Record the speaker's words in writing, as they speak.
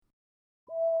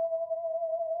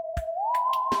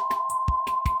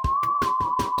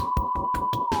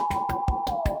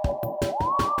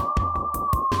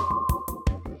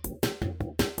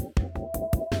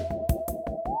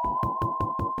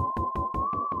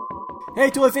Hey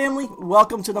Toy Family,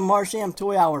 welcome to the Marsham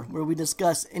Toy Hour, where we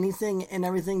discuss anything and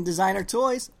everything designer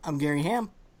toys. I'm Gary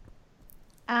Ham.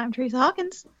 I'm Teresa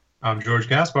Hawkins. I'm George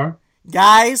Gaspar.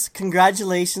 Guys,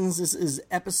 congratulations, this is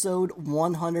episode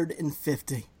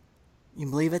 150. You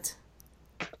believe it?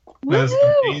 That's an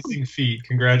Woohoo! amazing feat.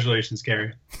 Congratulations,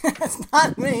 Gary. It's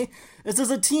not me. This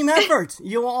is a team effort.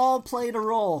 You all played a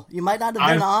role. You might not have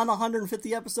been on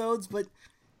 150 episodes, but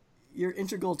you're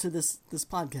integral to this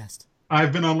podcast.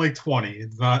 I've been on like 20.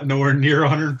 It's not nowhere near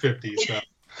 150. So.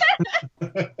 All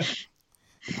right.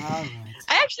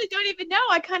 I actually don't even know.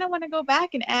 I kind of want to go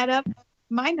back and add up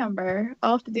my number.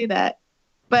 I'll have to do that.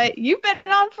 But you've been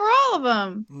on for all of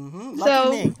them.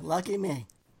 Mm-hmm. Lucky me.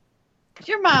 It's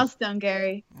your milestone,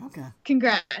 Gary. Okay.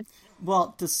 Congrats.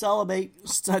 Well, to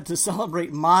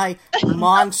celebrate my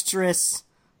monstrous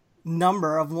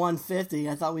number of 150,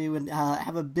 I thought we would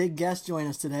have a big guest join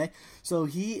us today. So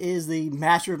he is the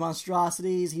master of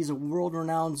monstrosities. He's a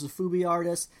world-renowned Zafubi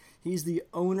artist. He's the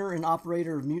owner and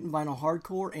operator of Mutant Vinyl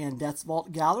Hardcore and Death's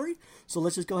Vault Gallery. So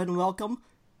let's just go ahead and welcome,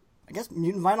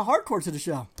 Mutant Vinyl Hardcore to the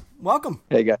show. Welcome.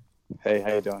 Hey, guys. Hey,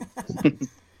 how you doing?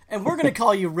 And we're going to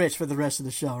call you Rich for the rest of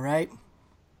the show, right?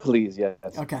 Please, yes.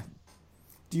 Okay.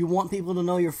 Do you want people to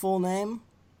know your full name?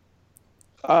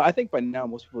 I think by now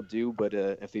most people do, but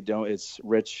if they don't, it's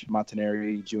Rich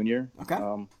Montanari Jr.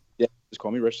 Okay. Yeah, just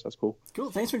call me Rich. That's cool. Cool.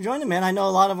 Thanks for joining, man. I know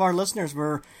a lot of our listeners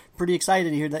were pretty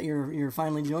excited to hear that you're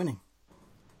finally joining.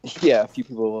 Yeah, a few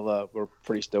people were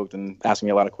pretty stoked and asking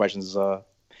me a lot of questions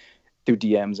through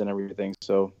DMs and everything.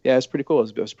 So, yeah, it's pretty cool.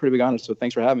 It was a pretty big honor, so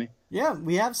thanks for having me. Yeah,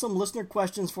 we have some listener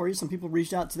questions for you. Some people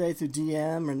reached out today through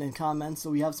DM and in comments,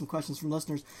 so we have some questions from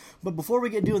listeners. But before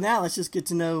we get doing that, let's just get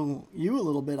to know you a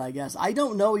little bit, I guess. I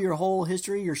don't know your whole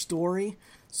history, your story.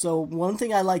 So one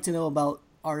thing I like to know about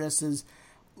artists is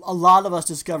a lot of us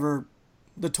discover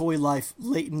the toy life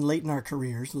late in our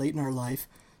careers, late in our life.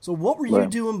 So what were you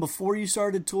doing before you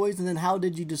started toys, and then how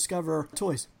did you discover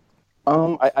toys?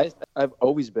 I've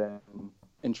always been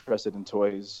interested in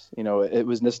toys. You know, it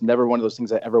was just never one of those things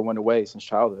that ever went away since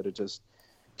childhood. It just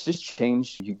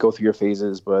changed. You go through your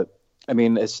phases, but I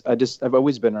mean, I've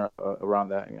always been around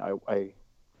that. You know, I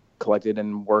collected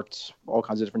and worked all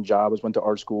kinds of different jobs. Went to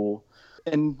art school,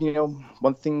 and you know,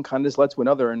 one thing kind of just led to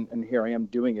another, and here I am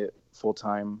doing it full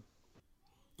time.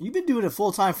 You've been doing it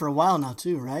full time for a while now,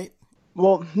 too, right?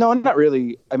 Well, no, not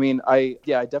really. I mean, I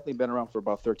definitely been around for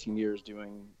about 13 years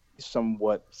doing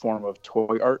somewhat form of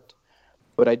toy art,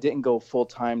 but I didn't go full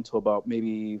time till about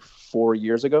maybe 4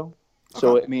 years ago. Okay.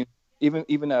 So I mean,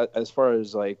 even as far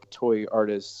as like toy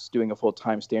artists doing a full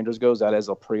time standards goes, that is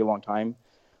a pretty long time.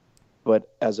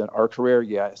 But as an art career,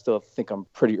 yeah, I still think I'm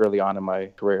pretty early on in my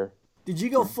career. Did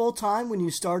you go full time when you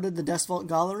started the Death's Vault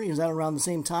Gallery? Is that around the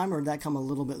same time, or did that come a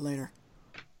little bit later?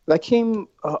 That came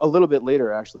a little bit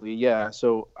later, actually. Yeah.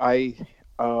 So I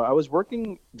was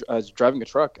working as driving a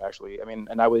truck, actually. I mean,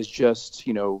 and I was just,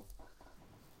 you know,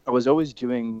 I was always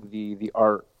doing the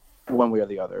art one way or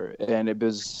the other. And it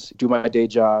was do my day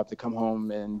job to come home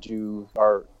and do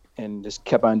art, and just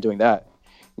kept on doing that.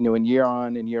 You know, and year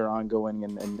on going,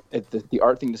 and the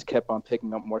art thing just kept on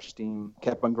picking up more steam,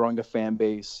 kept on growing a fan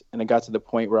base. And it got to the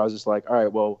point where I was just like, all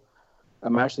right, well,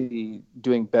 I'm actually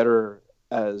doing better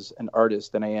as an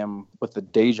artist than I am with the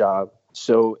day job.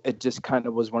 So it just kind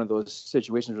of was one of those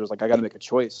situations where it was like, I got to make a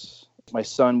choice. My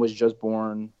son was just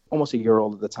born, almost a year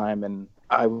old at the time. And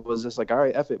I was just like, all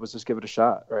right, F it, let's just give it a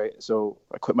shot. Right. So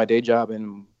I quit my day job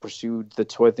and pursued the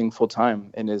toy thing full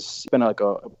time. And it's been like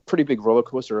a pretty big roller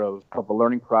coaster of a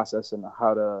learning process and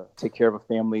how to take care of a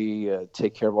family,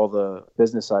 take care of all the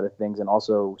business side of things, and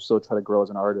also still try to grow as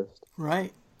an artist.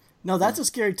 Right. No, that's a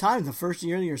scary time. The first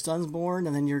year that your son's born,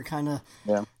 and then you're kind of,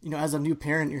 you know, as a new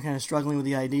parent, you're kind of struggling with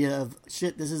the idea of,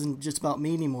 shit, this isn't just about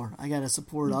me anymore. I got to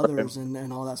support others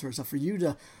and all that sort of stuff. For you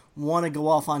to want to go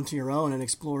off onto your own and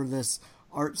explore this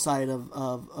art side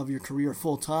of your career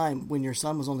full time when your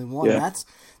son was only one,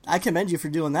 I commend you for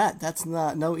doing that. That's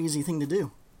no easy thing to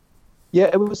do.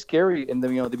 Yeah, it was scary. And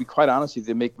then, you know, to be quite honest with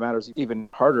you, to make matters even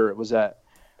harder, it was that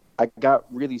I got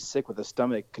really sick with a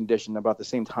stomach condition about the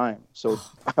same time. So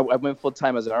I went full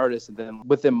time as an artist, and then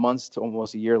within months to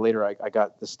almost a year later, I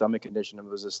got the stomach condition. It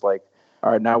was just like,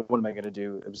 all right, now what am I going to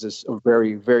do? It was just a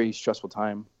very, very stressful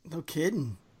time. No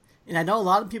kidding. And I know a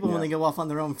lot of people, when they go off on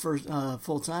their own first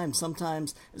full time,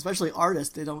 sometimes, especially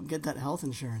artists, they don't get that health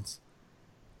insurance.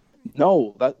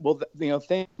 No, you know,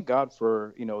 thank God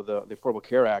for, you know, the Affordable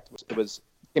Care Act. It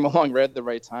came along right at the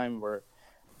right time where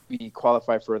we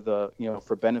qualify for the, you know,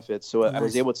 for benefits. So nice. I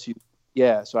was able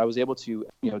to,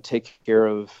 you know, take care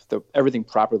of everything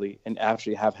properly and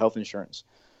actually have health insurance.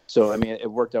 So I mean, it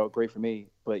worked out great for me.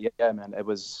 But yeah, man,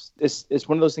 it's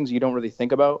one of those things you don't really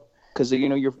think about because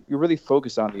you're really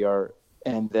focused on the art,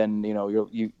 and then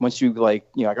you once you like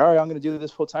like, all right, I'm gonna do this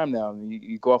full time now, and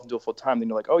you go off and do it full time, then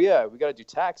you're like, oh yeah, we got to do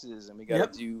taxes and we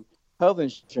got to do health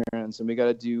insurance and we got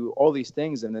to do all these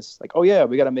things, and it's like, oh yeah,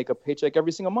 we got to make a paycheck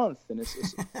every single month, and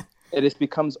it just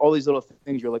becomes all these little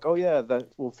things. You're like, oh yeah, that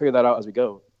we'll figure that out as we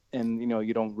go, and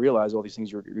you don't realize all these things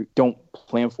you don't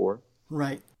plan for.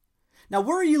 Right. Now,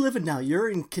 where are you living now? You're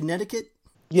in Connecticut?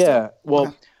 Yeah.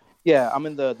 Well, yeah, I'm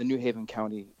in the New Haven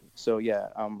County. So yeah,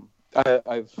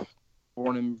 I've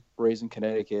born and raised in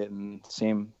Connecticut, and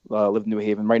live in New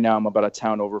Haven. Right now, I'm about a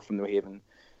town over from New Haven.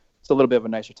 It's a little bit of a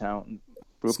nicer town.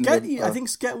 I think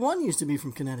Sket One used to be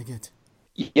from Connecticut.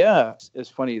 Yeah, it's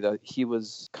funny that he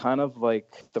was kind of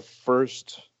like the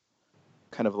first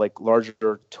kind of like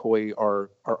larger toy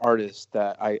or artist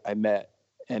that I met,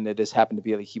 and it just happened to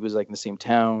be like he was like in the same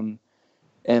town,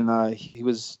 and he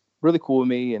was really cool with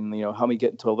me, and helped me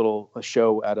get into a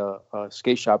show at a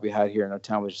skate shop we had here in our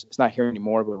town, which it's not here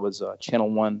anymore, but it was Channel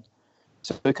One.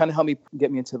 So it kind of helped me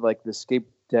get me into like the skate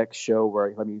deck show where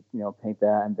he let me paint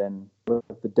that, and then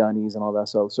with the Dunnies and all that.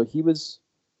 So he was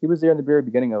there in the very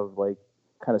beginning of like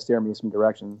kind of steering me in some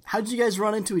direction. How did you guys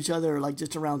run into each other like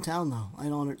just around town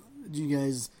though? Did you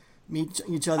guys meet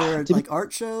each other at like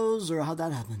art shows, or how'd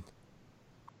that happen?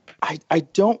 I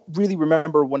don't really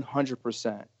remember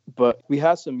 100%, but we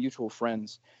had some mutual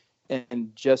friends,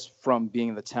 and just from being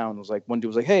in the town, it was like one dude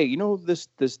was like, hey,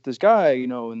 this guy,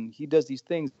 and he does these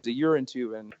things that you're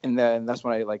into, and that's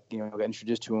when I like got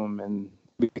introduced to him, and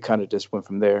we kind of just went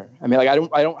from there. I mean, like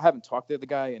I haven't talked to the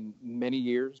guy in many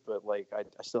years, but like I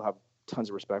still have tons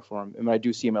of respect for him. And when I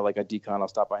do see him at like a decon, I'll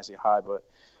stop by and say hi, but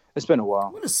it's been a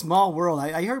while. What a small world.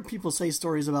 I heard people say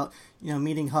stories about,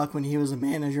 meeting Huck when he was a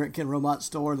manager at Kid Robot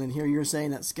store, and then here you're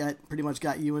saying that Sket pretty much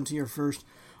got you into your first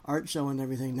art show and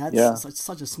everything. That's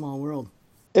such a small world.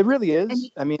 It really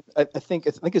is. I mean, I think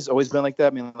it's always been like that.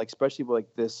 I mean, like especially with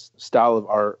like this style of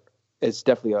art, it's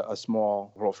definitely a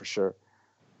small world for sure.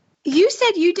 You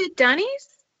said you did Dunnies?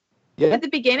 Yeah. At the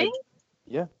beginning?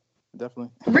 Yeah,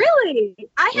 definitely. Really?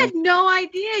 I had no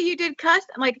idea you did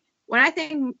custom. Like, when I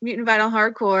think Mutant Vinyl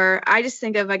Hardcore, I just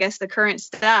think of, I guess, the current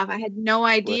stuff. I had no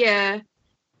idea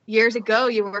years ago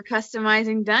you were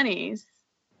customizing Dunnies.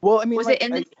 Well, I mean, was it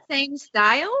in the same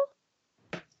style?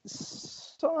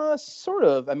 Sort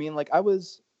of. I mean, like I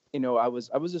was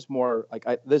just more like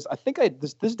there's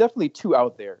definitely two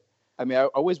out there. I mean, I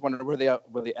always wondered where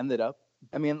they ended up.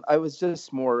 I mean, I was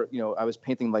just more, I was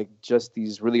painting like just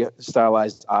these really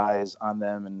stylized eyes on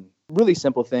them and really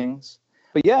simple things.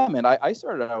 But yeah, man, I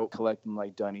started out collecting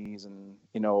like Dunnies and,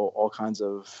 all kinds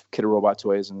of Kid Robot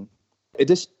toys, and it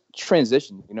just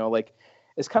transitioned, like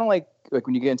it's kind of like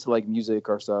when you get into like music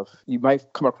or stuff, you might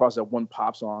come across that one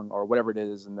pop song or whatever it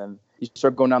is, and then you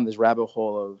start going down this rabbit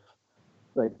hole of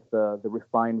like the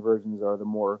refined versions or the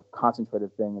more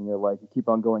concentrated thing, and you're like, you keep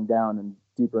on going down and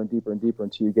deeper and deeper and deeper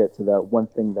until you get to that one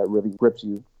thing that really grips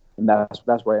you, and that's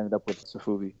where I ended up with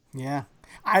Sofubi. Yeah.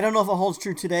 I don't know if it holds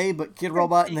true today, but Kid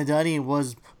Robot and the Dunny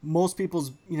was most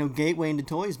people's, gateway into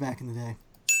toys back in the day.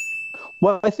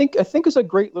 Well, I think it's a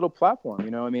great little platform.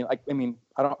 I'm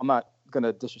not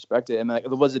gonna disrespect it. I mean, like,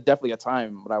 there was definitely a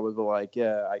time when I was like,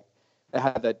 yeah, I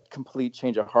had that complete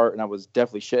change of heart, and I was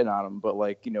definitely shitting on them. But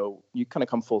like, you kind of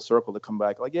come full circle to come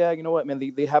back. Like, yeah, you know what, man,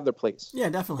 they have their place. Yeah,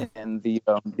 definitely. And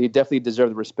they definitely deserve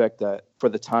the respect that for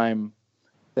the time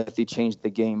that they changed the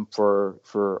game for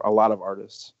a lot of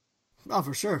artists. Oh,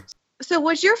 for sure. So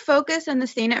was your focus in the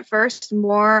scene at first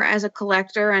more as a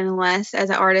collector and less as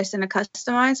an artist and a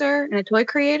customizer and a toy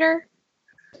creator?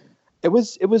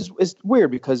 It's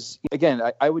weird because, again,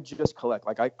 I would just collect.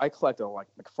 Like I collected like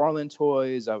McFarlane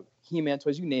toys, He-Man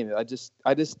toys, you name it. I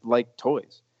just like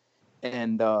toys.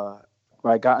 And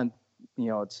when I got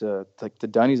to like the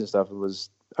Dunnies and stuff,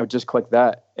 I would just collect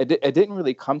that. It didn't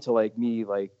really come to like me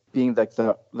like being like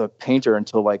the painter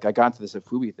until like I got into this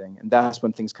Sofubi thing, and that's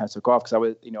when things kind of took off, because I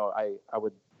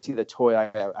would see the toy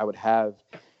I would have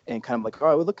and kind of like,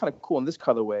 oh, it would look kind of cool in this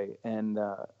colorway, and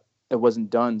it wasn't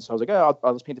done, so I was like, oh,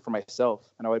 I'll just paint it for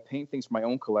myself, and I would paint things for my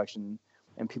own collection,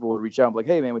 and people would reach out and be like,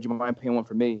 hey man, would you mind painting one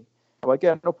for me? I'm like,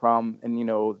 yeah, no problem, and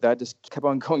that just kept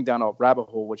on going down a rabbit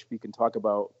hole, which we can talk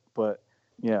about, but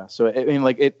yeah, so I mean,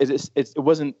 like it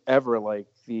wasn't ever like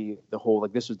the whole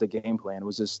like this was the game plan. It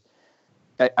was just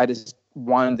I just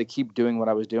wanted to keep doing what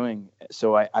I was doing,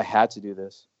 so I had to do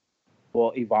this.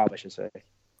 Well, evolve, I should say.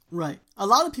 Right. A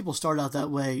lot of people start out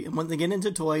that way, and when they get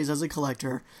into toys as a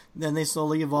collector, then they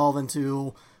slowly evolve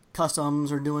into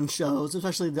customs or doing shows,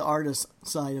 especially the artist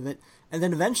side of it. And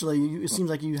then eventually, it seems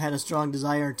like you had a strong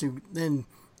desire to then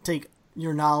take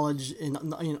your knowledge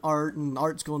in art and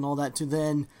art school and all that to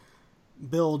then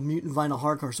build Mutant Vinyl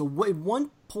Hardcore. So at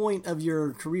one point of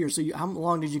your career, how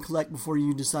long did you collect before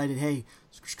you decided, hey,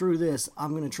 screw this,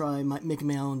 I'm going to try making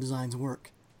my own designs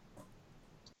work?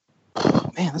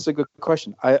 Man, that's a good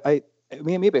question. I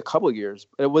mean, maybe a couple of years.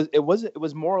 It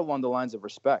was more along the lines of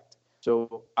respect.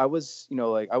 So I was,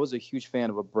 I was a huge fan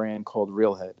of a brand called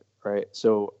Reelhead, right?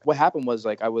 So what happened was,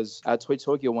 like, I was at Toy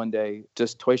Tokyo one day,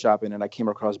 just toy shopping, and I came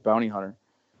across Bounty Hunter,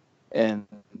 and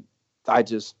I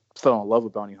just fell in love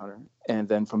with Bounty Hunter. And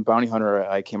then from Bounty Hunter,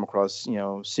 I came across,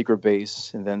 Secret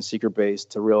Base, and then Secret Base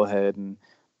to Reelhead, and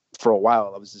for a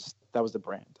while, that was the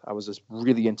brand. I was just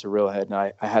really into Reelhead, and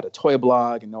I had a toy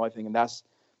blog and everything, and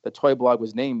the toy blog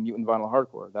was named Mutant Vinyl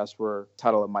Hardcore. That's where the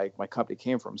title of my company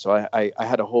came from. So I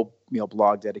had a whole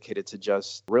blog dedicated to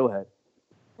just Reelhead,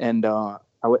 and I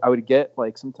would get,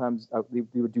 like, sometimes we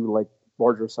would do like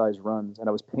larger size runs, and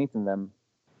I was painting them,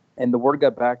 and the word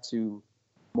got back to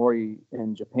Mori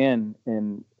in Japan,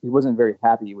 and he wasn't very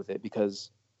happy with it because,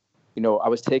 I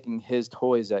was taking his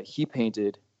toys that he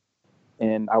painted,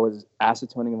 and I was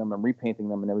acetoning them and repainting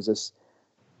them, and it was just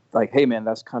like, hey man,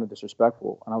 that's kind of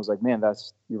disrespectful. And I was like, man,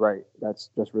 you're right. That's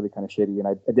just really kind of shitty. And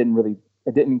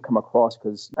it didn't come across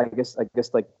because I guess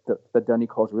like the Dunny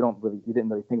culture, we didn't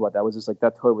really think about that. It was just like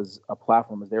that toy was a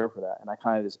platform, was there for that. And I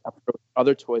kind of just approach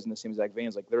other toys in the same exact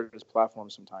veins, like they're just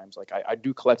platforms sometimes. Like I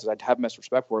do collect, I'd have mess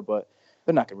respect for it, but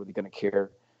they're not really going to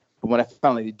care. But when I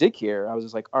finally did care, I was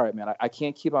just like, all right, man, I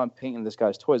can't keep on painting this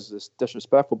guy's toys. It's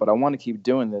disrespectful, but I want to keep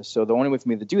doing this. So the only way for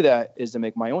me to do that is to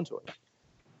make my own toys.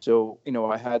 So,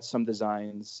 I had some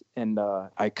designs, and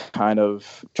I kind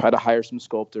of tried to hire some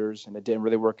sculptors, and it didn't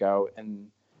really work out. And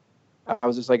I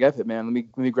was just like, F it, man,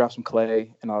 let me grab some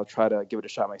clay, and I'll try to give it a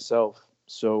shot myself.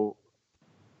 So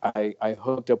I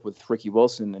hooked up with Ricky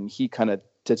Wilson, and he kind of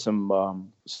did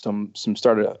some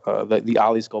started the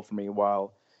Ollie sculpt for me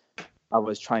while I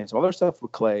was trying some other stuff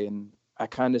with clay, and I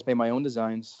kind of just made my own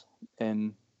designs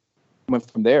and went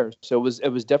from there. So it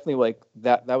was definitely like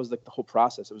that was like the whole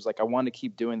process. It was like, I want to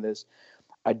keep doing this.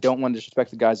 I don't want to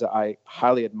disrespect the guys that I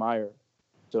highly admire.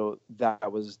 So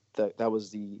that was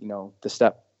the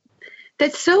step.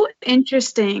 That's so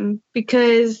interesting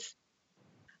because,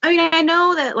 I mean, I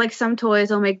know that like some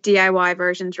toys will make DIY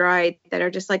versions, right, that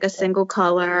are just like a single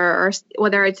color, or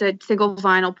whether it's a single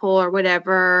vinyl pull or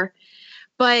whatever.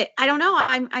 But I don't know.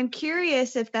 I'm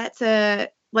curious if that's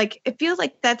it feels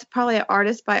like that's probably an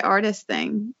artist by artist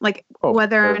thing. Like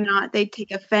whether or not they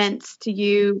take offense to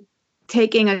you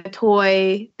taking a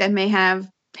toy that may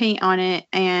have paint on it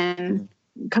and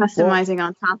customizing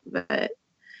on top of it.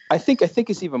 I think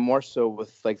it's even more so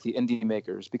with like the indie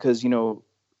makers because,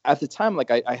 at the time, like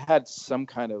I had some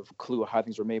kind of clue of how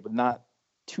things were made, but not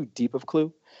too deep of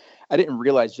clue. I didn't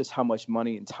realize just how much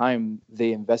money and time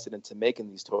they invested into making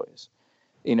these toys.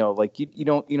 Like you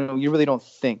really don't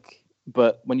think.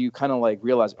 But when you kind of like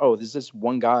realize, oh, there's this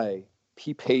one guy,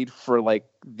 he paid for like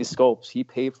the sculpts, he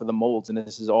paid for the molds, and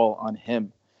this is all on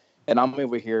him. And I'm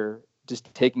over here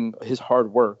just taking his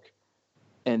hard work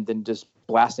and then just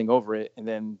blasting over it and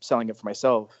then selling it for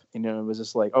myself. It was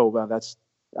just like, oh, wow,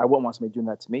 I wouldn't want somebody doing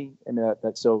that to me. I mean,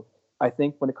 so I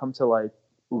think when it comes to like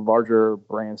larger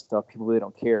brand stuff, people really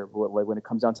don't care. But like when it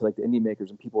comes down to like the indie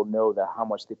makers and people know that how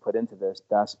much they put into this,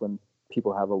 that's when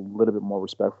people have a little bit more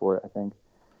respect for it, I think.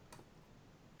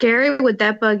 Gary, would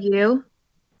that bug you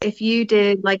if you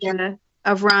did like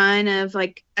a run of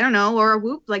like, I don't know, or a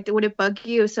whoop? Like, would it bug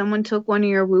you if someone took one of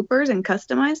your whoopers and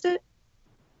customized it?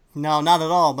 No, not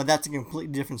at all, but that's a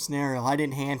completely different scenario. I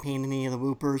didn't hand paint any of the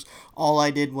whoopers. All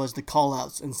I did was the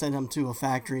call-outs and send them to a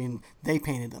factory, and they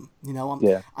painted them.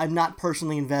 I'm not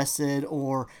personally invested,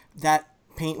 or that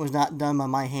paint was not done by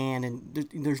my hand, and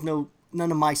there's none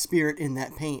of my spirit in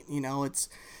that paint.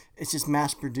 It's just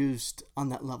mass-produced on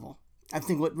that level. I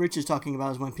think what Rich is talking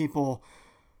about is when people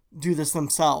do this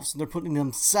themselves. They're putting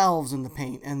themselves in the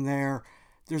paint, and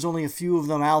there's only a few of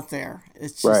them out there.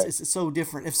 It's just It's so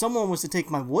different. If someone was to take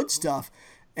my wood stuff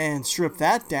and strip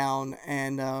that down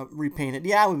and repaint it,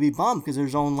 I would be bummed because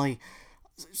there's only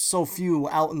so few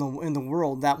out in the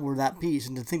world that were that piece.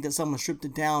 And to think that someone stripped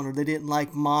it down or they didn't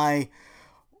like my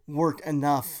work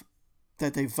enough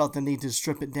that they felt the need to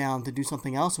strip it down to do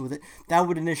something else with it, that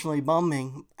would initially bum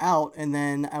me out, and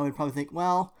then I would probably think,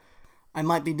 well, I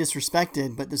might be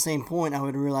disrespected, but at the same point, I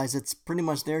would realize it's pretty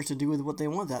much theirs to do with what they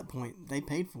want at that point. They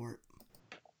paid for it.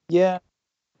 Yeah.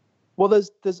 Well,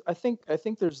 there's I think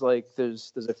there's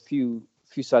a few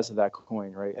sides of that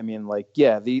coin, right? I mean, like,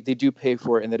 yeah, they do pay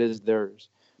for it, and that is theirs,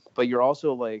 but you're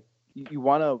also like, you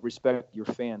want to respect your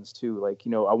fans too. Like,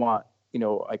 I want.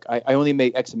 Like I only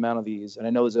make X amount of these, and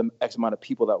I know there's an X amount of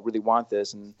people that really want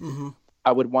this, and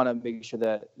I would want to make sure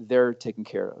that they're taken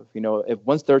care of. If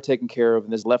once they're taken care of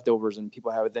and there's leftovers and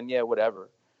people have it, then yeah, whatever.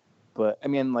 But I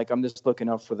mean, like, I'm just looking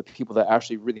out for the people that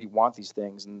actually really want these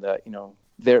things, and that,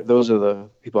 those are the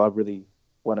people I really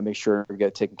want to make sure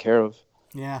get taken care of.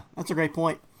 Yeah, that's a great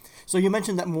point. So you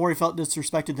mentioned that Maury felt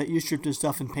disrespected that you stripped his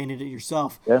stuff and painted it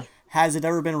yourself. Yeah. Has it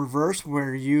ever been reversed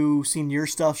where you seen your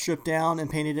stuff stripped down and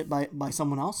painted it by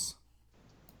someone else?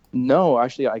 No,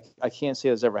 actually, I can't say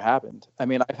that's ever happened. I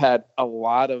mean, I've had a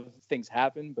lot of things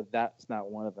happen, but that's not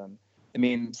one of them. I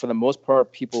mean, for the most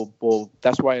part, people will.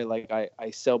 That's why, like,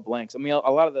 I sell blanks. I mean,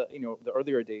 a lot of the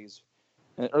earlier days,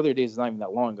 and the earlier days is not even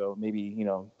that long ago, maybe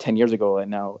 10 years ago. And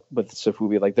now with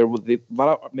Sofubi, like, a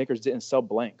lot of makers didn't sell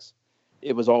blanks.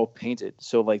 It was all painted.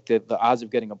 So like the odds of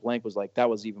getting a blank was like that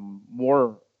was even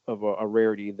more of a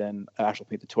rarity than actual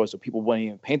painted toys. So people wouldn't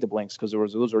even paint the blanks because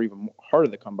those are even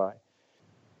harder to come by.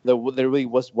 There really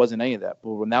wasn't any of that.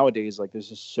 But nowadays, like, there's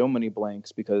just so many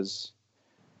blanks because,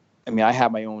 I mean, I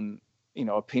have my own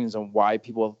opinions on why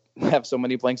people have so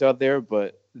many blanks out there.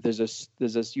 But there's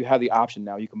this you have the option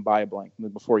now. You can buy a blank.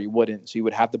 Before you wouldn't, so you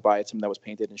would have to buy something that was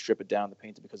painted and strip it down to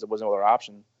paint it because there wasn't no other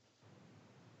option.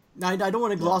 Now, I don't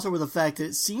want to gloss over the fact that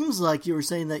it seems like you were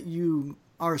saying that you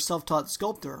are a self-taught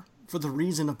sculptor for the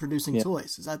reason of producing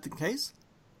toys. Is that the case?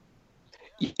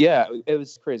 Yeah, it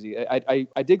was crazy.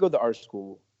 I did go to art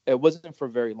school. It wasn't for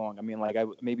very long. I mean, like,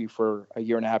 maybe for a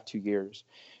year and a half, 2 years.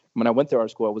 When I went to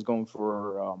art school, I was going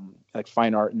for like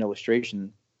fine art and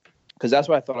illustration because that's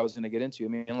what I thought I was going to get into. I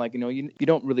mean, like, you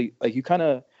don't really, like, you kind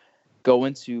of go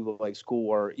into like school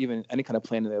or even any kind of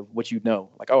plan of what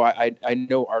like, oh, I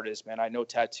know artists, man. I know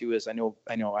tattooists. I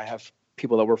know I have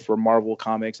people that work for Marvel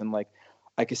Comics, and like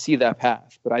I could see that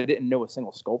path, but I didn't know a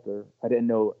single sculptor. I didn't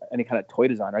know any kind of toy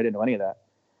designer. I didn't know any of that.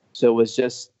 So it was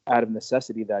just out of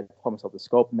necessity that I taught myself to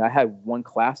sculpt. I mean, I had one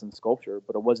class in sculpture,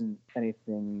 but it wasn't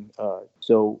anything.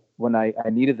 So when I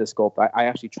needed the sculpt, I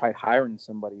actually tried hiring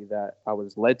somebody that I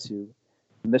was led to,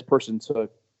 and this person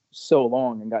took so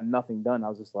long and got nothing done. I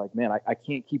was just like, man, I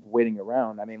can't keep waiting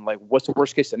around. I mean, like, what's the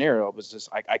worst case scenario? It was just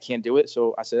I can't do it.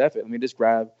 So I said, F it. Let me just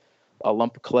grab a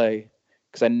lump of clay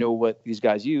because I know what these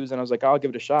guys use. And I was like, I'll give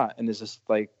it a shot. And it's just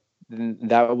like,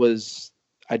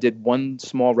 I did one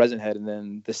small resin head, and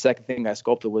then the second thing I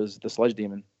sculpted was the Sludge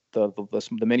Demon, the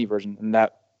mini version. And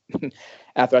that,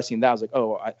 after I seen that, I was like,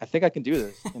 oh, I think I can do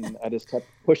this. And I just kept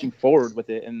pushing forward with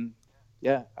it. And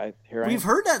yeah, We've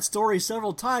heard that story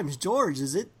several times. George,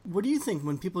 what do you think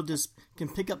when people just can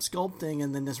pick up sculpting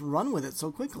and then just run with it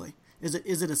so quickly? Is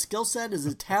it a skill set? Is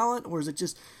it talent? Or is it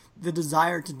just the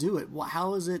desire to do it?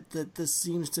 How is it that this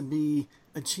seems to be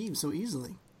achieved so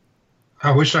easily?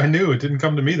 I wish I knew. It didn't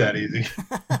come to me that easy.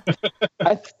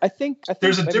 I think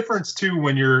there's a difference too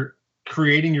when you're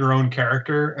creating your own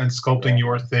character and sculpting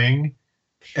your thing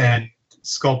and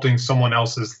sculpting someone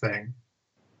else's thing.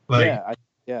 Like,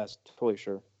 it's totally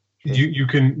sure. You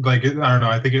can, like, I don't know.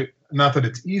 I think not that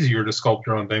it's easier to sculpt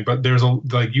your own thing, but there's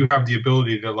you have the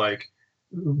ability to, like,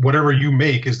 whatever you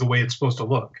make is the way it's supposed to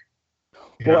look.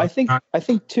 Well, I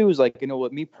think too is, like,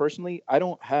 what, me personally, I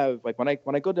don't have, like, when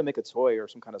I go to make a toy or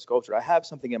some kind of sculpture, I have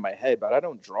something in my head, but I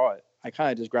don't draw it. I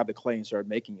kind of just grab the clay and start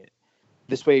making it.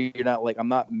 This way, you're not, like, I'm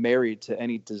not married to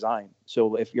any design.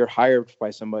 So if you're hired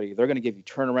by somebody, they're going to give you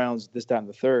turnarounds, this, that, and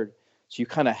the third. So you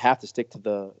kind of have to stick to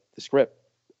the script.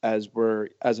 As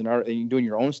an artist and you're doing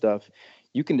your own stuff,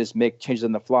 you can just make changes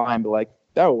on the fly and be like,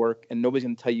 that'll work, and nobody's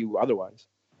going to tell you otherwise.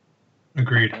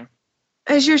 Agreed.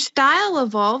 Has your style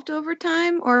evolved over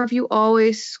time, or have you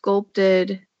always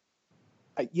sculpted?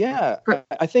 I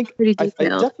think pretty I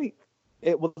detailed. definitely.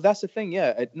 Well, that's the thing. Yeah,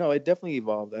 it definitely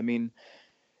evolved. I mean,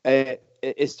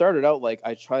 it started out like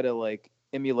I try to, like,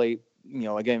 emulate,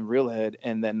 again, Reelhead,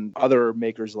 and then other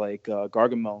makers like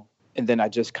Gargamel. And then I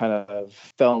just kind of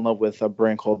fell in love with a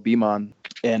brand called Beamon,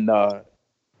 and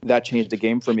that changed the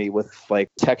game for me with, like,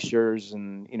 textures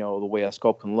and the way a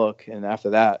sculpt can look. And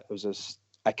after that, it was just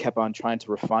I kept on trying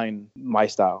to refine my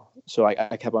style. So I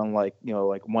kept on, like,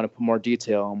 like, want to put more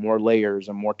detail, more layers,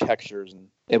 and more textures. And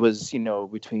it was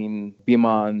between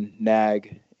Beamon,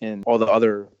 Nag, and all the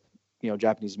other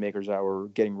Japanese makers that were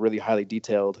getting really highly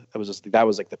detailed. That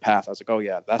was like the path. I was like, oh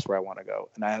yeah, that's where I want to go.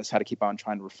 And I just had to keep on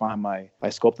trying to refine my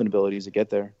sculpting abilities to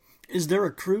get there. Is there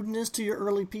a crudeness to your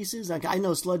early pieces? Like, I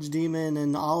know Sludge Demon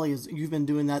and Ollie, you've been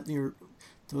doing that in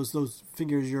those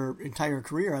figures your entire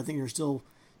career. I think you're still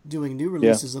doing new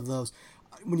releases of those.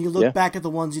 When you look back at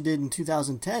the ones you did in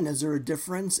 2010, is there a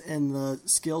difference in the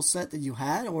skill set that you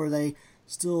had, or they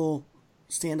still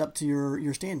stand up to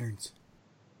your standards?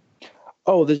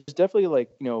 Oh, there's definitely,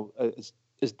 like,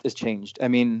 it's changed. I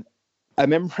mean, I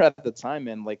remember at the time,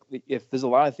 man, like if there's a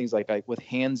lot of things like with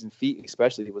hands and feet,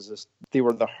 especially, it was just, they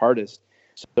were the hardest.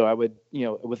 So I would,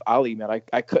 with Ali, man,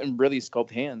 I couldn't really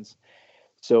sculpt hands.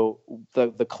 So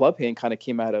the club hand kind of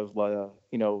came out of,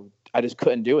 I just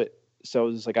couldn't do it. So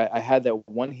it was like, I had that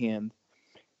one hand,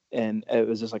 and it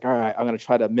was just like, all right, I'm going to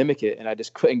try to mimic it. And I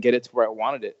just couldn't get it to where I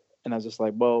wanted it. And I was just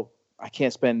like, well, I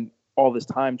can't spend all this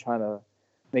time trying to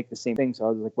make the same thing. So I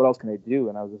was like, what else can I do?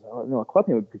 And I was just like, a club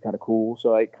hand would be kind of cool.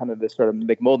 So I kind of just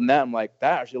started molding that. I'm like,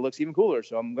 that actually looks even cooler.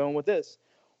 So I'm going with this.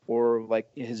 Or like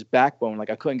his backbone, like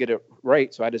I couldn't get it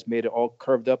right. So I just made it all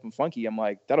curved up and funky. I'm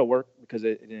like, that'll work, because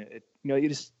it you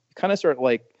just kind of start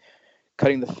like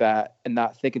cutting the fat and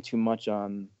not thinking too much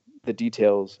on the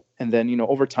details. And then,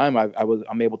 over time,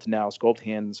 I'm able to now sculpt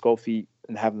hands, sculpt feet,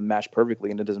 and have them match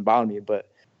perfectly, and it doesn't bother me. But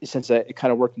since it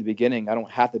kind of worked in the beginning, I don't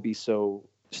have to be so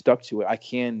stuck to it. I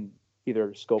can either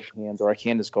sculpt hands, or I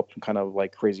can just sculpt some kind of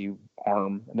like crazy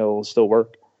arm, and it'll still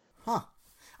work. Huh.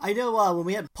 I know when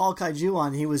we had Paul Kaiju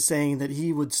on, he was saying that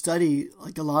he would study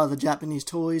like a lot of the Japanese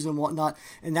toys and whatnot,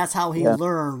 and that's how he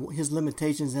learned his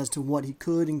limitations as to what he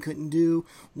could and couldn't do,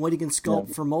 what he can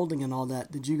sculpt for molding and all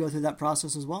that. Did you go through that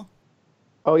process as well?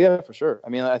 Oh yeah, for sure. I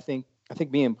mean, I think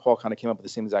me and Paul kind of came up at the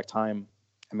same exact time.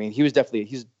 I mean, he's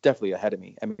definitely ahead of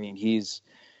me. I mean, he's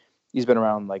been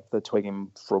around like the toy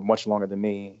game for much longer than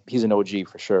me. He's an OG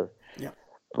for sure. Yeah.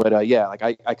 But like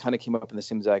I kind of came up in the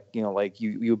same exact, like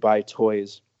you buy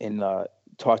toys and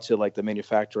talk to like the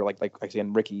manufacturer, like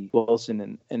again Ricky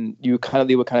Wilson, and they would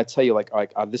kind of tell you like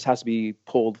this has to be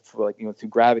pulled for like through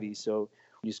gravity. So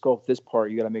when you sculpt this part,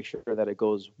 you got to make sure that it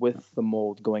goes with the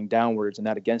mold going downwards and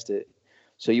not against it.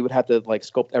 So you would have to like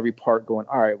sculpt every part going,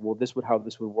 all right, well, this would how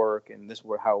this would work, and this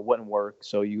would how it wouldn't work.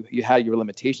 So you had your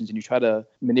limitations, and you try to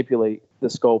manipulate the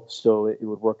sculpt so it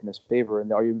would work in his favor.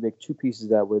 And or you make two pieces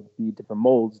that would be different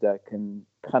molds that can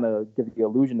kind of give the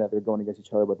illusion that they're going against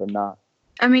each other, but they're not.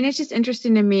 I mean, it's just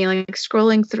interesting to me, like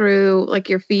scrolling through like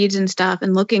your feeds and stuff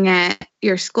and looking at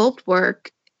your sculpt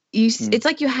work. It's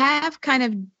like you kind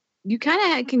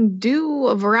of can do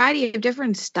a variety of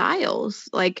different styles.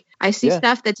 Like I see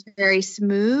stuff that's very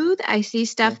smooth. I see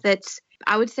stuff that's,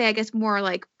 I would say, I guess more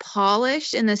like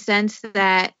polished in the sense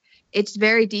that it's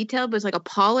very detailed, but it's like a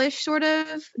polished sort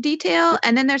of detail.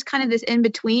 And then there's kind of this in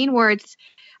between where it's,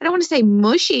 I don't want to say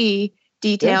mushy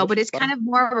detail, but it's kind of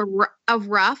more of a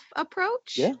rough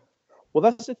approach. Yeah. Well,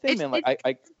 that's the thing, man.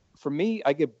 Like for me,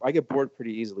 I get bored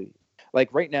pretty easily. Like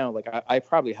right now, like I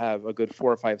probably have a good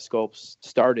 4 or 5 sculpts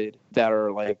started that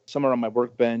are like, some are on my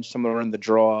workbench, some are in the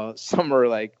drawer, some are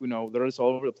like, they're just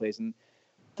all over the place. And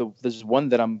there's one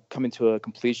that I'm coming to a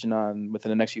completion on within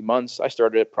the next few months. I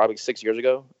started it probably 6 years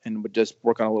ago and would just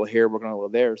work on a little here, work on a little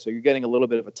there. So you're getting a little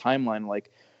bit of a timeline.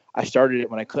 Like I started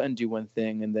it when I couldn't do one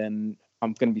thing, and then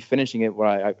I'm going to be finishing it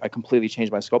where I completely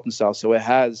changed my sculpting style. So it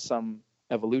has some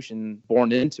evolution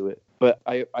born into it. But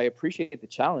I appreciate the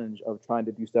challenge of trying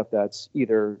to do stuff that's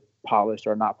either polished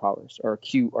or not polished, or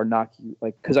cute or not cute.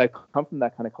 Like, because I come from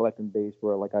that kind of collecting base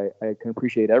where like I can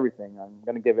appreciate everything. I'm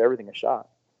going to give everything a shot.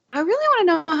 I really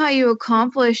want to know how you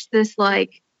accomplish this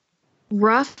like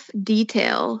rough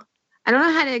detail. I don't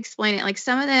know how to explain it. Like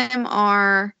some of them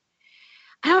are,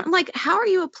 how are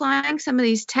you applying some of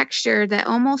these texture that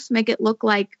almost make it look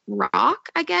like rock,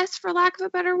 I guess, for lack of a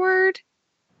better word?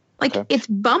 Like it's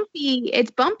bumpy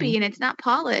and it's not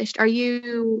polished. Are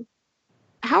you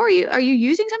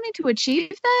using something to achieve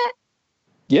that?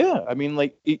 Yeah. I mean,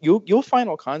 like you'll find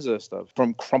all kinds of stuff,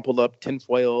 from crumpled up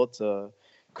tinfoil to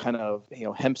kind of,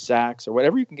 hemp sacks or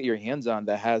whatever you can get your hands on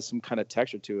that has some kind of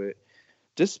texture to it.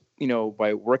 Just,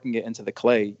 by working it into the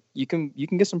clay, you can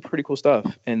get some pretty cool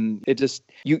stuff. And it just,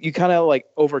 you kind of like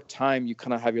over time, you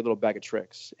kind of have your little bag of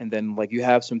tricks. And then like you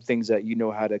have some things that you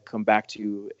know how to come back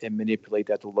to and manipulate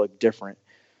that to look different.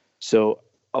 So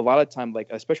a lot of time, like,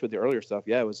 especially with the earlier stuff,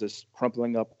 it was just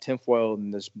crumpling up tinfoil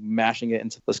and just mashing it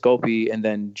into the Sculpey, and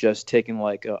then just taking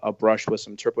like a brush with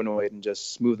some Turpenoid and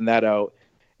just smoothing that out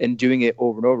and doing it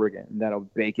over and over again. And that'll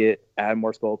bake it, add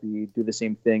more Sculpey, do the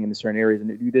same thing in certain areas.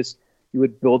 And you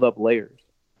would build up layers.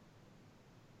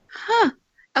 Huh.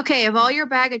 Okay, of all your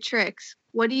bag of tricks,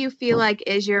 what do you feel like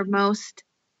is your most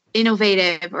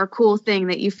innovative or cool thing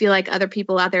that you feel like other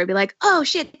people out there would be like, oh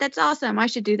shit, that's awesome, I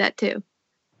should do that too?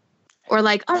 Or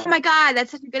like, oh my God,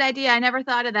 that's such a good idea, I never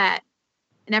thought of that.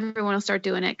 And everyone will start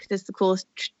doing it because it's the coolest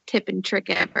tip and trick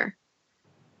ever.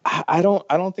 I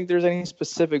don't think there's any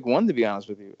specific one, to be honest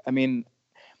with you. I mean,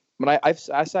 when I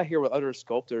sat here with other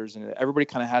sculptors, and everybody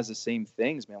kind of has the same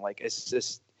things, man. Like, it's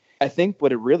just, I think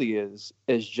what it really is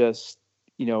just,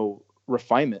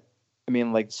 refinement. I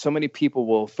mean, like, so many people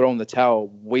will throw in the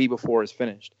towel way before it's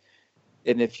finished.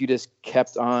 And if you just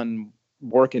kept on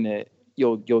working it,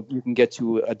 you can get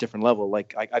to a different level.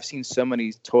 Like I've seen so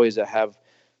many toys that have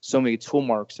so many tool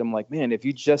marks. I'm like, man, if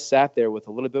you just sat there with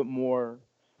a little bit more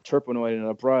Turpenoid and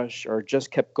a brush, or just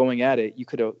kept going at it, you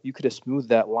could have smoothed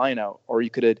that line out, or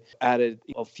you could have added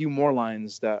a few more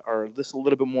lines that are just a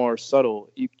little bit more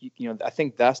subtle. You know, I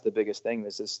think that's the biggest thing.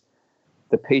 Is just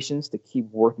the patience to keep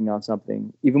working on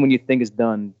something, even when you think it's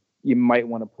done. You might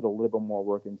want to put a little bit more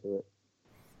work into it.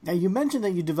 Now, you mentioned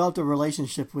that you developed a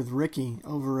relationship with Ricky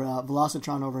over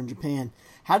Velocitron over in Japan.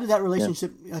 How did that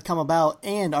relationship come about?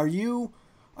 And are you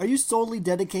solely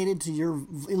dedicated to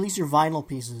at least your vinyl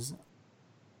pieces?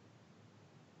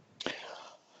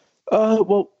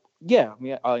 Well, yeah. I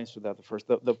mean, I'll answer that the first.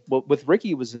 Well, with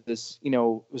Ricky was this, it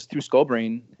was through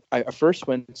Skullbrain. I first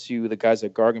went to the guys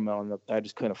at Gargamel, and I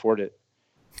just couldn't afford it.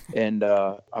 And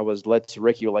I was led to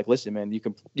Ricky. Like, listen, man, you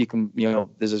can,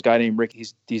 there's this guy named Rick.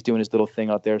 He's doing his little thing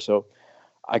out there. So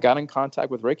I got in contact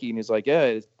with Ricky, and he's like,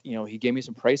 yeah, he gave me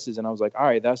some prices, and I was like, all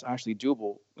right, that's actually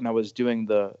doable. And I was doing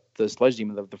the Sludge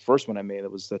Demon, the first one I made.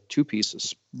 It was the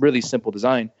 2-piece, really simple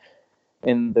design,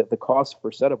 and the cost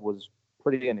for setup was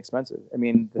pretty inexpensive. I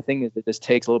mean, the thing is that this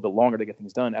takes a little bit longer to get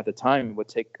things done. At the time, it would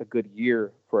take a good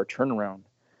year for a turnaround.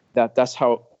 That's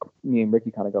how me and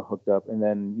Ricky kind of got hooked up, and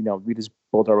then we just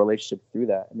built our relationship through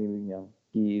that. I mean,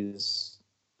 he's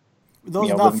those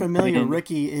not familiar.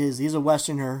 Ricky he's a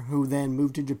Westerner who then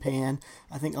moved to Japan.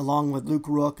 I think along with Luke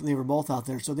Rook, they were both out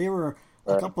there. So they were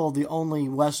a couple of the only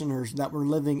Westerners that were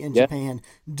living in Japan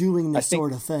doing this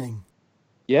sort of thing.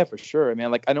 Yeah, for sure. I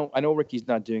mean, like I know Ricky's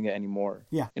not doing it anymore.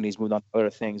 Yeah, and he's moved on to other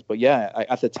things. But yeah,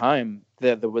 at the time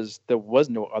there was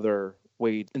no other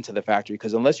way into the factory,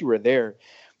 because unless you were there.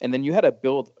 And then you had to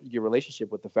build your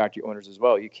relationship with the factory owners as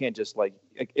well. You can't just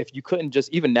if you couldn't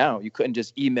just, even now, you couldn't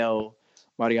just email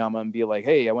Maruyama and be like,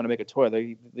 hey, I want to make a toy.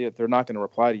 They're not going to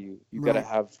reply to you. You got to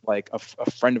have like a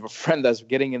friend of a friend that's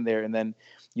getting in there, and then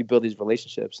you build these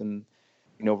relationships. And,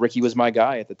 Ricky was my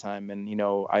guy at the time, and,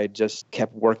 I just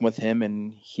kept working with him,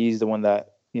 and he's the one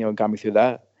that, got me through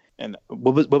that. And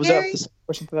what was that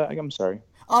question for that? I'm sorry.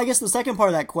 I guess the second part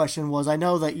of that question was, I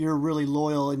know that you're really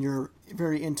loyal and you're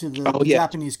very into the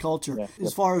Japanese culture. Yeah,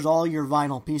 as far as all your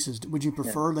vinyl pieces, would you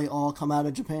prefer they all come out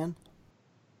of Japan?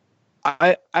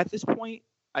 At this point,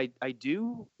 I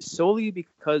do, solely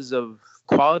because of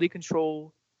quality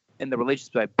control and the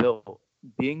relationships I built.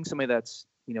 Being somebody that's,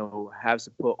 has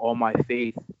to put all my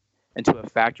faith into a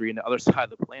factory on the other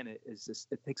side of the planet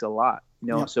it takes a lot,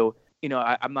 Yep. So,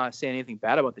 I'm not saying anything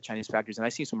bad about the Chinese factories, and I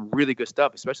see some really good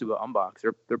stuff, especially with Unbox.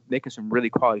 They're making some really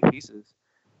quality pieces,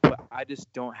 but I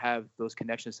just don't have those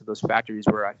connections to those factories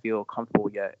where I feel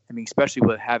comfortable yet. I mean, especially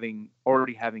with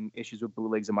already having issues with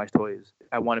bootlegs in my toys.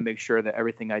 I want to make sure that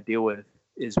everything I deal with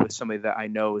is with somebody that I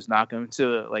know is not going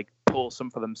to pull some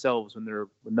for themselves when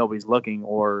nobody's looking,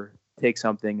 or take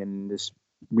something and just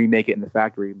remake it in the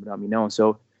factory without me knowing.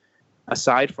 So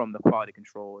aside from the quality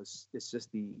control, it's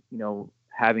just the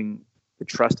having the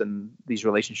trust in these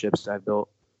relationships that I've built.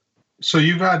 So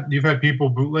you've had people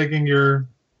bootlegging your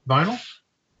vinyl?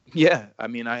 Yeah, I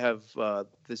mean, I have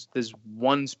this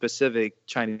one specific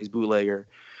Chinese bootlegger,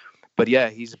 but yeah,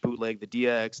 he's bootlegged the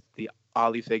DX, the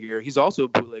Ali figure. He's also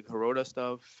bootleg Hirota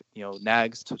stuff,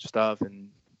 Nags stuff, and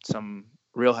some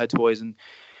real head toys. And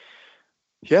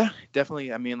yeah,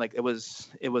 definitely. I mean, it was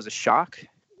a shock,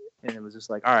 and it was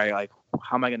just like, all right, what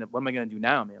am I gonna do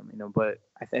now, man? But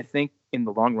I think in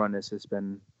the long run, this has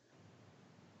been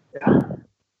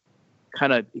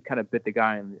kind of bit the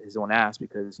guy in his own ass,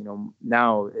 because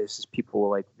now it's just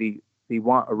people they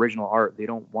want original art. They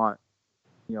don't want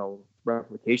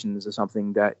replications of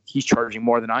something that he's charging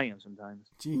more than I am sometimes.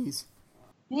 Jeez,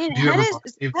 man, how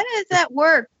does that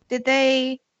work? Did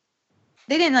they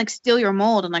didn't steal your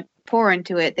mold and pour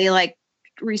into it? They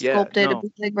resculpted a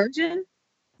bootleg version?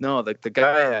 No, the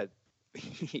guy had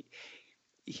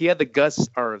he had the guts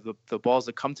or the balls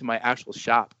to come to my actual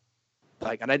shop.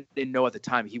 And I didn't know at the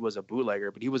time he was a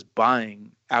bootlegger, but he was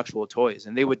buying actual toys,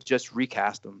 and they would just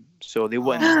recast them. So they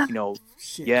wouldn't,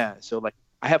 yeah. So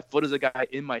I have photos of the guy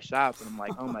in my shop, and I'm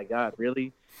like, oh my God,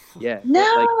 really? Yeah.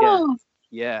 No.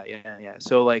 Yeah.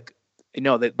 So what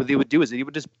they would do is they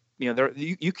would just,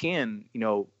 you can,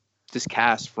 just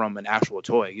cast from an actual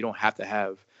toy. You don't have to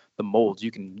have the molds.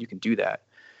 You can do that.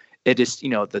 It just,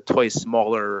 the toy is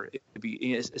smaller.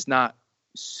 It's not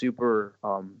super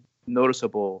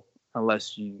noticeable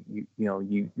unless you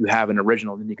have an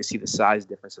original. Then you can see the size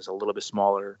difference is a little bit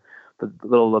smaller, but a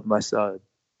little less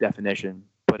definition.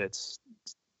 But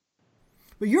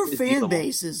your fan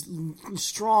base is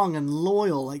strong and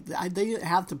loyal. They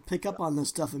have to pick up on this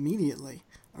stuff immediately,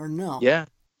 or no? Yeah.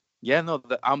 No.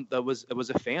 It was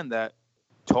a fan that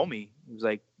told me. He was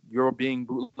like, you're being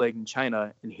bootlegged in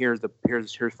China, and here's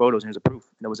photos and here's the proof.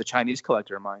 And it was a Chinese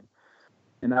collector of mine,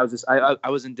 and I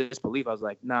was in disbelief. I was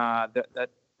like, nah, that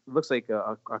looks like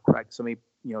a crack. Somebody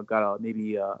got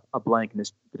maybe a blank and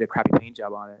just did a crappy paint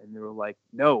job on it, and they were like,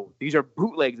 no, these are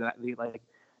bootlegs,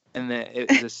 and then it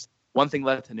was just one thing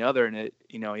led to the other, and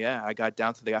I got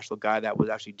down to the actual guy that was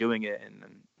actually doing it, and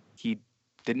he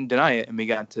didn't deny it, and we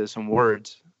got into some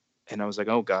words, and I was like,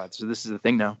 oh God, so this is the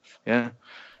thing now. Yeah.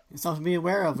 It's something to be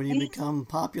aware of when you become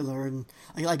popular. And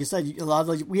like I said, a lot of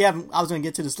I was going to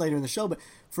get to this later in the show, but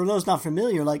for those not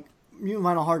familiar, like Mutant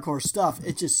Vinyl Hardcore stuff,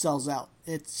 it just sells out.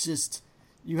 It's just,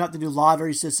 you have to do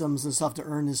lottery systems and stuff to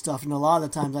earn this stuff. And a lot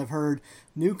of the times I've heard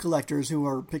new collectors who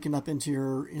are picking up into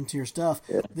your stuff,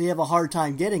 they have a hard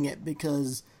time getting it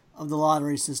because of the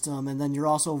lottery system. And then you're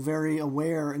also very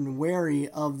aware and wary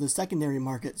of the secondary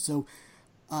market. So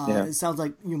it sounds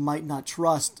like you might not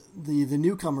trust the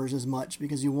newcomers as much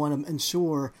because you want to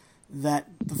ensure that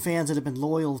the fans that have been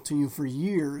loyal to you for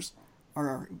years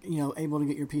are able to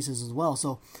get your pieces as well.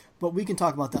 So, but we can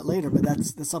talk about that later. But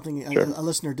that's something a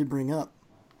listener did bring up.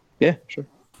 Yeah, sure.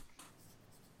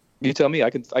 You tell me. I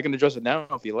can address it now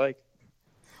if you like.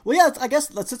 Well, yeah, I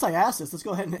guess since I asked this, let's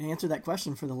go ahead and answer that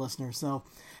question for the listener. So,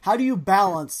 how do you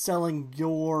balance selling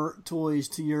your toys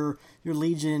to your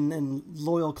legion and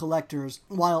loyal collectors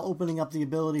while opening up the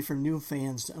ability for new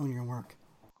fans to own your work?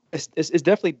 It's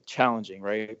definitely challenging,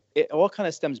 right? It all kind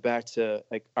of stems back to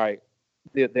like, all right,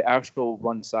 the actual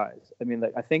run size. I mean,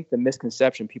 like, I think the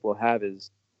misconception people have is,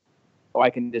 oh,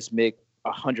 I can just make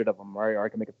 100 of them, right? Or I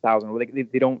can make 1,000.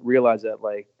 They don't realize that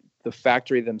like the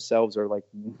factory themselves are like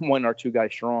 1 or 2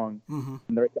 guys strong, and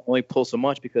they only pull so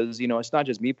much because it's not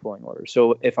just me pulling orders.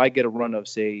 So if I get a run of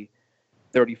say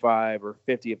 35 or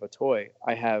 50 of a toy,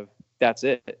 that's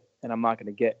it, and I'm not going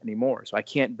to get any more. So I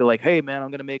can't be like, hey man, I'm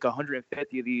going to make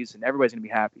 150 of these and everybody's going to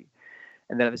be happy.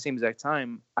 And then at the same exact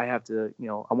time, I have to,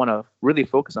 I want to really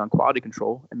focus on quality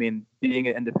control. I mean, being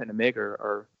an independent maker,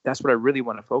 or that's what I really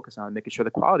want to focus on, making sure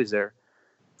the quality's there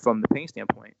from the paint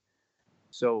standpoint.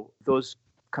 So those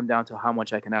come down to how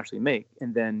much I can actually make.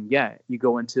 And then, you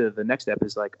go into the next step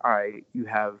is like, all right, you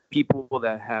have people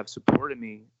that have supported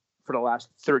me for the last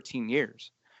 13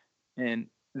 years. And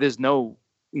there's no,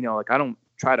 like, I don't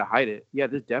try to hide it. Yeah,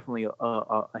 there's definitely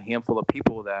a handful of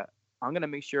people that I'm going to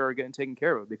make sure are getting taken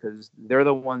care of because they're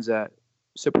the ones that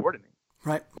supported me.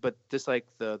 Right. But just like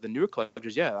the newer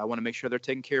collectors, I want to make sure they're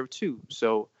taken care of too.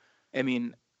 So, I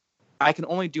mean, I can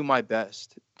only do my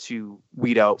best to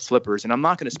weed out flippers, and I'm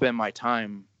not going to spend my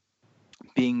time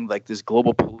being like this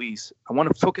global police. I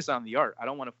want to focus on the art. I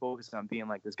don't want to focus on being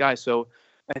like this guy. So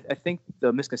I think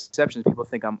the misconceptions, people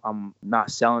think I'm not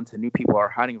selling to new people or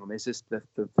hiding from. It's just the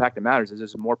fact that matters is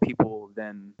there's more people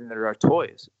than there are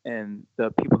toys, and the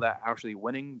people that are actually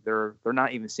winning, they're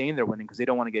not even saying they're winning because they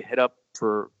don't want to get hit up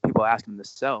for people asking them to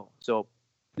sell. So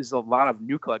there's a lot of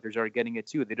new collectors that are getting it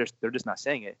too. They're just not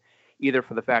saying it, either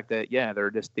for the fact that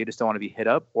they just don't want to be hit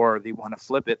up, or they want to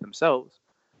flip it themselves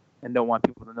and don't want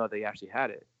people to know they actually had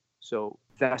it. So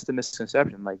that's the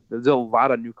misconception. Like, there's a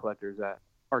lot of new collectors that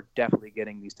are definitely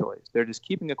getting these toys. They're just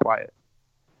keeping it quiet,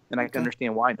 and I can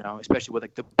understand why now, especially with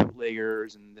like the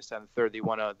bootleggers and this and the third. They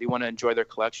wanna enjoy their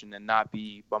collection and not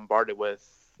be bombarded with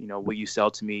will you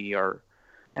sell to me or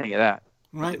any of that.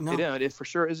 Right. It for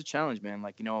sure is a challenge, man.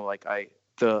 Like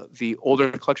the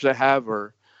older collectors I have,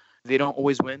 they don't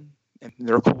always win, and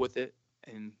they're cool with it.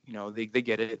 And they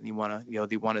get it, and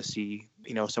they want to see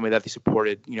somebody that they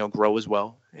supported grow as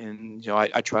well. And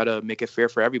I try to make it fair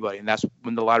for everybody, and that's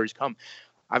when the lotteries come.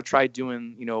 I've tried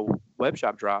doing web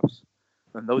shop drops,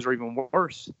 and those are even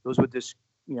worse. Those would just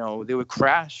they would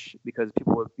crash because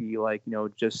people would be like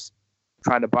just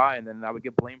trying to buy, and then I would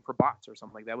get blamed for bots or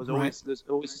something like that.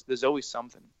 There's always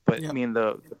something. But I mean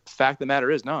the fact of the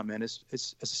matter is, no man, it's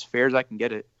as fair as I can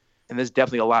get it, and there's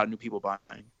definitely a lot of new people buying.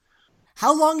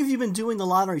 How long have you been doing the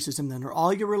lottery system then? Are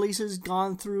all your releases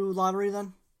gone through lottery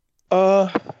then?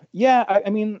 Yeah, I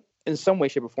mean, in some way,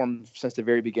 shape, or form since the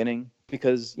very beginning.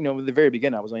 Because, at the very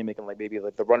beginning, I was only making like maybe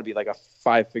like the run would be like a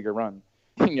 5-figure run.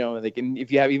 Like, and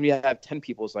if you have 10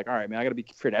 people, it's like, all right, man, I got to be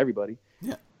fair to everybody.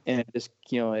 Yeah. And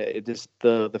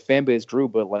the fan base grew,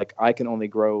 but like I can only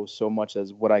grow so much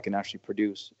as what I can actually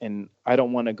produce. And I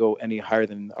don't want to go any higher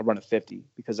than a run of 50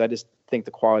 because I just think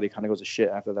the quality kind of goes to shit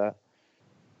after that.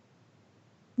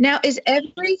 Now, is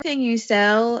everything you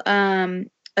sell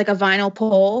like a vinyl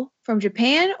pole from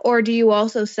Japan, or do you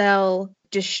also sell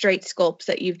just straight sculpts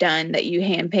that you've done that you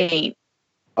hand paint?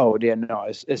 Oh yeah, no,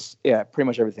 it's pretty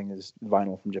much everything is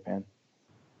vinyl from Japan.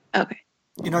 Okay.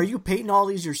 And are you painting all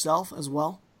these yourself as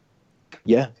well?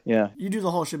 Yeah. You do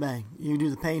the whole shebang. You do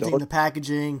the painting, the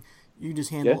packaging. You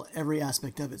just handle every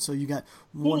aspect of it. So you got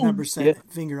 100%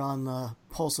 finger on the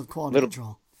pulse of quality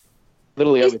control.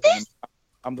 Literally everything.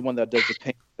 I'm the one that does the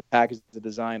paint, the package, the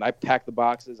design. I pack the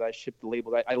boxes. I ship the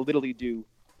labels. I literally do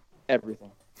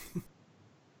everything.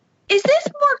 Is this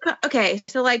more okay?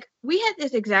 So like we had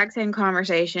this exact same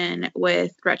conversation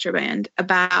with Retroband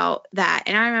about that,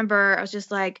 and I remember I was just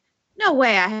like, "No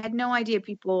way! I had no idea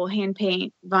people hand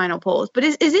paint vinyl poles." But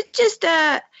is it just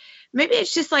maybe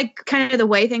it's just like kind of the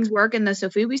way things work in the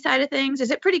Sofubi side of things?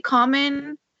 Is it pretty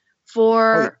common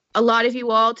for a lot of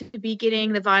you all to be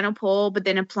getting the vinyl pole, but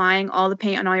then applying all the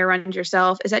paint on all your runs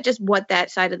yourself? Is that just what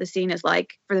that side of the scene is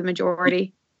like for the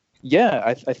majority? Yeah,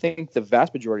 I think the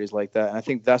vast majority is like that. And I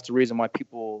think that's the reason why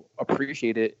people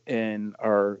appreciate it and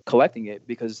are collecting it,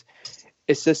 because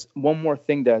it's just one more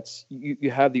thing that's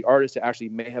you have the artist that actually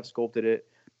may have sculpted it.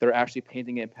 They're actually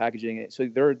painting it and packaging it. So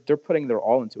they're putting their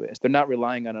all into it. They're not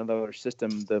relying on another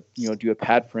system to, do a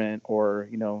pad print or,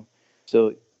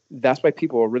 so that's why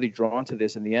people are really drawn to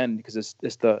this in the end, because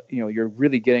it's the, you're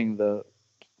really getting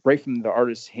right from the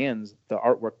artist's hands, the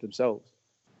artwork themselves.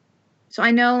 So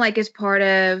I know, like, as part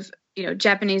of,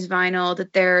 Japanese vinyl,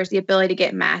 that there's the ability to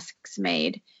get masks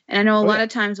made. And I know a lot of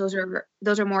times those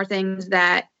are more things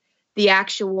that the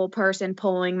actual person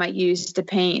pulling might use to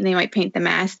paint, and they might paint the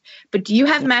mask. But do you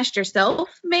have masks yourself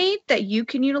made that you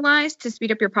can utilize to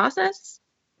speed up your process?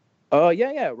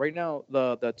 Yeah. Right now,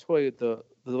 the toy, the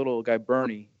little guy,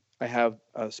 Bernie, I have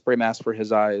a spray mask for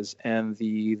his eyes, and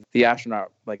the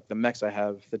astronaut, like the mechs I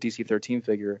have, the DC-13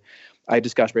 figure, I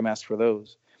just got spray masks for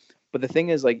those. But the thing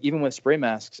is, like, even with spray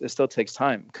masks, it still takes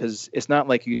time, because it's not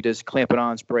like you just clamp it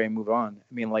on, spray, and move on.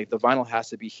 I mean, like, the vinyl has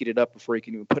to be heated up before you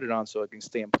can even put it on so it can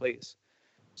stay in place.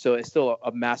 So it's still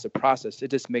a massive process. It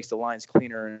just makes the lines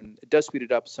cleaner, and it does speed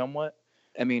it up somewhat.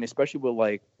 I mean, especially with,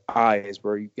 like, eyes,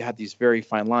 where you have these very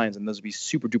fine lines, and those would be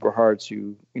super duper hard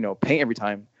to, paint every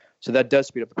time. So that does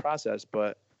speed up the process,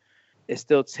 but it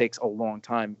still takes a long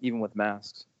time, even with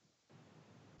masks.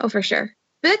 Oh, for sure.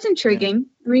 But that's intriguing.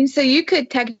 Yeah. I mean, so you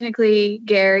could technically,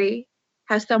 Gary,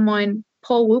 have someone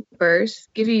pull whoopers,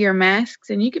 give you your masks,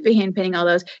 and you could be hand painting all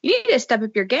those. You need to step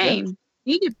up your game.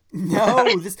 Yeah.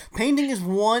 No, this painting is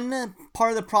one part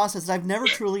of the process that I've never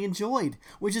truly enjoyed,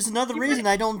 which is another reason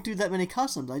I don't do that many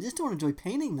customs. I just don't enjoy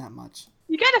painting that much.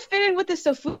 You got to fit in with the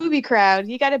Sofubi crowd.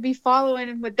 You got to be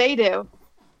following what they do.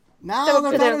 No,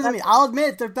 they're better than me. I'll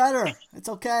admit they're better. It's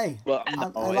okay. Well,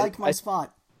 I like my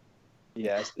spot.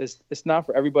 Yeah, it's not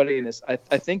for everybody, and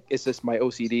I think it's just my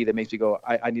OCD that makes me go,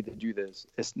 I need to do this.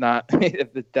 It's not.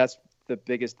 That's the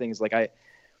biggest thing. Is like I'm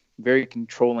very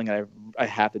controlling, and I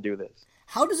have to do this.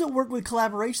 How does it work with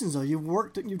collaborations though?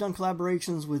 You've done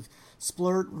collaborations with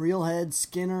Splurt, Reelhead,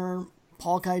 Skinner,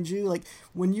 Paul Kaiju. Like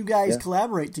when you guys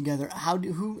collaborate together, how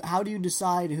do you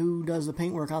decide who does the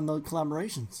paintwork on those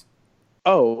collaborations?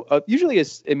 Usually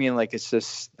it's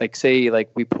just like, say,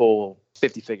 like we pull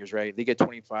 50 figures, right? They get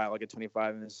 25, I get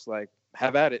 25, and it's like,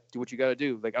 have at it, do what you got to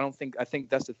do. Like, I think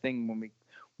that's the thing when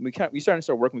we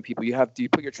start working with people, you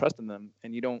put your trust in them,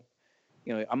 and you don't,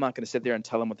 I'm not going to sit there and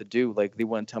tell them what to do. Like they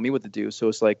wouldn't tell me what to do. So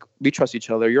it's like, we trust each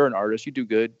other. You're an artist. You do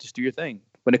good. Just do your thing.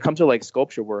 When it comes to like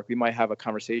sculpture work, we might have a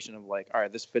conversation of like, all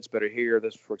right, this fits better here.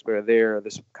 This works better there.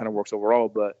 This kind of works overall.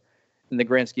 But in the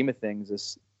grand scheme of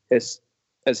things, it's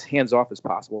as hands off as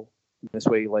possible. This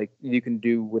way, like, you can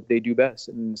do what they do best,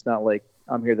 and it's not like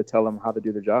I'm here to tell them how to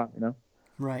do their job,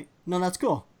 Right. No, that's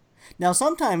cool. Now,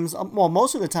 sometimes,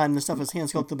 most of the time, the stuff is hand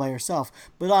sculpted by yourself,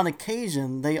 but on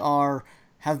occasion, they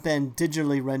have been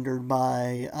digitally rendered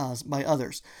by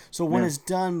others. So when it's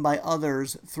done by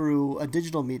others through a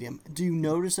digital medium, do you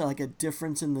notice like a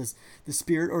difference in the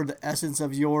spirit or the essence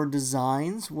of your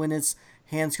designs when it's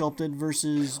hand sculpted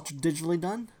versus digitally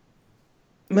done?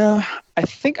 No, I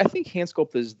think hand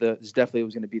sculpt is definitely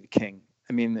was going to be the king.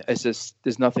 I mean, it's just,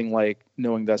 there's nothing like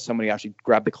knowing that somebody actually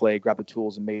grabbed the clay, grabbed the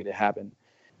tools, and made it happen.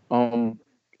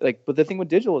 But the thing with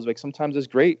digital is like sometimes it's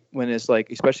great when it's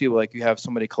like, especially like you have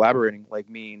somebody collaborating, like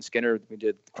me and Skinner, we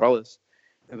did Krullis.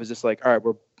 It was just like, all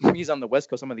right, he's on the West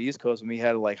Coast, I'm on the East Coast, and we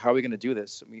had like, how are we going to do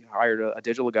this? And we hired a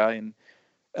digital guy, and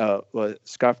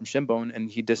Scott from Shinbone,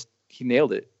 and he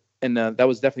nailed it. And that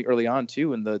was definitely early on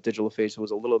too. In the digital phase, it was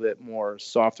a little bit more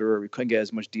softer. We couldn't get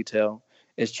as much detail.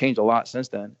 It's changed a lot since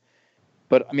then.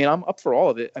 But I mean, I'm up for all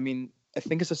of it. I mean, I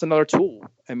think it's just another tool.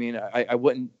 I mean, I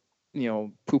wouldn't,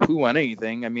 poo-poo on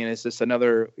anything. I mean, it's just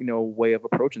another, way of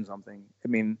approaching something. I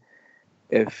mean,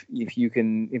 if you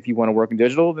want to work in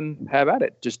digital, then have at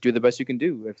it. Just do the best you can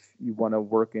do. If you want to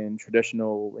work in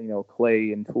traditional,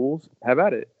 clay and tools, have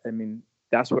at it. I mean,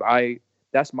 that's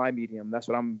my medium. That's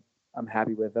what I'm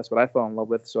happy with. That's what I fell in love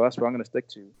with. So that's what I'm going to stick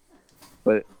to.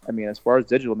 But I mean, as far as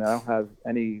digital, man, I don't have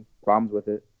any problems with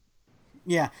it.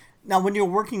 Yeah. Now, when you're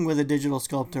working with a digital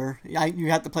sculptor, you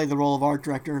have to play the role of art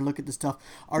director and look at the stuff.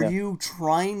 Are Yeah. you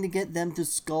trying to get them to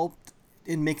sculpt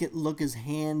and make it look as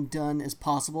hand done as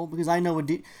possible? Because I know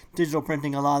with digital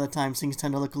printing, a lot of the times things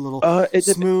tend to look a little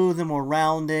smooth and more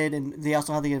rounded, and they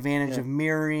also have the advantage of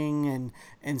mirroring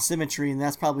and symmetry, and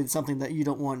that's probably something that you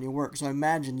don't want in your work. So I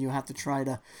imagine you have to try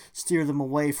to steer them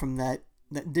away from that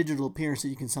digital appearance that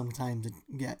you can sometimes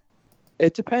get.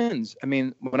 It depends. I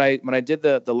mean, when I did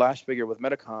the last figure with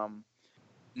Metacom,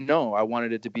 no, I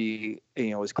wanted it to be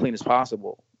as clean as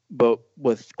possible. But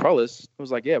with Krullis, it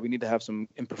was like, yeah, we need to have some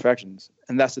imperfections,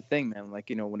 and that's the thing, man. Like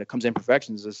when it comes to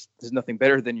imperfections, there's nothing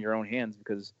better than your own hands,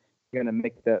 because you're gonna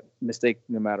make that mistake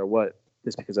no matter what,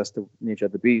 just because that's the nature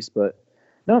of the beast. But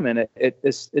no, man, it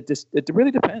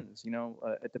really depends.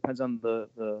 It depends on the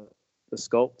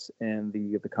sculpt and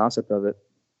the concept of it.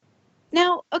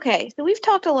 Now, okay, so we've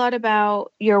talked a lot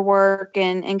about your work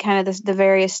and kind of the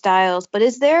various styles, but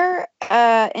is there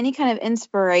any kind of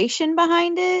inspiration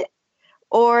behind it?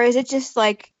 Or is it just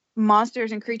like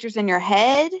monsters and creatures in your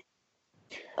head?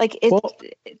 Like,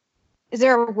 is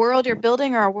there a world you're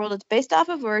building or a world it's based off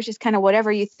of? Or is it just kind of whatever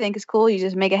you think is cool, you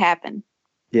just make it happen?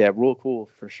 Yeah, real cool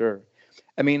for sure.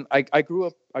 I mean, I grew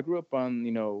up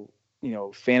on,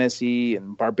 fantasy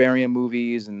and barbarian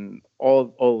movies and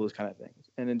all those kind of things.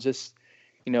 And then just,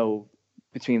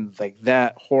 between like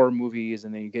that, horror movies,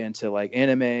 and then you get into like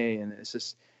anime, and it's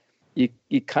just you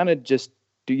kind of just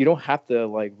you don't have to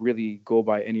like really go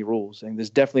by any rules. And there's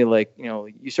definitely like,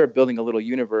 you start building a little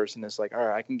universe, and it's like, all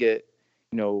right, I can get,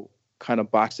 kind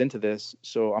of boxed into this.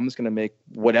 So I'm just going to make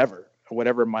whatever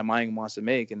my mind wants to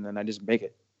make. And then I just make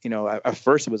it. At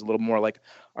first it was a little more like,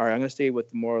 all right, I'm going to stay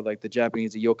with more like the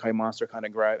Japanese, the yokai monster kind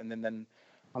of gripe. And then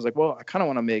I was like, well, I kind of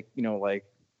want to make, like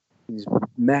these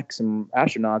mechs and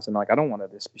astronauts. And like, I don't want to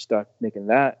just be stuck making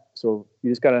that. So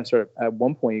you just got to start at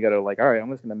one point, you got to like, all right,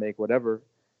 I'm just going to make whatever,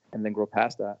 and then grow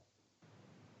past that.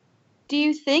 Do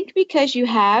you think because you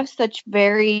have such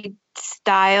varied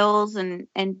styles and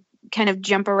kind of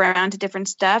jump around to different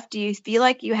stuff, do you feel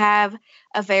like you have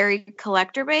a varied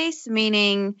collector base?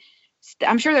 Meaning,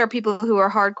 I'm sure there are people who are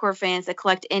hardcore fans that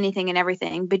collect anything and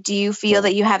everything, but do you feel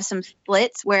that you have some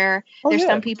splits where there's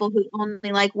some people who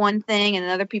only like one thing and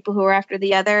other people who are after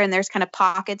the other, and there's kind of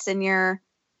pockets in your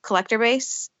collector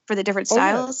base for the different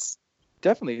styles?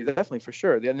 Definitely, for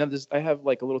sure. I have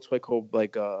like a little toy called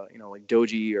like like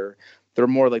Doji, or they're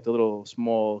more like the little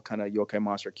small kind of yokai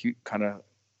monster cute kind of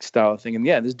style thing. And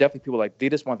yeah, there's definitely people like they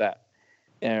just want that,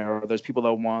 or there's people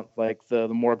that want like the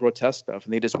more grotesque stuff,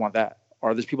 and they just want that,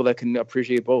 or there's people that can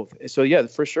appreciate both. So yeah,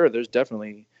 for sure, there's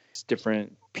definitely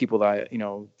different people that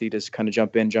they just kind of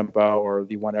jump in, jump out, or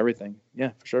they want everything.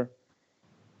 Yeah, for sure.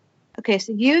 Okay,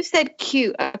 so you said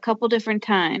cute a couple different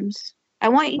times. I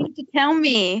want you to tell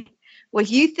me what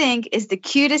you think is the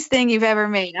cutest thing you've ever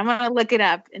made. I'm gonna look it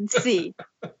up and see.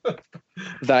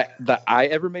 that I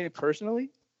ever made personally?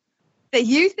 That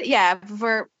you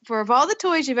for of all the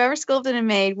toys you've ever sculpted and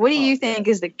made, what do you think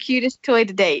is the cutest toy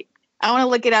to date? I want to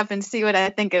look it up and see what I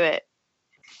think of it.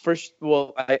 First,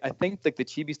 well, I think like the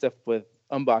chibi stuff with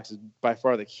Unbox is by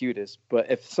far the cutest.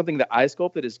 But if something that I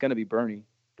sculpted, is gonna be Bernie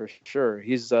for sure.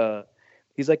 He's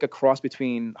like a cross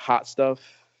between Hot Stuff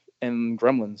and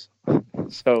Gremlins.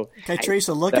 So okay,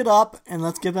 Teresa, look it up and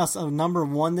let's give us a number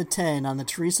 1 to 10 on the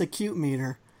Teresa Cute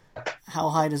Meter. How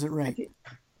high does it rate?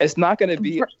 It's not going to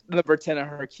be number 10 on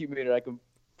her Cute Meter. I can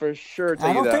for sure tell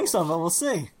you that. I don't think so, but we'll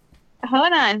see.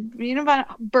 Hold on. Mutant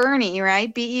Vinyl Bernie,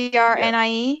 right?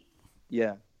 Bernie?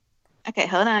 Yeah. Okay,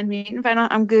 hold on. Mutant Vinyl.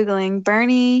 I'm Googling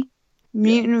Bernie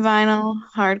Mutant Vinyl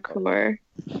Hardcore.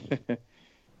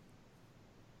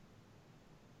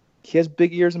 He has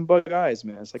big ears and bug eyes,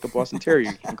 man. It's like a Boston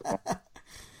Terrier.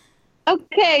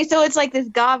 Okay, so it's like this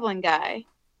goblin guy.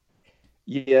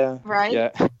 Yeah. Right? Yeah.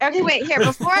 Okay, wait, here.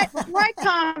 Before I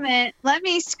comment, let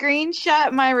me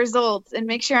screenshot my results and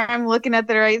make sure I'm looking at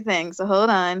the right thing. So hold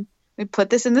on. Let me put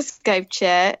this in the Skype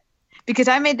chat. Because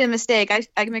I made the mistake.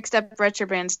 I mixed up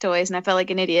Retroband's toys and I felt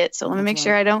like an idiot. So let me make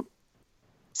sure I don't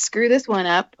screw this one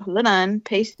up. Hold on.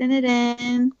 Pasting it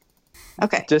in.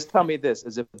 Okay. Just tell me this.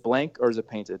 Is it blank or is it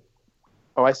painted?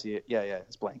 Oh, I see it. Yeah,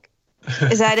 it's blank.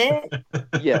 Is that it?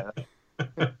 Yeah.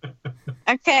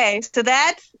 Okay, so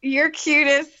that's your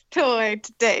cutest toy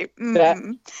to date.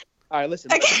 All right,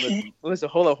 listen,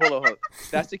 hold on.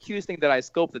 That's the cutest thing that I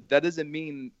sculpted. That doesn't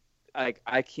mean like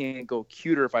I can't go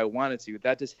cuter if I wanted to.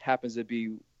 That just happens to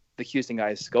be the cutest thing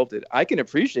I sculpted. I can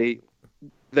appreciate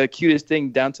the cutest thing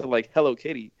down to like Hello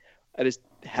Kitty. I just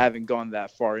haven't gone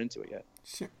that far into it yet.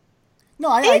 Sure. No,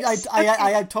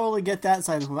 I totally get that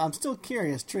side of it. I'm still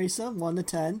curious. Teresa, 1 to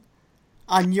 10.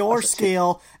 On your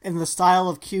scale and the style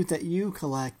of cute that you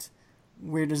collect,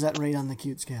 where does that rate on the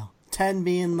cute scale? 10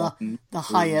 being the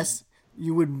highest,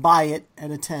 you would buy it at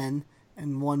a 10,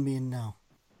 and 1 being no.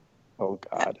 Oh,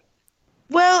 God.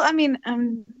 Well, I mean,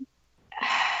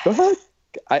 Go ahead.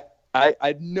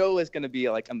 I know it's going to be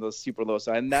like on the super low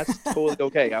side, and that's totally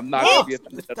okay. I'm not going to be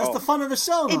offended at all. That's the fun of the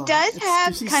show, though. it does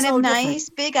have kind of nice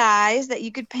big eyes that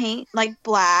you could paint like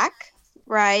black,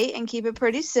 right, and keep it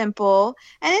pretty simple.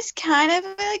 And it's kind of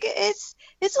like it's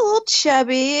a little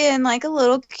chubby and like a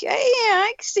little. Yeah,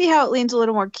 I can see how it leans a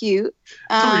little more cute.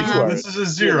 This is a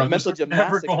 0. This mental would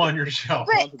never gymnastics. go on your shelf.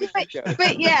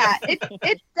 But yeah,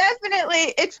 it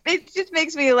definitely it just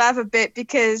makes me laugh a bit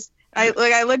because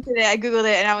I looked at it, I googled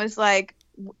it, and I was like,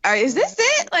 "Is this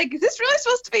it? Like, is this really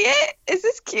supposed to be it? Is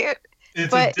this cute?"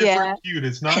 It's a different cute.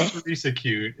 It's not Teresa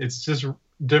cute. It's just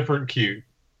different cute.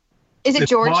 Is it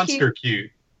George monster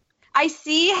cute? I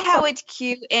see how it's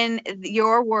cute in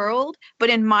your world, but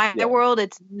in my world,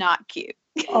 it's not cute.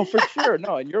 Oh, for sure.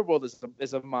 No, in your world,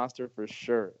 is a monster for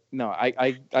sure. No,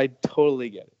 I totally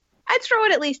get it. I'd throw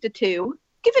it at least a 2.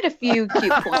 Give it a few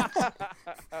cute points.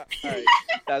 All right.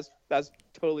 That's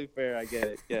totally fair. I get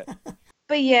it. Yeah.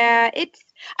 But yeah,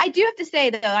 I do have to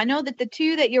say though, I know that the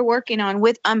 2 that you're working on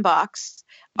with Unbox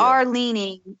are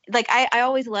leaning. Like I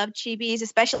always love chibis,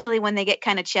 especially when they get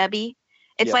kind of chubby.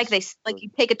 It's like you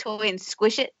take a toy and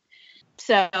squish it.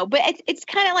 So, but it's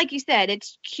kind of like you said,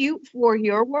 it's cute for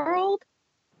your world,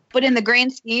 but in the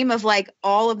grand scheme of like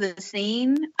all of the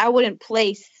scene, I wouldn't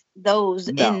place those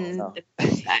in the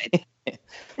side.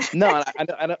 No,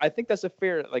 I think that's a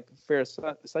fair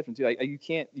assessment too. Like, you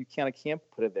can't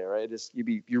put it there, right?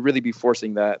 You really be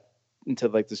forcing that into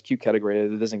like this cute category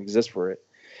that doesn't exist for it.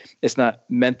 It's not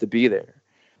meant to be there.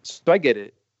 So I get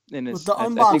it. And with the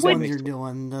Unbox ones you're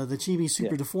doing, the Chibi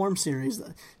Super Deformed series,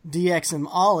 the DX and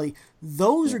Ollie,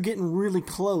 those are getting really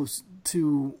close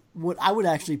to what I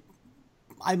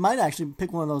might actually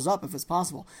pick one of those up if it's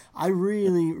possible. I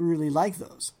really, really like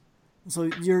those. So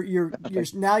you're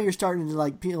now you're starting to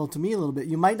like appeal to me a little bit.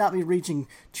 You might not be reaching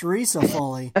Teresa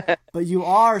fully, but you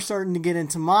are starting to get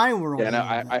into my world. Yeah, no,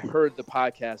 I heard the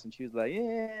podcast and she was like,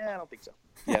 "Yeah, I don't think so."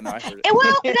 Yeah, no, I heard it.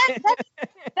 Well,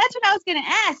 that's what I was going to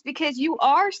ask, because you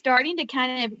are starting to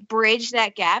kind of bridge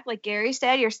that gap. Like Gary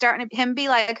said, you're starting to him be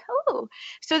like, "Oh,"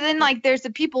 so then like there's the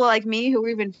people like me who are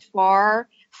even far,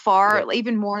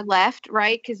 even more left,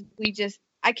 right? Because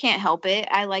I can't help it.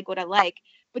 I like what I like.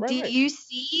 But you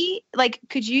see, like,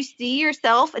 could you see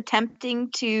yourself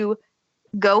attempting to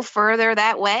go further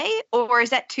that way, or is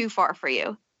that too far for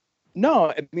you? No,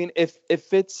 I mean, if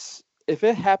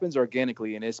it happens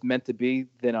organically and it's meant to be,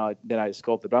 then I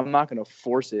sculpt it. But I'm not going to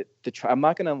force it to try. I'm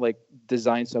not going to like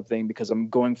design something because I'm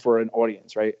going for an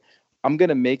audience, right? I'm going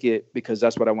to make it because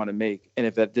that's what I want to make. And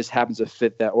if this happens to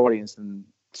fit that audience, then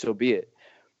so be it.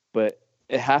 But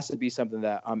it has to be something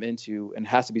that I'm into, and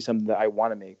has to be something that I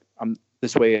want to make.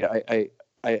 This way,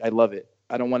 I love it.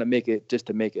 I don't want to make it just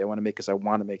to make it. I want to make it because I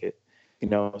want to make it, you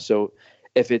know. So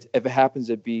if I happen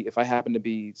to be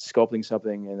sculpting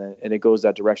something and it goes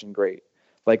that direction, great.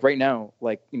 Like right now,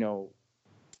 like, you know,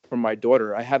 for my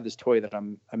daughter, I have this toy that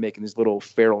I'm making, these little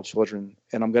feral children,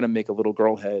 and I'm gonna make a little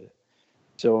girl head.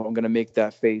 So I'm gonna make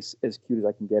that face as cute as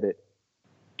I can get it,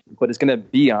 but it's gonna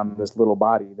be on this little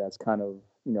body that's kind of,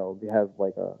 you know, they have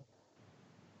like a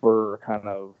fur kind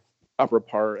of upper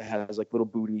part. It has like little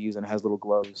booties and has little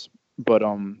gloves. But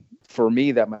for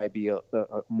me, that might be a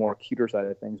more cuter side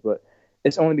of things. But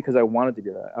it's only because I wanted to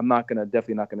do that. I'm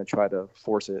definitely not gonna try to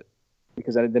force it,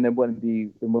 because then it wouldn't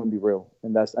be real.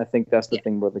 And I think that's the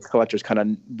thing where the collectors kind of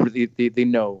they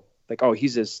know, like, oh,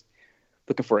 he's just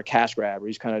looking for a cash grab, or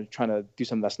he's kind of trying to do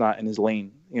something that's not in his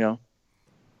lane, you know?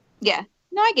 Yeah.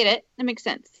 No, I get it. That makes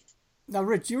sense. Now,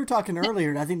 Rich, you were talking earlier,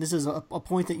 and I think this is a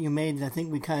point that you made that I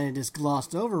think we kind of just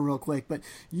glossed over real quick, but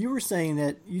you were saying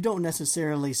that you don't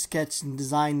necessarily sketch and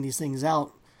design these things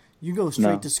out. You go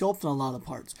straight to sculpt on a lot of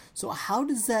parts. So how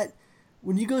does that,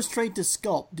 when you go straight to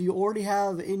sculpt, do you already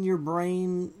have in your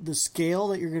brain the scale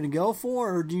that you're going to go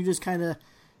for, or do you just kind of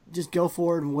just go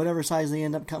for it and whatever size they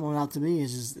end up coming out to be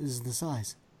is the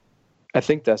size? I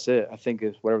think that's it. I think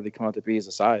it's whatever they come out to be is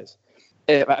the size.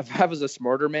 If I was a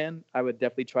smarter man, I would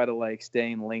definitely try to like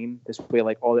stay in lane. This way,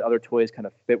 like all the other toys kind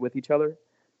of fit with each other.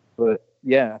 But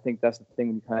yeah, I think that's the thing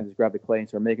when you kind of just grab the clay and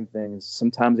start making things.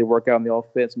 Sometimes they work out and they all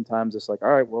fit. Sometimes it's like, all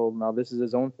right, well now this is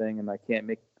his own thing, and I can't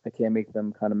make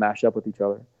them kind of mash up with each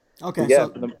other. Okay, yeah,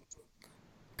 so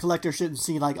collector shouldn't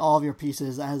see like all of your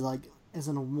pieces as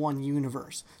in one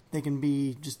universe. They can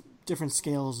be just different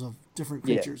scales of different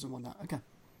creatures and whatnot. Okay.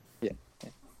 Yeah.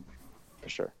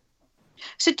 sure.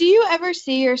 So do you ever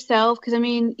see yourself, because I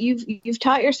mean, you've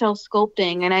taught yourself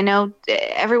sculpting, and I know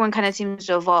everyone kind of seems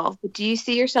to evolve, but do you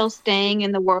see yourself staying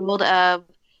in the world of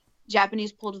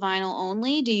Japanese pulled vinyl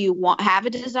only? Do you have a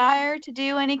desire to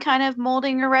do any kind of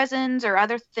molding or resins or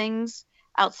other things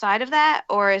outside of that,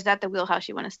 or is that the wheelhouse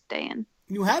you want to stay in?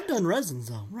 You have done resins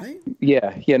though, right?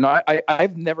 Yeah. No,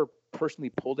 I've never personally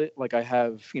pulled it. Like I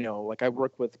have, like I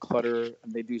work with Clutter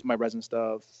and they do my resin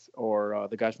stuff, or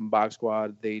the guys from Box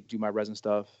Squad, they do my resin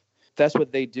stuff. That's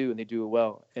what they do, and they do it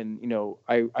well. And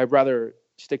I'd rather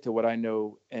stick to what I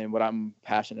know and what I'm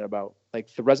passionate about.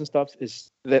 Like the resin stuff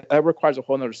that requires a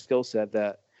whole nother skill set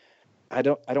that I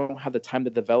don't have the time to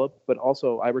develop, but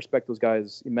also I respect those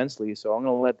guys immensely. So I'm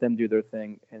going to let them do their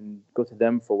thing and go to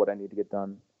them for what I need to get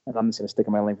done. And I'm just going to stick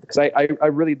in my lane because I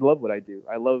really love what I do.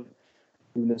 I love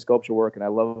doing the sculpture work, and I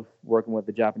love working with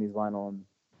the Japanese vinyl, and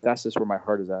that's just where my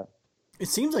heart is at. It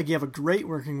seems like you have a great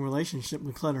working relationship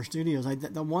with Clutter Studios.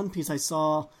 The one piece I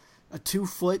saw, a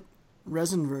 2-foot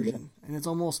resin version, and it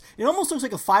almost looks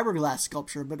like a fiberglass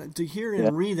sculpture, but to hear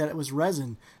and read that it was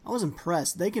resin, I was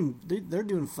impressed. They're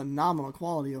doing phenomenal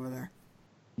quality over there.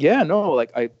 Yeah, no,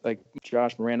 like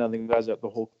Josh Miranda, the guys, the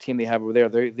whole team they have over there,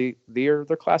 they're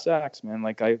class acts, man.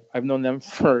 Like I've known them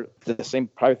for the same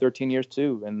probably 13 years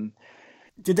too, and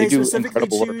did they specifically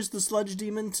choose the Sludge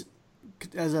Demon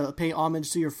as a pay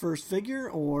homage to your first figure,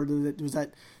 or did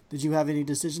you have any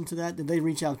decision to that? Did they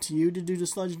reach out to you to do the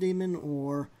Sludge Demon,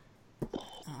 or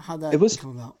how'd that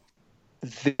come about?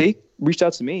 They reached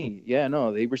out to me. Yeah,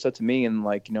 no, they reached out to me, and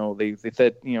they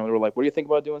said, they were like, "What do you think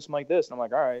about doing something like this?" And I'm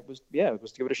like, "All right, let's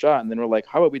give it a shot." And then we're like,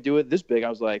 "How about we do it this big?" I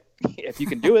was like, "If you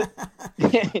can do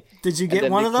it." Did you get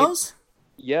one of those?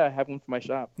 Yeah, I have one for my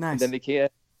shop. Nice. And then they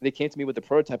came to me with the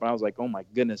prototype, and I was like, "Oh my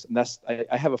goodness!" And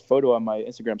I have a photo on my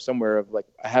Instagram somewhere of like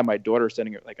I had my daughter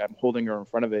sitting, like I'm holding her in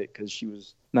front of it because she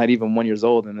was not even 1 year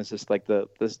old, and it's just like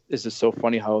this is just so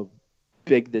funny how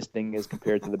big this thing is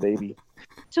compared to the baby.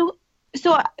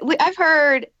 So I've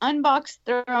heard Unbox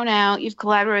Thrown Out. You've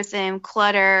collaborated with them,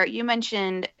 Clutter. You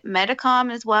mentioned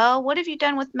Medicom as well. What have you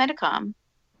done with Medicom?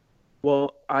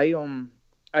 Well, I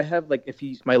have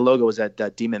my logo is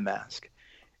that demon mask,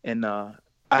 and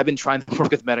I've been trying to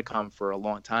work with Medicom for a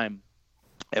long time.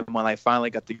 And when I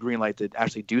finally got the green light to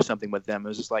actually do something with them, it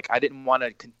was just like I didn't want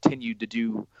to continue to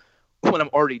do what I'm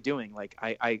already doing. Like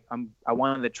I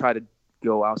wanted to try to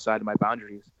go outside of my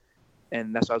boundaries.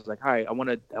 And that's why I was like, all right, I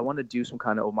want to do some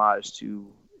kind of homage to,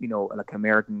 like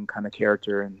American kind of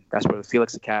character. And that's where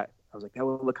Felix the Cat, I was like, that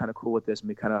would look kind of cool with this. And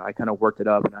I kind of worked it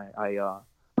up, and I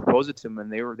proposed it to them,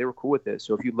 and they were cool with it.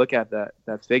 So if you look at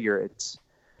that figure, it's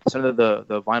under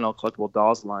the vinyl collectible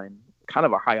dolls line, kind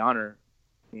of a high honor.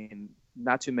 And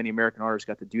not too many American artists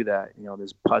got to do that.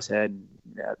 There's Pusshead,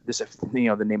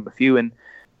 and to name a few. And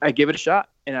I gave it a shot,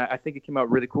 and I think it came out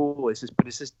really cool. It's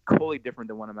just totally different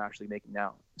than what I'm actually making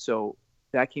now. So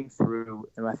that came through,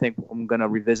 and I think I'm gonna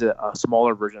revisit a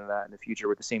smaller version of that in the future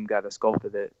with the same guy that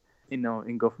sculpted it,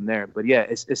 and go from there. But yeah,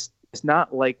 it's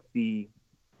not like the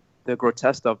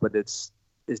grotesque stuff, but it's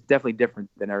definitely different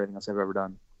than everything else I've ever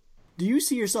done. Do you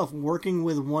see yourself working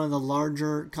with one of the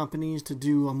larger companies to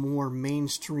do a more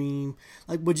mainstream?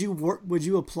 Like, would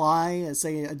you apply,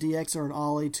 say, a DX or an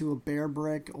Ollie to a Bear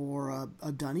Brick or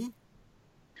a Dunny?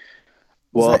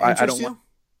 Well,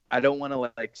 I don't want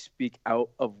to speak out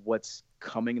of what's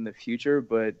coming in the future,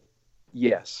 but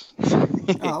yes.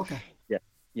 Oh, okay.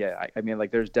 Yeah. I mean,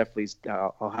 there's definitely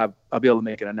I'll be able to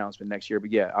make an announcement next year,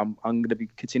 but yeah, I'm going to be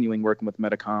continuing working with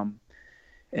Medicom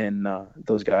and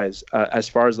those guys. As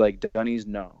far as Dunnies,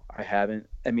 no, I haven't.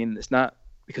 I mean, it's not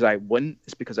because I wouldn't,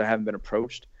 it's because I haven't been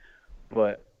approached,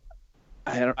 but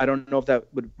I don't know if that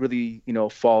would really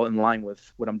fall in line with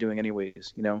what I'm doing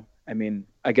anyways. I mean,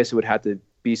 I guess it would have to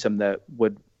be something that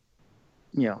would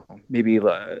maybe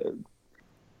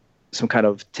some kind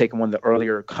of take on one of the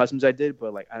earlier customs I did,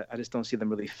 but I just don't see them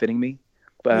really fitting me.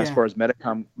 But as far as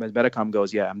Medicom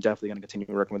goes, yeah, I'm definitely going to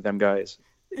continue working with them guys.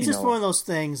 It's just one of those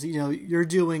things, you're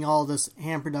doing all this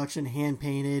hand production, hand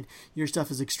painted, your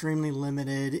stuff is extremely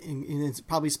limited, and it's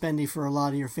probably spendy for a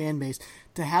lot of your fan base.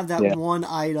 To have that one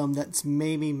item that's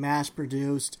maybe mass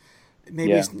produced,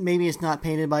 maybe it's not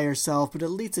painted by yourself, but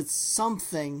at least it's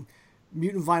something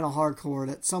Mutant Vinyl Hardcore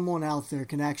that someone out there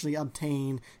can actually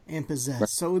obtain and possess. Right.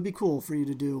 So it would be cool for you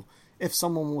to do if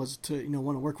someone was to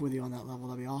want to work with you on that level.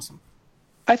 That'd be awesome.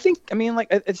 I think,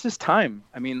 it's just time.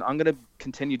 I mean, I'm going to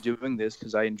continue doing this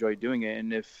because I enjoy doing it.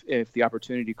 And if the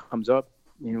opportunity comes up,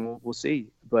 we'll see.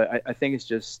 But I think it's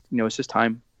just, it's just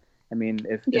time. I mean,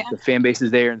 if the fan base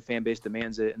is there and the fan base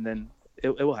demands it, and then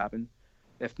it will happen.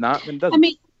 If not, then it doesn't.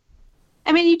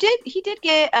 I mean, he did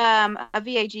get a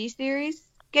VAG series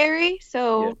Gary.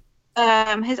 So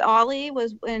his Ollie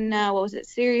was in what was it,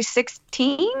 series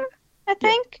 16, I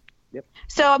think. Yep.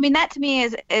 So I mean, that to me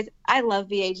is I love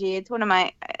VAG. It's one of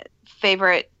my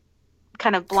favorite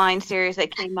kind of blind series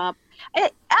that came up.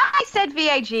 I said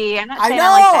VAG. I'm not saying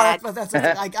I like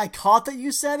that. I caught that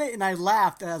you said it, and I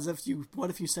laughed as if what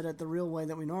if you said it the real way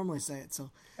that we normally say it?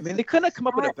 So I mean, they couldn't have come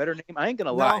up with a better name. I ain't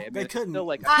gonna lie. I mean, they couldn't. Still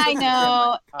like, I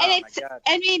know, like, and it's.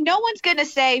 I mean, no one's gonna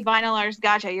say Vinyl Artist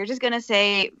Gotcha. You're just gonna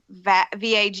say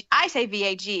VAG. I say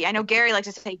VAG. I know Gary likes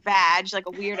to say VAG like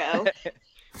a weirdo.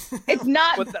 It's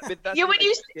not. But the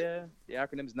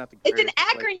acronym is not the. It's an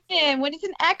acronym. When it's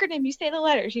an acronym, you say the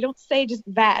letters. You don't say just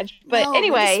VAG. But no,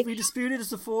 anyway, we disputed this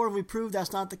before, and we proved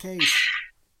that's not the case.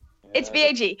 It's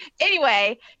VAG.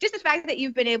 Anyway, just the fact that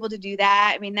you've been able to do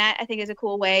that, I mean, that I think is a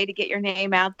cool way to get your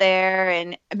name out there,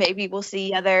 and maybe we'll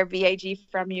see other VAG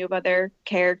from you of other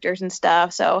characters and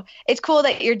stuff. So it's cool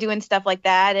that you're doing stuff like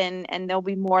that, and there'll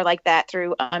be more like that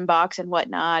through Unbox and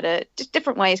whatnot. Just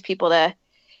different ways people to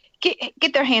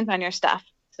get their hands on your stuff.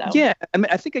 So yeah, I mean,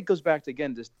 I think it goes back to,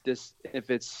 again, this if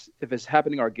it's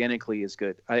happening organically is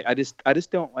good. I just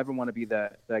don't ever want to be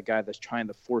that guy that's trying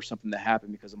to force something to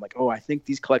happen because I'm like, oh, I think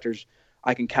these collectors,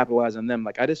 I can capitalize on them.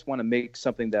 Like, I just want to make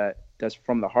something that's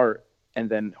from the heart, and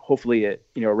then hopefully it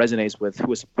resonates with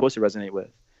who it's supposed to resonate with.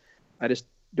 I just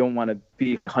don't want to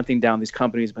be hunting down these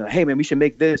companies, but hey man, we should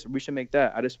make this or we should make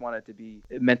that. I just want it to be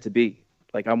meant to be.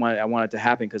 Like I want it to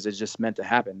happen because it's just meant to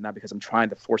happen, not because I'm trying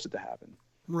to force it to happen.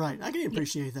 Right, I can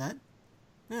appreciate that.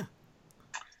 Yeah.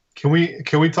 Can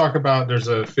we talk about? There's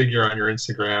a figure on your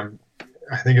Instagram.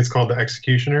 I think it's called the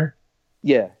Executioner.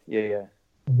 Yeah.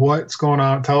 What's going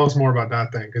on? Tell us more about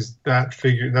that thing, because that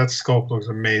sculpt looks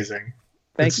amazing.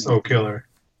 Thank you. So killer.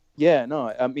 Yeah,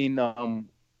 no, I mean,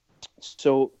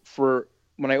 so for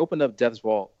when I opened up Death's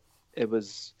Vault, it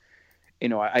was,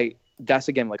 that's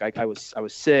again, like I was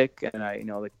sick, and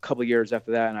like a couple of years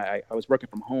after that, and I was working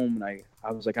from home, and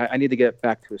I was like, I need to get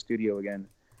back to a studio again.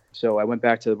 So I went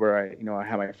back to where I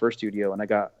had my first studio, and I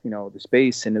got, the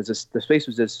space, and the space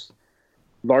was just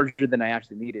larger than I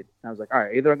actually needed. And I was like, all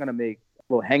right, either I'm going to make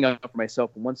a little hang up for myself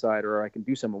on one side, or I can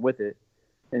do something with it.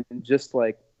 And just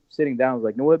like sitting down, I was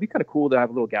like, no, it'd be kind of cool to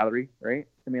have a little gallery, right?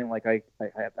 I mean, like I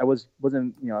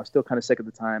wasn't, I was still kind of sick at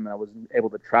the time, and I wasn't able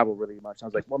to travel really much. I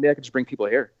was like, well, maybe I could just bring people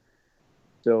here.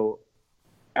 So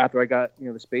after I got,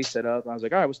 the space set up, I was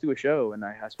like, all right, let's do a show. And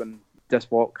that's when Death's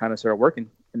Vault kind of started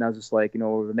working. And I was just like,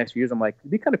 over the next few years, I'm like,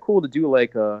 it'd be kind of cool to do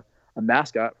like a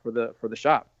mascot for the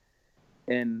shop.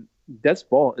 And Death's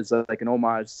Vault is like an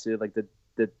homage to like the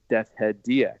Death Head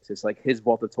DX. It's like his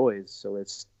vault of toys. So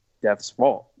it's Death's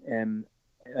Vault. And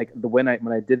like when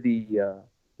I did the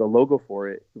logo for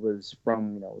it, it was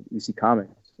from, EC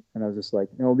Comics. And I was just like,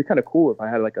 it'd be kind of cool if I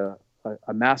had like a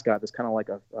mascot that's kind of like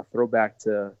a throwback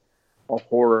to a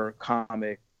horror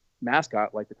comic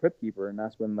mascot like the Crypt Keeper. And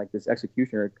that's when like this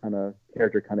Executioner kind of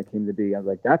character kind of came to be. I was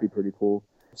like, that'd be pretty cool.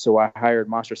 So I hired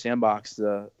Monster Sandbox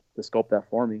to sculpt that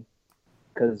for me,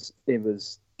 because it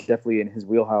was definitely in his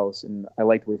wheelhouse, and I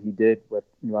liked what he did with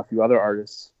a few other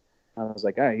artists. I was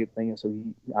like, I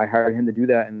hired him to do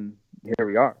that, and here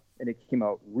we are. And it came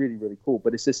out really, really cool.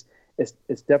 But it's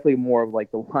definitely more of like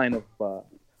the line of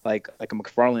like a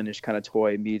McFarlane-ish kind of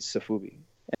toy meets Sofubi.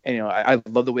 And I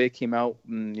love the way it came out.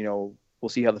 And we'll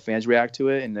see how the fans react to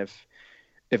it, and if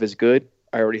it's good,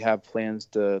 I already have plans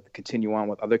to continue on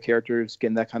with other characters,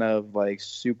 getting that kind of like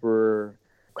super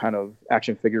kind of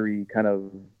action figure-y kind of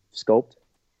sculpt.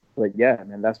 Like, yeah,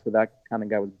 man, that's where that kind of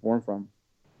guy was born from.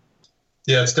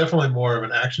 Yeah, it's definitely more of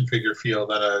an action figure feel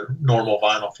than a normal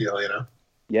vinyl feel,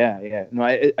 Yeah. No,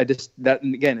 I just, that,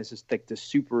 and again, it's just like the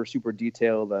super, super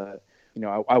detailed.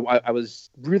 I was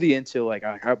really into like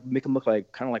I make him look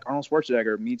like kind of like Arnold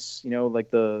Schwarzenegger meets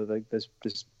like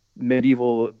this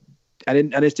medieval. I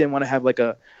just didn't want to have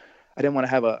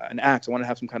an axe. I want to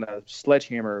have some kind of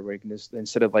sledgehammer where you can just,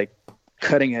 instead of like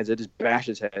cutting heads, it just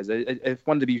bashes heads. I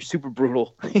wanted to be super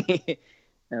brutal.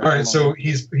 All right, so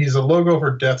he's a logo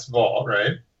for Death's Vault,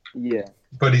 right? Yeah.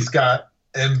 But he's got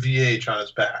MVH on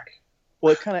his back.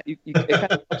 Well,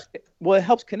 it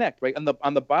helps connect, right? On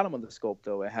the bottom of the sculpt,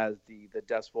 though, it has the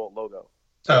Death's Vault logo.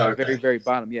 So at the very, very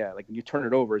bottom, yeah. Like when you turn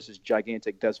it over, it's this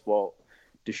gigantic Death's Vault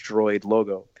destroyed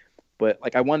logo. But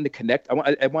like I wanted to connect. I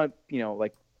want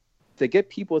like to get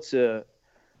people to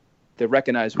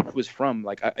recognize who it was from.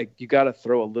 Like you got to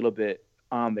throw a little bit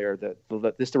on there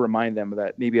that just to remind them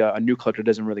that maybe a new collector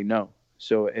doesn't really know.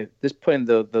 So if this putting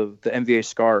the MVA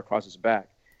scar across his back,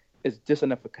 it's just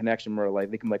enough of a connection where like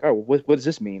they can be like, oh, what does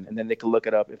this mean? And then they can look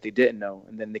it up if they didn't know,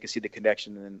 and then they can see the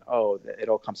connection, and then it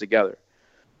all comes together.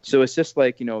 So it's just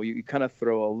like, you kind of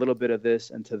throw a little bit of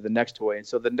this into the next toy. And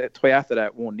so the toy after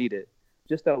that won't need it.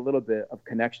 Just that little bit of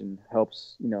connection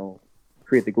helps,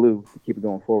 create the glue to keep it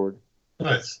going forward.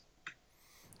 Nice.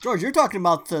 George, you're talking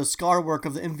about the scar work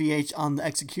of the MVH on the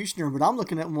Executioner, but I'm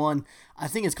looking at one, I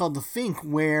think it's called the Fink,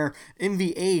 where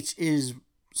MVH is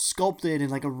sculpted in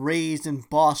like a raised and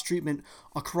embossed treatment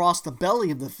across the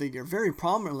belly of the figure very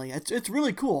prominently. It's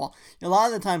really cool. A lot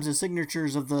of the times the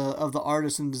signatures of the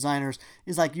artists and designers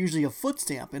is like usually a foot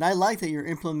stamp, and I like that you're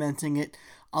implementing it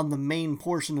on the main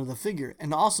portion of the figure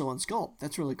and also on sculpt.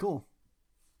 That's really cool.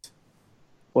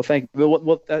 Well, thank you.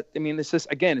 Well, it's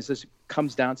just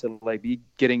comes down to like be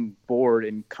getting bored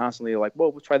and constantly like,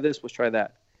 well, we'll try this, let's try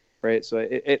that. Right. So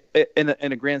it in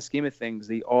a grand scheme of things,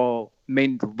 they all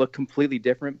may look completely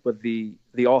different, but they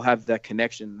all have that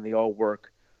connection. They all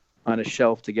work on a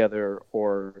shelf together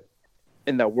or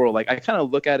in that world. Like I kind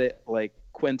of look at it like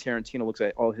Quentin Tarantino looks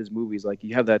at all his movies. Like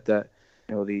you have that the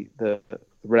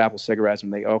Red Apple cigarettes,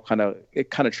 and it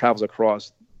kind of travels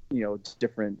across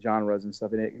different genres and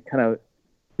stuff, and it kind of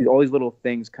all these little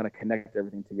things kind of connect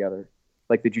everything together.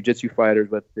 Like the jiu-jitsu fighters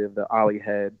with the Ollie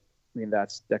head. I mean,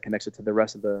 that connects it to the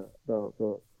rest of the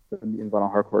vinyl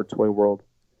hardcore toy world.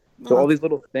 So all these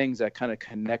little things that kind of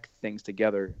connect things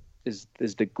together is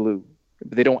the glue.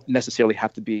 They don't necessarily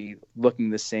have to be looking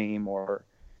the same or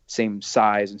same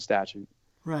size and stature.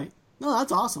 Right. No,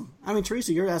 that's awesome. I mean,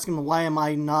 Teresa, you're asking why am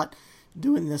I not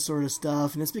doing this sort of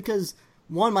stuff? And it's because,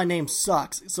 one, my name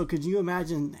sucks. So could you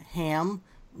imagine ham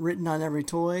written on every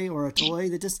toy or a toy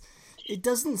that just... It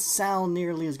doesn't sound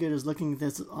nearly as good as looking at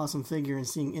this awesome figure and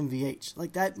seeing MVH.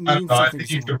 Like that means something. I think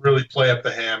you could really play up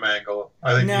the ham angle.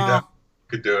 I think you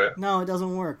could do it. No, it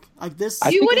doesn't work. Like this,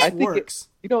 I think works.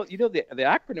 The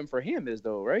acronym for ham is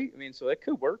though, right? I mean, so it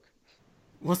could work.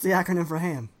 What's the acronym for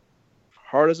ham?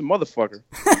 Hard as a motherfucker.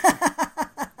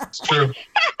 It's true.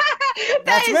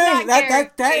 That's me.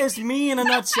 That is me in a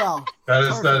nutshell.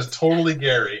 That is totally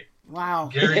Gary. Wow.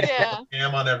 Gary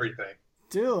ham on everything.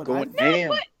 Dude, going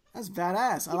ham. That's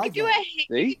badass. I like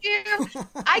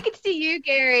that. I could see you,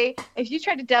 Gary, if you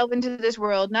tried to delve into this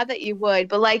world. Not that you would,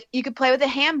 but like you could play with a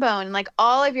ham bone, and like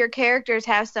all of your characters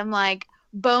have some like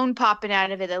bone popping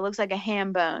out of it that looks like a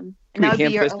ham bone, and that would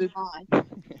be your homage.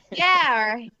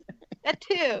 Yeah, or that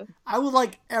too. I would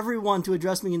like everyone to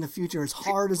address me in the future as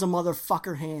hard as a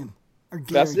motherfucker ham. Or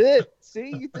Gary. That's it.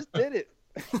 See, you just did it.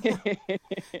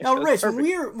 Now, Rich,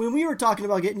 when we were talking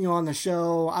about getting you on the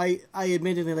show, I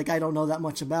admittedly I don't know that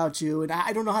much about you, and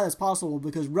I don't know how that's possible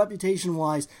because reputation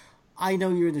wise, I know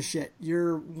you're the shit.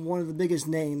 You're one of the biggest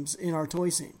names in our toy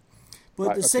scene. But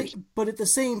at the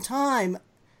same time,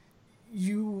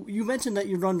 you mentioned that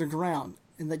you're underground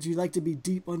and that you like to be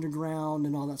deep underground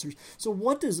and all that sort of stuff. So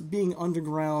what does being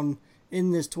underground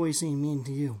in this toy scene mean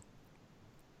to you?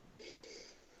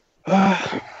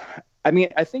 I mean,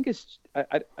 I think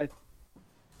I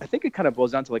think it kind of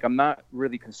boils down to I'm not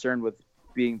really concerned with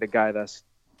being the guy that's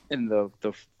in the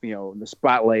in the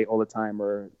spotlight all the time,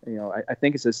 or I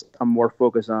think it's just I'm more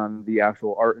focused on the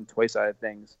actual art and toy side of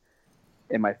things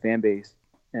in my fan base,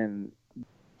 and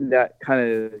that kind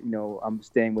of I'm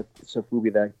staying with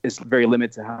Sofubi that is very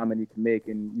limited to how many you can make,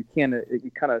 and you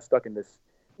kind of stuck in this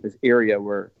area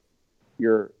where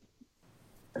you're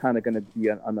kind of going to be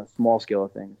on a small scale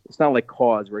of things. It's not like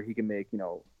Cause where he can make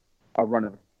a run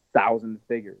of 1,000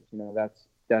 figures.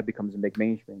 That becomes a big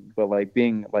mainstream. But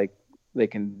being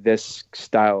in this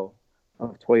style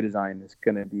of toy design is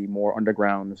going to be more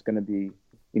underground. It's going to be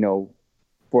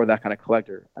for that kind of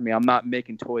collector. I mean, I'm not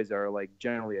making toys that are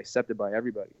generally accepted by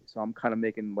everybody. So I'm kind of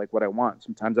making what I want.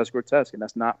 Sometimes that's grotesque and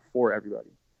that's not for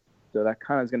everybody. So that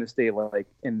kind of is going to stay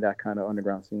in that kind of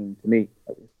underground scene to me,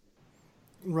 at least.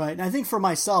 Right. And I think for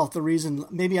myself, the reason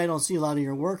maybe I don't see a lot of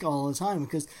your work all the time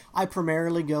because I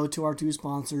primarily go to our two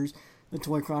sponsors, the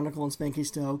Toy Chronicle and Spanky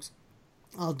Stokes.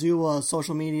 I'll do a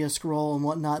social media scroll and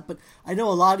whatnot, but I know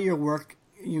a lot of your work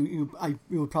you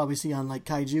would probably see on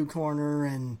Kaiju Corner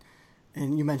and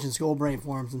you mentioned Skullbrain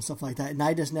forums and stuff like that, and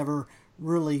I just never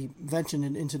really ventured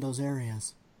into those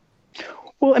areas.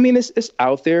 Well, I mean, it's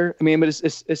out there. I mean, but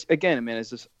it's again, I mean,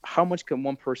 it's just how much can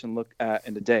one person look at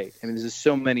in a day? I mean, there's just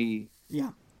so many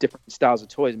different styles of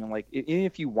toys. I mean, even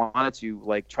if you wanted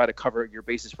to try to cover your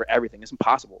bases for everything, it's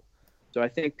impossible. So I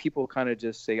think people kind of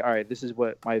just say, all right, this is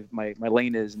what my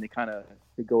lane is, and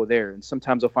they go there. And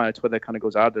sometimes they'll find a toy that kind of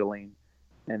goes out of their lane,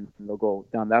 and they'll go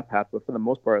down that path. But for the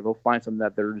most part, they'll find something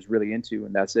that they're just really into,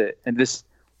 and that's it. And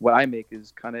what I make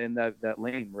is kind of in that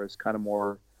lane where it's kind of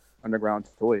more underground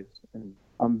toys. And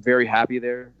I'm very happy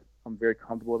there. I'm very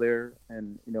comfortable there.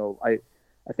 And,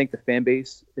 I think the fan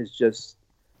base is just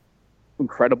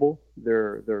incredible.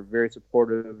 They're very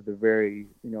supportive. They're very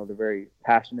they're very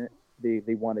passionate.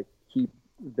 They want to keep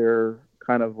their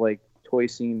kind of like toy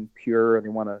scene pure, and they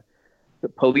want to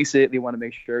police it. They want to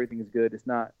make sure everything is good.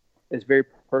 It's very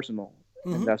personal.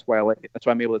 And that's why I like it. That's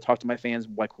why I'm able to talk to my fans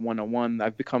like one-on-one.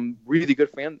 I've become really good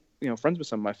friends with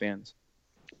some of my fans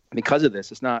because of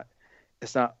this.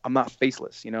 I'm not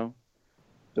faceless,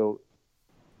 So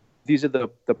these are the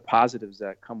positives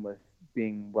that come with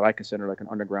being what I consider like an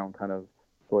underground kind of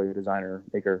toy designer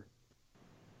maker.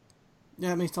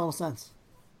 Yeah, it makes total sense.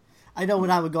 I know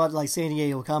when I would go out to like San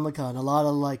Diego Comic-Con, a lot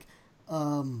of like,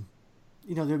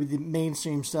 there'd be the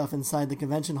mainstream stuff inside the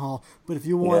convention hall. But if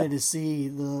you wanted to see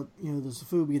the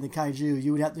Sofubi and the Kaiju,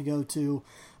 you would have to go to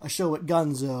a show at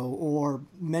Gunzo, or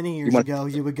many years ago,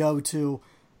 you would go to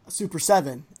Super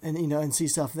 7 and, and see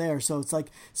stuff there. So it's like,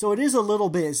 it is a little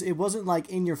bit, it wasn't like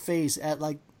in your face at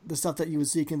like the stuff that you would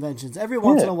see at conventions. Every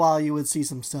once in a while you would see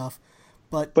some stuff,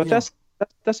 but that's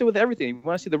it with everything. You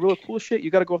want to see the really cool shit,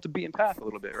 you got to go off the beaten path a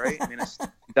little bit, right? I mean,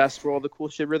 that's where all the cool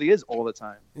shit really is all the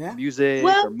time. Yeah. Music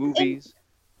or movies.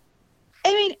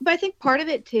 But I think part of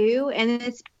it too,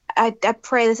 and I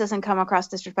pray this doesn't come across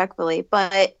disrespectfully,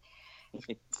 but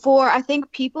for I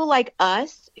think people like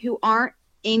us who aren't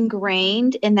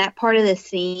ingrained in that part of the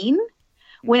scene,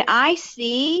 when I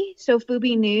see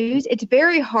Sofubi News, it's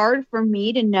very hard for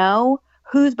me to know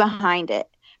who's behind it,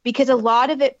 because a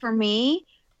lot of it for me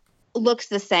looks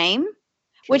the same,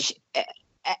 which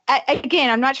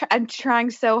again, I'm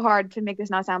trying so hard to make this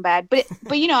not sound bad, but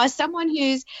as someone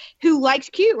who likes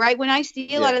cute, right? When I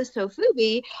see a lot of the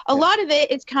Sofubi, a lot of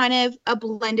it is kind of a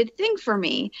blended thing for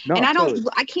me, and I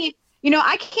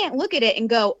can't look at it and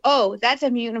go, oh, that's a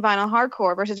Mutant Vinyl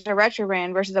Hardcore versus a Retro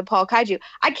Brand versus a Paul Kaiju.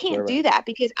 I can't do that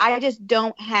because I just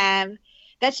don't have.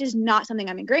 That's just not something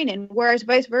I'm ingrained in. Whereas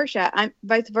vice versa,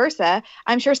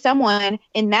 I'm sure someone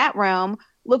in that realm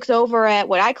looks over at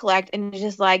what I collect and is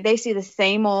just like, they see the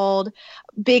same old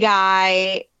big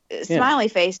eye smiley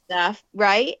face stuff,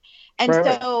 right? And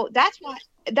so that's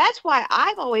why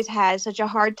I've always had such a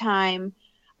hard time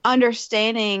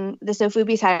understanding the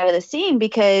Sofubi side of the scene,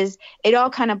 because it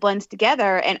all kind of blends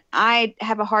together, and I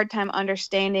have a hard time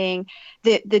understanding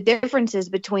the differences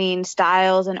between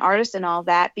styles and artists and all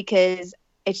that, because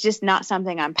it's just not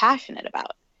something I'm passionate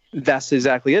about. That's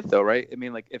exactly it though, right? I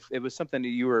mean, like if it was something that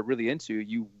you were really into,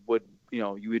 you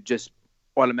would just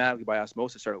automatically by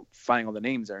osmosis start finding all the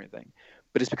names and everything.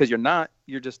 But it's because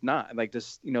you're just not. Like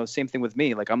this, same thing with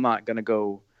me. Like I'm not gonna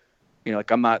go,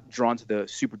 like I'm not drawn to the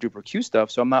super duper Q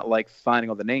stuff, so I'm not like finding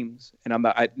all the names.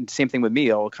 And same thing with me.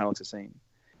 It all kind of looks the same.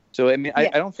 So I mean, I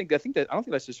don't think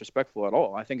that's disrespectful at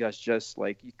all. I think that's just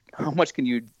like, how much can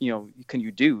you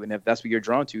do, and if that's what you're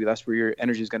drawn to, that's where your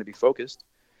energy is going to be focused.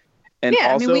 And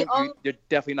also, you're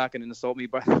definitely not going to insult me.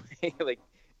 By the way, like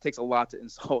it takes a lot to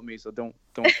insult me, so don't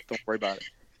worry about it.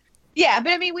 Yeah,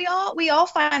 but I mean, we all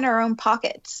find our own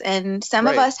pockets, and some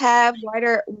of us have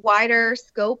wider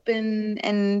scope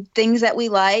and things that we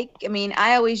like. I mean,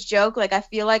 I always joke, like, I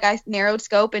feel like I narrowed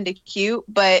scope into cute,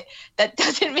 but that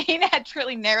doesn't mean that's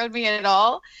really narrowed me at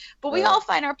all. But we all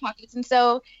find our pockets, and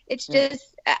so it's just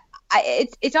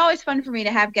it's always fun for me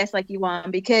to have guests like you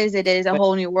on, because it is a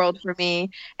whole new world for me,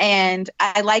 and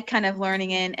I like kind of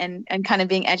learning and kind of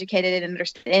being educated and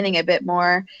understanding a bit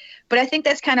more. But I think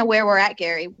that's kind of where we're at,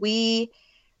 Gary.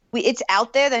 It's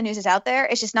out there. The news is out there.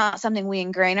 It's just not something we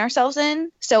ingrain ourselves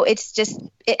in. So it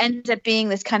ends up being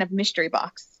this kind of mystery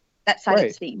box, that side of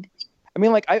the scene. I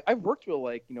mean, like I've worked with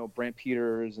like Brant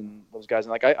Peters and those guys,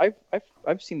 and like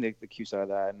I've seen the Q side of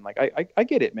that, and like I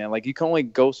get it, man. Like you can only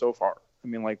go so far. I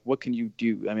mean, like what can you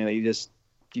do? I mean,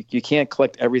 like, you can't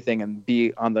collect everything and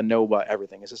be on the know about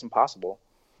everything. It's just impossible.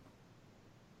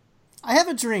 I have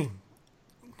a dream.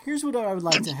 Here's what I would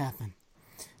like to happen.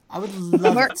 I would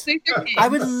love it. I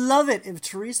would love it if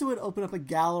Teresa would open up a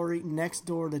gallery next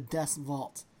door to Death's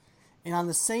Vault. And on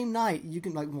the same night, you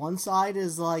can, like, one side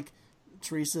is like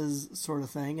Teresa's sort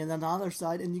of thing, and then the other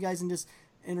side, and you guys can just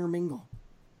intermingle.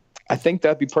 I think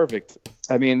that'd be perfect.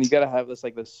 I mean, you got to have this,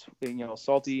 like this,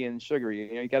 salty and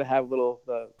sugary. You got to have little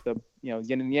the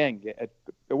yin and yang.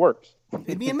 It works.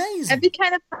 It'd be amazing. It'd be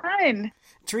kind of fun.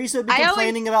 Teresa would be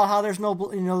complaining about how there's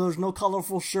no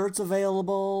colorful shirts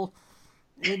available.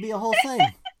 It'd be a whole thing.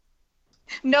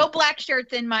 No black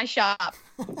shirts in my shop.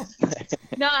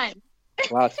 None.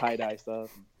 A lot of tie-dye stuff.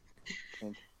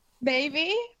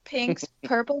 Maybe pinks,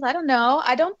 purples. I don't know.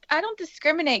 I don't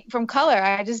discriminate from color.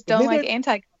 I just don't like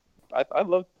anti. I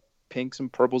love pinks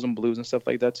and purples and blues and stuff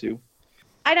like that too.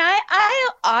 And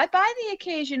I buy the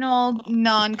occasional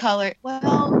non-color.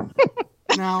 Well,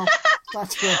 no,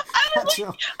 that's true. That's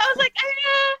true. I was like,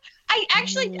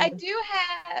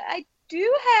 I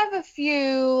do have a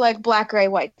few like black, gray,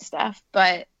 white stuff,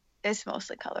 but it's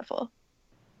mostly colorful.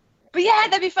 But yeah,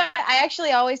 that'd be fun. I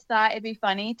actually always thought it'd be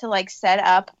funny to like set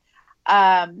up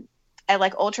at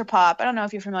like Ultra Pop. I don't know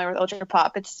if you're familiar with Ultra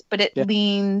Pop. It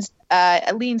leans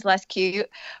less cute.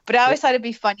 But I always thought it'd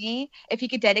be funny if you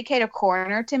could dedicate a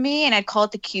corner to me, and I'd call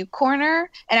it the cute corner,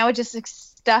 and I would just like,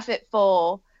 stuff it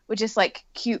full with just like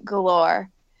cute galore.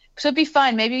 So it'd be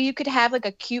fun. Maybe you could have like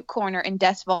a cute corner in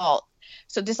Death's Vault.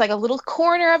 So just like a little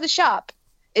corner of the shop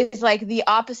is like the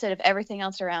opposite of everything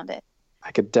else around it.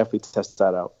 I could definitely test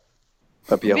that out.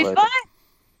 That'd be fun.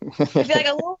 It'd be like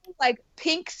a little like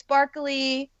pink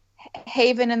sparkly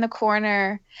haven in the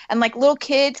corner, and like little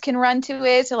kids can run to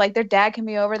it, so like their dad can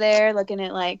be over there looking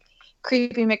at like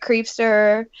Creepy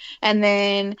McCreepster, and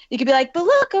then you could be like, but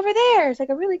look over there, it's like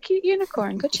a really cute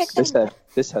unicorn, go check that out.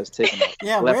 This has taken off.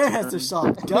 Yeah, where has the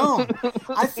shot gone?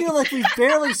 I feel like we've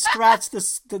barely scratched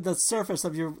the surface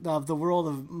of the world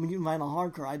of Mutant Vinyl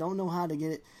Hardcore. I don't know how to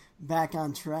get it back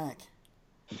on track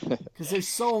because there's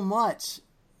so much.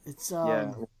 It's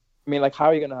yeah. I mean, like, how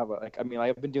are you gonna have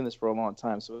I've been doing this for a long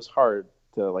time, so it's hard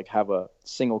to like have a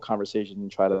single conversation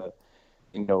and try to,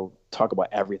 talk about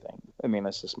everything. I mean,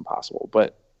 that's just impossible.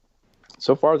 But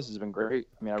so far, this has been great.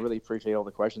 I mean, I really appreciate all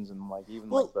the questions and like even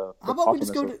like the. How about we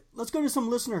just let's go to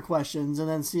some listener questions and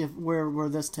then see where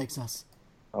this takes us.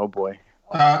 Oh boy.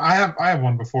 I have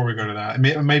one before we go to that.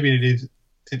 Maybe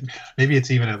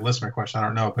it's even a listener question. I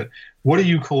don't know. But what do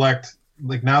you collect?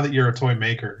 Like now that you're a toy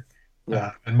maker.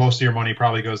 And most of your money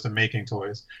probably goes to making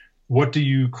toys. What do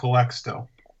you collect still?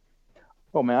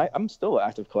 Oh man, I'm still an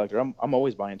active collector. I'm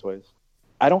always buying toys.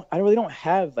 I really don't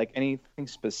have like anything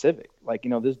specific. Like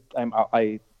I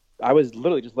was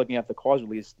literally just looking at the Cause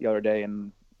release the other day,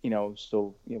 and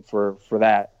for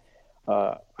that,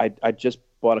 I just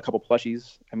bought a couple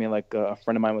plushies. I mean, like a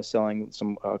friend of mine was selling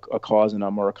some a Cause and a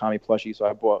Murakami plushie, so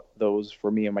I bought those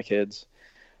for me and my kids.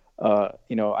 Another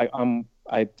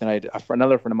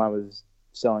friend of mine was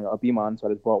selling a Beamon, so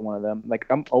I just bought one of them. Like,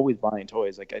 I'm always buying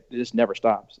toys. Like, it just never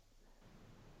stops.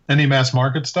 Any mass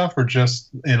market stuff, or just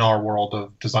in our world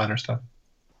of designer stuff?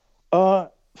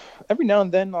 Every now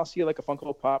and then I'll see like a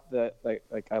Funko Pop that like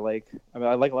I like. I mean,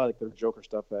 I like a lot of the Joker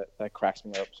stuff that cracks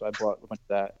me up, so I bought a bunch of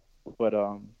that. But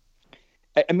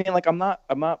I mean, like I'm not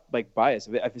like biased.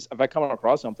 If I come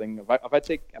across something, if I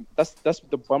take that's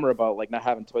the bummer about like not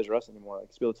having Toys R Us anymore.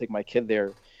 Like to be able to take my kid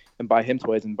there and buy him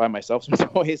toys and buy myself some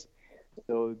toys.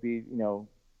 So it would be,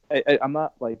 I'm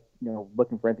not like,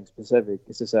 looking for anything specific.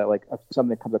 It's just that like if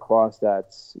something comes across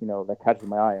that's, that catches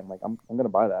my eye, I'm like, I'm going to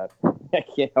buy that. I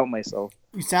can't help myself.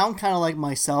 You sound kind of like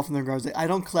myself in regards to I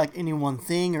don't collect any one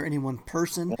thing or any one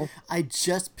person. Yeah. I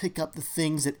just pick up the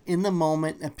things that in the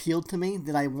moment appeal to me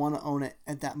that I want to own it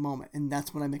at that moment. And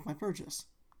that's when I make my purchase.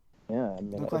 Yeah. I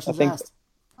mean, no questions I think asked.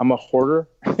 I'm a hoarder,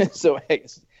 so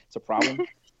it's a problem.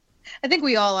 I think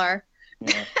we all are.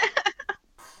 Yeah.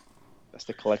 That's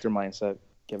the collector mindset.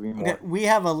 Give me more. Okay, we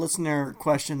have a listener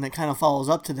question that kind of follows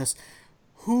up to this.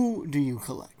 Who do you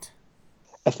collect?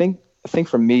 I think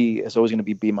for me, it's always going to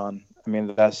be Beamon. I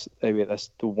mean, that's the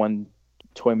one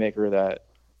toy maker that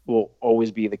will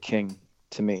always be the king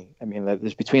to me. I mean,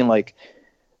 there's between like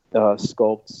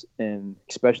sculpts and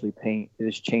especially paint, it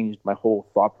has changed my whole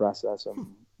thought process of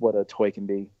what a toy can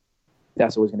be.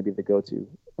 That's always going to be the go-to.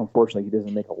 Unfortunately, he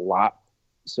doesn't make a lot,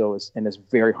 so it's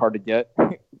very hard to get,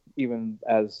 even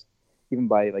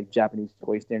by like Japanese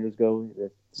toy standards go.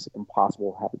 It's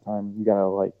impossible half the time. You gotta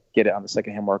like get it on the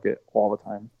secondhand market all the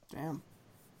time. Damn.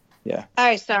 Yeah. All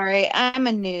right, sorry, I'm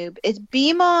a noob. Is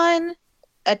Beamon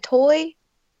a toy,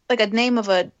 like a name of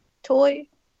a toy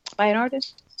by an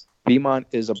artist? Beamon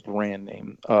is a brand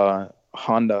name.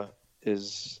 Honda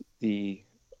is the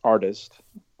artist,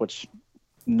 which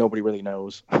nobody really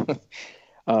knows.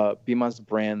 Beamon's the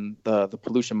brand. The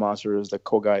pollution monster is the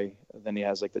Kogai. Then he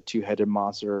has like the two-headed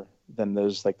monster. Then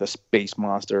there's like the space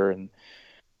monster, and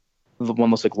the one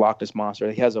looks like Loch Ness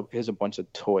monster. He has a bunch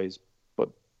of toys, but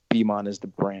Beamon is the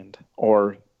brand.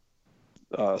 Or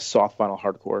Soft Vinyl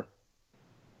Hardcore,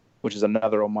 which is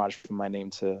another homage from my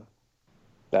name to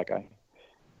that guy.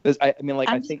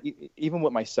 I think even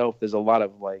with myself, there's a lot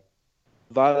of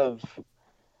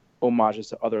homages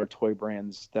to other toy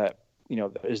brands that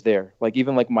is there. Like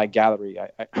even like my gallery,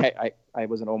 I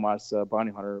was an homage to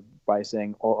Bounty Hunter by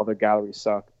saying all other galleries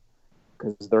suck,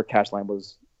 because their cash line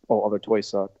was all other toys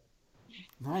suck.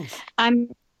 Nice. I'm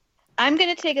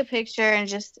gonna take a picture and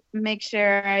just make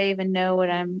sure I even know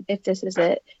if this is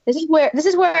it. This is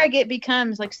where I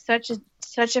becomes like such a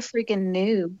freaking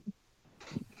noob.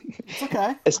 It's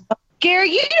okay.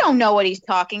 Gary, you don't know what he's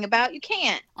talking about. You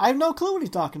can't. I have no clue what he's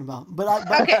talking about, but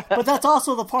Okay. but that's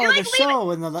also the part of the Like,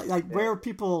 show and where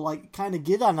people like kind of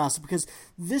get on us, because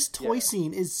this toy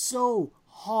scene is so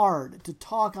hard to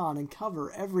talk on and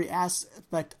cover every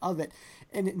aspect of it,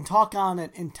 and talk on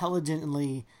it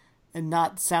intelligently and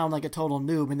not sound like a total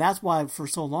noob. And that's why for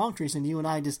so long, Teresa, and you and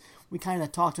I we kind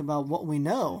of talked about what we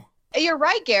know. You're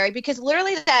right, Gary, because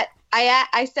literally that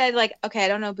I said, like, okay, I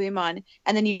don't know Beamon,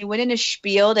 and then you went into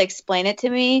spiel to explain it to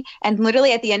me, and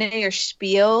literally at the end of your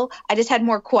spiel, I just had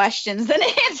more questions than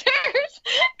answers.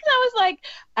 Because I was like,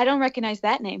 I don't recognize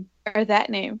that name or that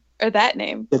name or that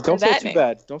name. Yeah, don't or feel that too name.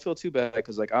 bad. Don't feel too bad,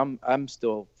 because like I'm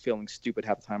still feeling stupid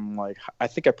half the time. I'm like, I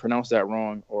think I pronounced that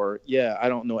wrong, or yeah, I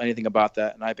don't know anything about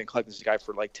that, and I've been collecting this guy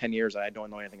for like 10 years, and I don't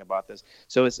know anything about this.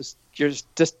 So it's just you're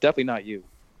just definitely not you.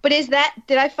 But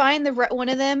did I find one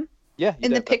of them Yeah.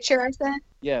 in the picture I sent?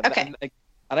 Yeah. Okay.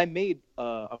 And I made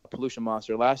a pollution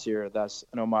monster last year. That's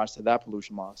an homage to that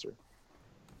pollution monster.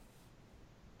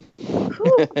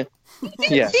 Cool.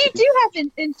 Yeah. So you do have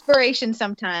inspiration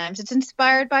sometimes. It's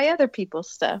inspired by other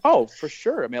people's stuff. Oh, for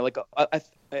sure. I mean, like,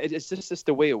 it's just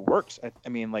the way it works. I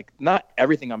mean, like, not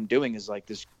everything I'm doing is like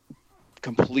this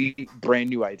complete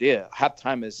brand new idea. Half the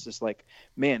time it's just like,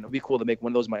 man, it'd be cool to make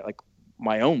one of those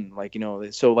my own. Like, you know,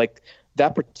 so like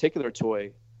that particular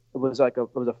toy, it was a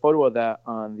photo of that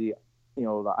on the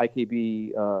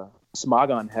IKB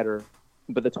Smogon header,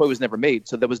 but the toy was never made.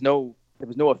 So there was no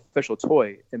official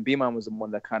toy, and Beamon was the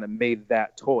one that kind of made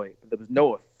that toy. But there was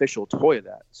no official toy of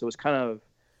that, so it was kind of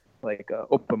like an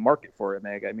open market for it.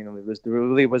 I mean, there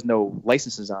really was no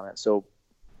licenses on it, so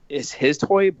it's his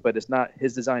toy, but it's not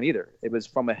his design either. It was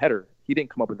from a header. He didn't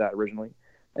come up with that originally,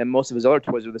 and most of his other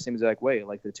toys were the same exact way.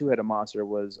 Like the two-headed monster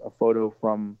was a photo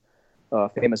from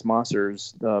Famous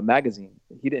Monsters magazine.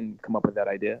 He didn't come up with that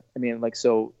idea. I mean, like,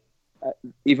 so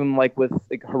even like with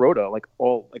like Hirota, like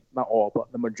not all,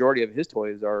 but the majority of his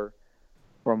toys are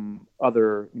from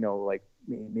other, like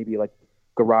maybe like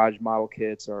garage model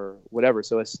kits or whatever.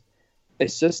 So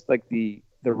it's just like the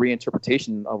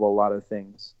reinterpretation of a lot of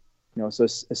things, so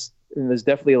and there's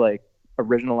definitely like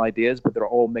original ideas, but they're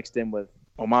all mixed in with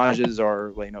homages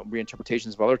or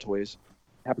reinterpretations of other toys.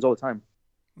 It happens all the time.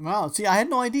 Wow. See, I had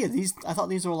no idea. I thought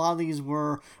a lot of these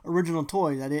were original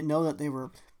toys. I didn't know that they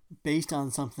were based on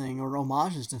something or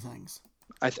homages to things.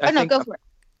 I think, go for it.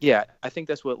 Yeah, I think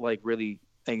that's what like really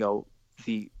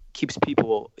keeps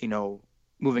people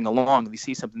moving along. They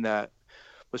see something that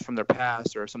was from their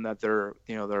past or something that they're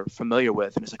familiar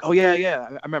with, and it's like, oh yeah,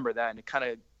 I remember that, and it kind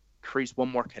of creates one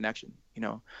more connection.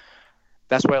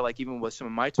 That's why, like, even with some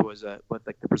of my toys, with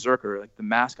like the Berserker, like the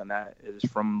mask on that is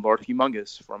from Lord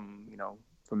Humongous from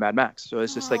Mad Max. So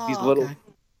it's just like these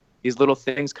little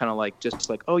things, kind of like just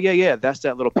like, oh yeah, that's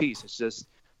that little piece. It's just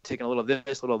taking a little of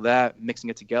this, a little of that, mixing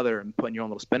it together, and putting your own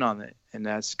little spin on it. And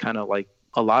that's kind of like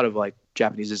a lot of like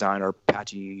Japanese design or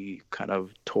patchy kind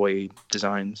of toy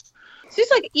designs. It's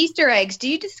just like Easter eggs. Do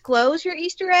you disclose your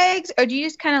Easter eggs, or do you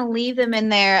just kind of leave them in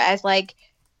there as like,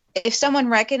 if someone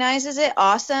recognizes it,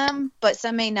 awesome, but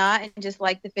some may not and just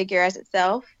like the figure as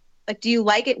itself? Like, do you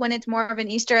like it when it's more of an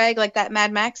Easter egg, like that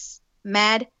Mad Max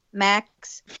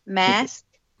mask?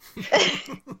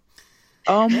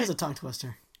 There's a tongue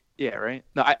twister. Yeah, right.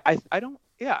 No, I don't.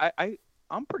 Yeah,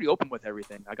 I'm pretty open with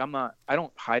everything. Like, I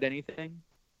don't hide anything,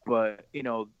 but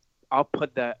I'll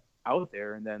put that out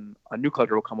there, and then a new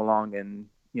collector will come along, and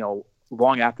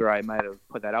long after I might have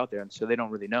put that out there, and so they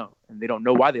don't really know, and they don't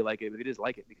know why they like it, but they just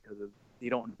like it because they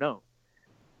don't know.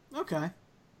 Okay.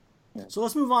 Yeah. So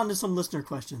let's move on to some listener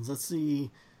questions. Let's see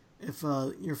if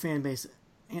your fan base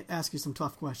asks you some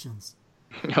tough questions.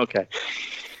 Okay.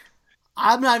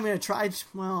 I'm not even going to try.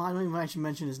 Well, I don't even actually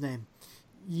mention his name.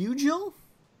 Eugil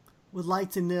would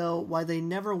like to know why they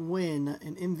never win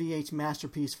an MVH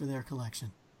masterpiece for their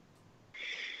collection.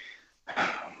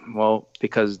 Well,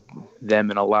 because them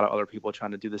and a lot of other people are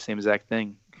trying to do the same exact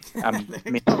thing.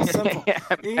 Simple.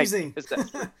 Easy.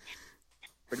 That's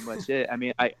pretty much it. I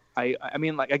mean,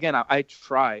 like, again, I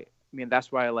try. I mean,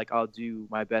 that's why I'll do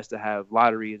my best to have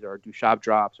lotteries or do shop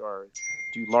drops or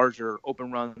do larger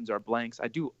open runs or blanks. I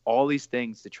do all these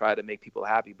things to try to make people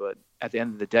happy, but at the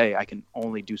end of the day, I can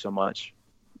only do so much.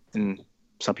 And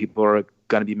some people are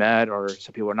going to be mad, or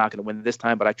some people are not going to win this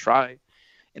time, but I try.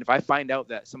 And if I find out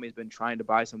that somebody's been trying to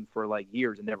buy something for like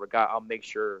years and never got, I'll make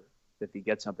sure that they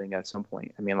get something at some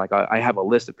point. I mean, like, I have a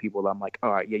list of people that I'm like,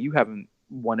 all right, yeah, you haven't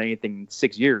won anything in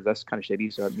 6 years. That's kind of shady.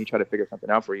 So let me try to figure something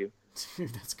out for you. Dude,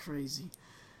 that's crazy.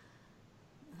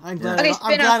 I'm glad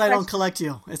I don't collect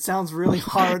you. It sounds really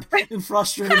hard and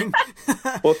frustrating.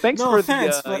 Well, thanks no for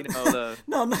offense, the, but...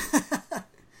 No.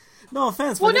 No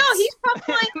offense, Well, but no, he's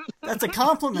probably that's a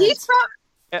compliment.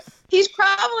 he's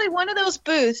probably one of those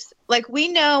booths. Like, we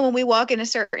know when we walk into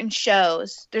certain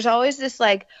shows, there's always this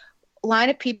like line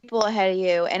of people ahead of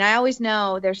you, and I always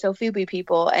know there's Sofubi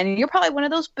people, and you're probably one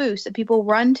of those booths that people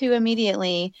run to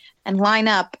immediately and line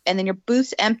up, and then your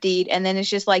booth's emptied, and then it's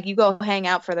just like you go hang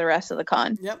out for the rest of the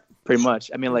con. Yep. Pretty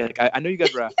much. I mean, like, I know you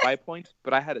guys were at 5 Points,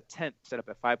 but I had a tent set up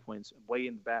at 5 Points way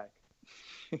in the back.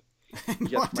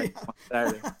 Just my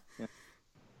Saturday. Yeah.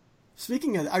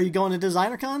 Speaking of, are you going to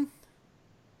DesignerCon?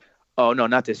 Oh no,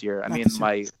 not this year.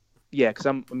 Because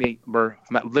I'm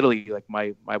at, literally, like,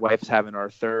 my wife's having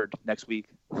our third next week,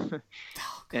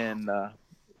 and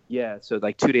so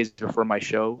like 2 days before my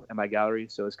show and my gallery,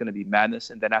 so it's gonna be madness.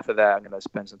 And then after that, I'm gonna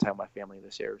spend some time with my family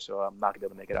this year, so I'm not gonna be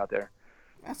able to make it out there.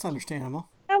 That's understandable.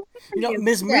 You know,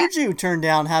 Ms. Muju turned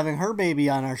down having her baby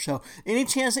on our show. Any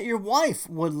chance that your wife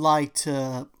would like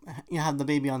to have the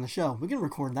baby on the show? We can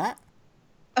record that.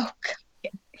 Oh,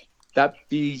 God. That'd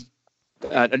be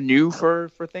new for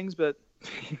things, but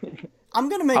I'm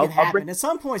gonna make it happen. At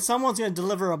some point, someone's gonna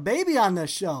deliver a baby on this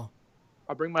show.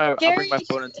 I'll bring my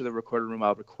phone into the recording room.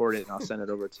 I'll record it and I'll send it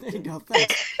over to you. There you go.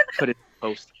 Thanks. Put it in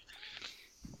post.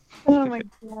 Oh my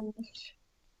gosh.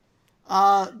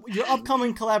 Your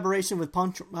upcoming collaboration with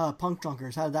Punk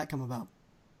Drunkers, how did that come about?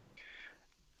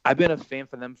 I've been a fan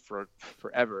for them for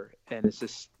forever, and it's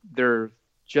just they're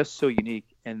just so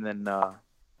unique. And then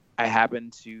I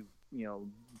happened to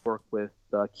work with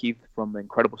Keith from the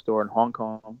Incredible Store in Hong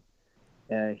Kong,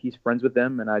 and he's friends with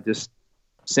them, and I just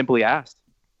simply asked,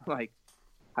 like,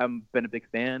 I've been a big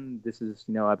fan. This is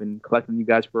I've been collecting you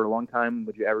guys for a long time.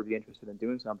 Would you ever be interested in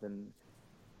doing something?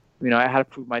 I had to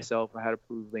prove myself. I had to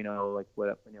prove,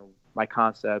 my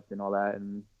concept and all that,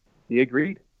 and he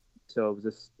agreed. So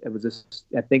it was just,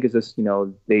 I think it's just,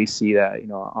 they see that,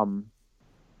 I'm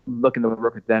looking to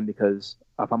work with them because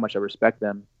of how much I respect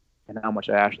them and how much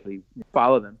I actually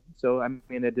follow them. So, I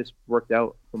mean, it just worked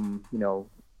out from,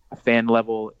 a fan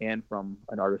level and from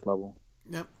an artist level.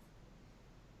 Yep.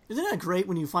 Isn't that great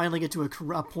when you finally get to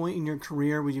a point in your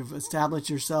career where you've established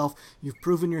yourself, you've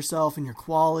proven yourself and your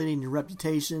quality and your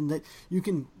reputation, that you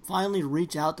can finally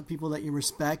reach out to people that you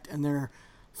respect and they're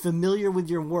familiar with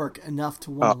your work enough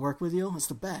to want to work with you? It's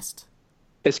the best.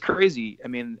 It's crazy. I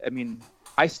mean,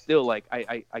 I still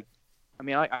I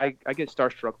get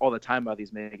starstruck all the time by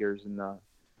these makers, and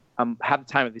half the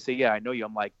time if they say, "Yeah, I know you,"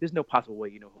 I'm like, "There's no possible way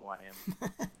you know who I am."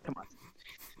 Come on.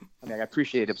 I mean, I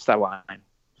appreciate it, but stop lying.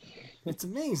 It's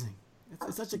amazing.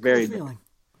 It's such a cool feeling.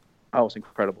 Oh, it's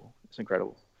incredible. It's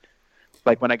incredible.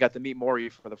 Like when I got to meet Maury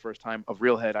for the first time of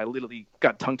Realhead, I literally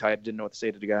got tongue-tied. Didn't know what to say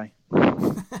to the guy.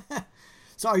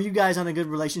 So are you guys on a good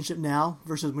relationship now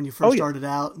versus when you first started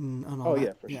out and all that?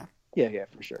 Yeah, for sure. Yeah,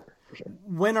 for sure.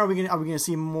 When are we gonna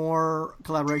see more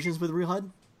collaborations with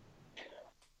Realhead?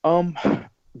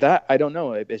 That I don't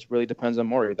know. It really depends on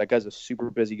Maury. That guy's a super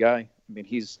busy guy. I mean,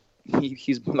 he's one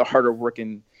of the harder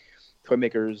working toy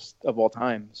makers of all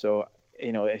time. So,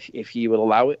 if he would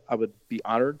allow it, I would be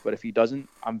honored. But if he doesn't,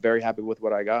 I'm very happy with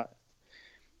what I got.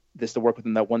 This to work with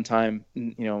him that one time,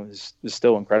 is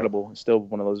still incredible. It's still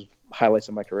one of those highlights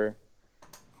of my career.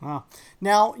 Wow.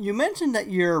 Now, you mentioned that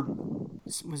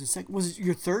was it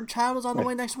your third child is on the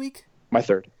way next week? My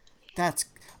third. That's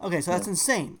okay. So that's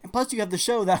insane. And plus, you have the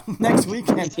show that next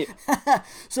weekend.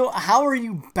 So, how are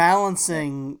you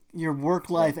balancing your work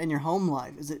life and your home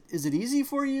life? Is it easy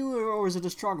for you, or is it a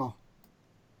struggle?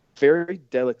 Very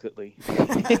delicately.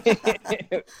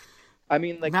 I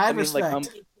mean,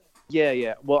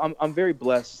 yeah. Well, I'm very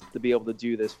blessed to be able to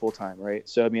do this full time, right?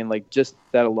 So, I mean, like, just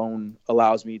that alone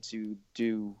allows me to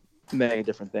do many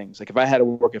different things. Like, if I had to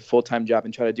work a full time job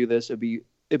and try to do this, it'd be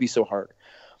so hard.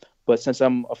 But since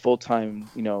I'm a full time,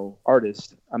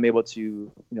 artist, I'm able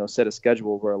to, set a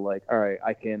schedule where, like, all right,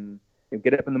 I can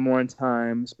get up in the morning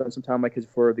time, spend some time with my kids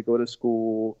before they go to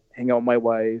school, hang out with my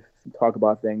wife, talk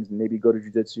about things, and maybe go to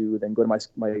jiu-jitsu, then go to my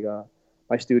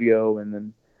studio, and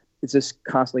then it's just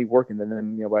constantly working. And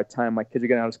then, by the time my kids are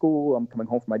getting out of school, I'm coming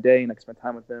home for my day and I can spend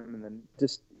time with them. And then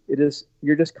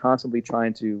you're just constantly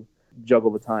trying to juggle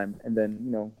the time. And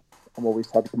then, I'm always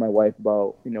talking to my wife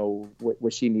about,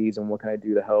 what she needs and what can I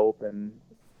do to help, and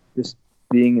just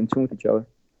being in tune with each other.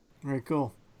 Very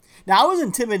cool. Now, I was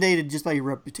intimidated just by your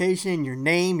reputation, your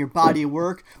name, your body of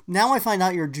work. Now I find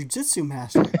out you're a jiu-jitsu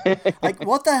master. Like,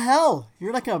 what the hell?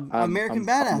 You're like an American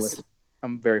badass.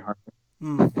 I'm very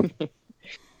harmless.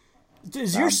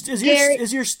 Is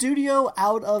your studio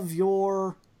out of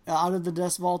the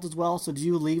desk vault as well? So do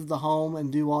you leave the home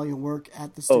and do all your work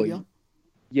at the studio?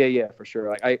 Yeah, for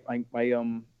sure. Like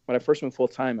when I first went full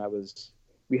time,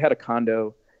 we had a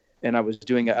condo and I was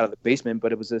doing it out of the basement.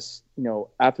 But it was this, you know,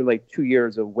 after like 2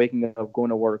 years of waking up, going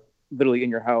to work, literally in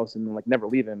your house, and like never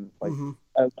leaving, like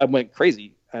I went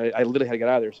crazy. I literally had to get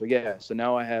out of there. So yeah, so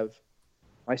now I have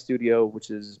my studio, which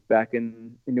is back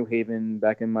in New Haven,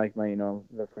 back in my you know,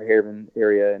 the Fairhaven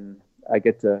area, and I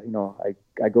get to, you know,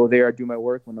 I go there, I do my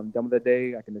work. When I'm done with the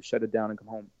day, I can just shut it down and come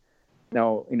home.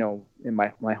 Now, you know, in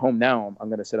my home now, I'm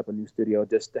going to set up a new studio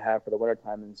just to have for the winter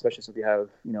time, and especially since we have,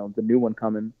 you know, the new one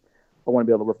coming. I want to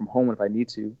be able to work from home if I need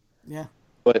to. Yeah.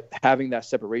 But having that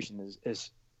separation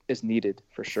is needed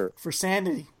for sure. For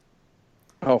sanity.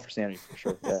 Oh, for sanity, for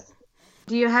sure. Yeah.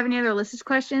 Do you have any other listeners'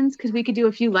 questions? Because we could do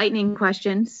a few lightning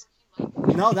questions.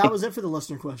 No, that was it for the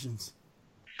listener questions.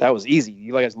 That was easy.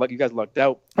 You guys lucked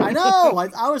out. I know.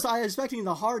 I was expecting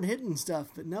the hard hitting stuff,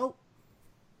 but nope.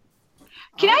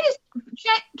 Can I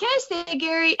say,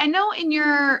 Gary? I know in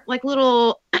your like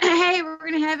little hey, we're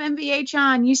gonna have MVH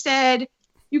on. You said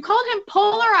you called him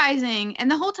polarizing, and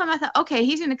the whole time I thought, okay,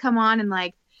 he's gonna come on and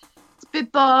like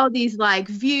spitball these like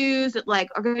views that like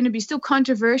are going to be so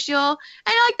controversial,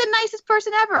 and you're like the nicest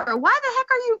person ever. Why the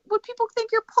heck would people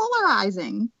think you're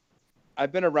polarizing?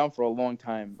 I've been around for a long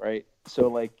time, right? So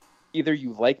like either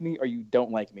you like me or you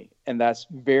don't like me, and that's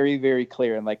very, very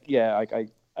clear. And like, yeah, like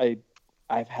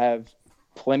I've have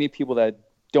plenty of people that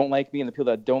don't like me, and the people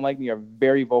that don't like me are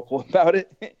very vocal about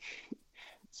it.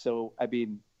 So I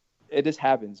mean, it just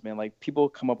happens, man. Like people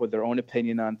come up with their own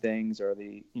opinion on things, or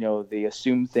they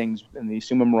assume things and they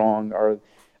assume them wrong. Or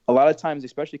a lot of times,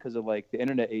 especially because of like the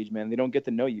internet age, man, they don't get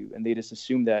to know you, and they just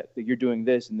assume that you're doing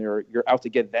this and you're out to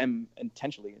get them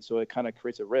intentionally. And so it kind of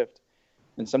creates a rift.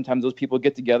 And sometimes those people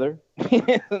get together,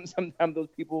 and sometimes those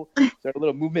people start a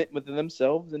little movement within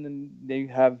themselves, and then they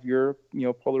have your, you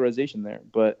know, polarization there.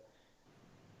 But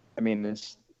I mean,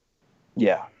 it's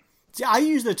yeah. See, I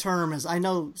use the term as I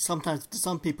know sometimes to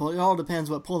some people, it all depends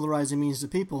what polarizing means to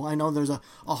people. I know there's a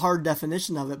hard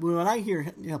definition of it, but when I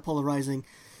hear, you know, polarizing,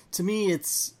 to me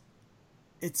it's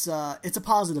a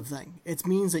positive thing. It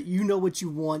means that you know what you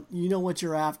want, you know what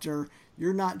you're after.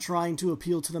 You're not trying to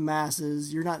appeal to the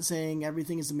masses. You're not saying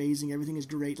everything is amazing, everything is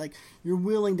great. Like you're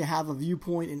willing to have a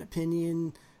viewpoint, an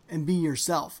opinion, and be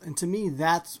yourself. And to me,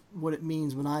 that's what it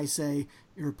means when I say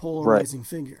you're a polarizing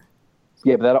figure.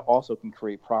 Yeah, but that also can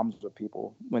create problems with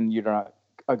people when you're not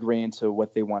agreeing to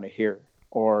what they want to hear,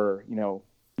 or, you know,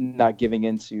 not giving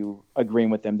into agreeing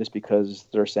with them just because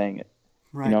they're saying it.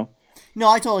 Right. You know? No,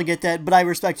 I totally get that, but I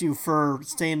respect you for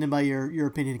standing by your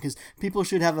opinion, because people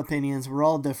should have opinions. We're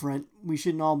all different. We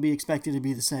shouldn't all be expected to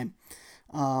be the same.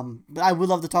 But I would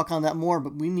love to talk on that more,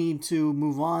 but we need to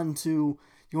move on to...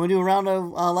 You want to do a round of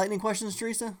lightning questions,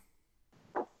 Teresa?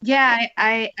 Yeah,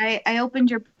 I opened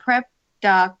your prep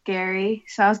doc, Gary,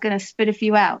 so I was going to spit a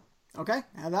few out. Okay,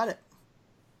 have at it.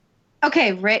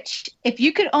 Okay, Rich, if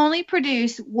you could only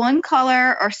produce one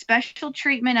color or special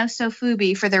treatment of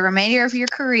Sofubi for the remainder of your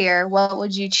career, what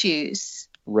would you choose?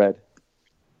 Red.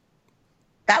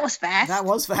 That was fast. That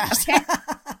was fast. Okay.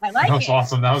 I like it. That was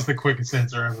awesome. That was the quickest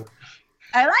answer ever.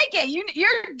 I like it.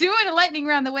 You're doing a lightning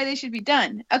round the way they should be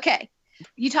done. Okay.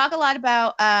 You talk a lot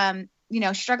about,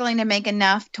 struggling to make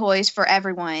enough toys for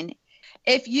everyone.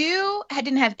 If you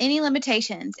didn't have any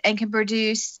limitations and can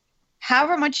produce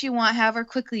however much you want, however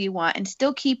quickly you want, and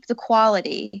still keep the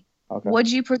quality, would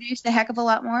you produce a heck of a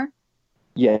lot more?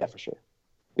 Yeah, for sure.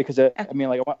 Because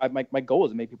my goal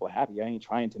is to make people happy. I ain't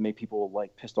trying to make people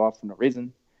like pissed off for no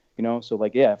reason, you know. So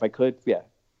like, yeah, if I could, yeah,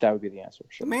 that would be the answer.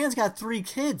 Sure. The man's got 3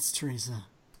 kids, Teresa.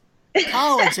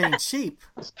 College ain't cheap.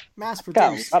 Mass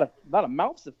produced. Got a lot of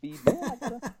mouths to feed,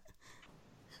 man.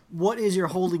 What is your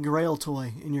holy grail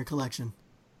toy in your collection?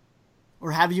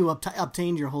 Or have you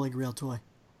obtained your holy grail toy?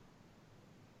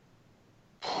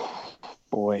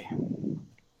 Boy,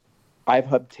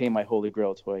 I've obtained my holy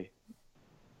grail toy.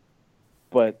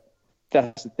 But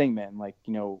that's the thing, man. Like,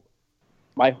 you know,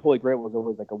 my holy grail was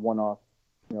always like a one-off,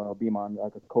 you know, Beamon,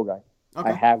 like a Kogai. Okay.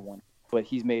 I have one, but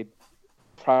he's made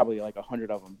probably like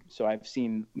 100 of them. So I've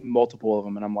seen multiple of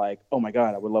them, and I'm like, oh my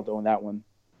God, I would love to own that one.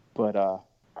 But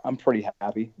I'm pretty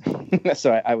happy.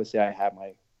 So I would say I have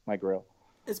my grail.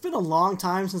 It's been a long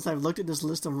time since I've looked at this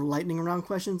list of lightning round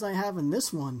questions I have, and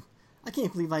this one, I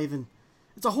can't believe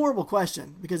it's a horrible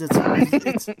question, because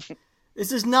it's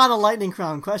just not a lightning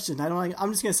round question. I'm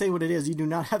just going to say what it is. You do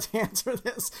not have to answer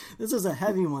this. This is a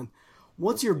heavy one.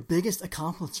 What's your biggest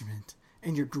accomplishment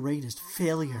and your greatest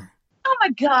failure? Oh my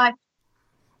God.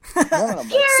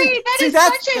 Gary,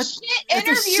 that's such a shit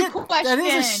interview question. That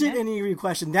is a shit interview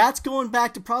question. That's going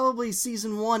back to probably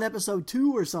season 1, episode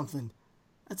 2 or something.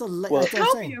 That's what I'm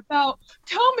Tell saying.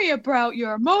 me about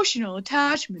your emotional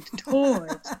attachment to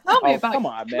toys. Tell me about. Come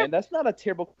on, man. That's not a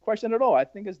terrible question at all. I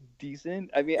think it's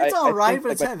decent. I mean, It's all I right, think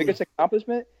but it's my heavy. biggest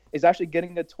accomplishment is actually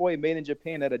getting a toy made in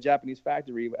Japan at a Japanese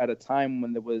factory at a time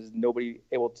when there was nobody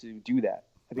able to do that.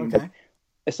 I think Okay.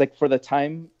 it's like for the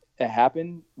time it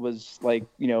happened was like,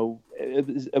 you know,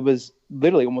 it was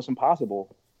literally almost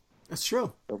impossible. That's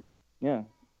true. Yeah.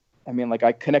 I mean, like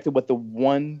I connected with the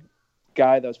one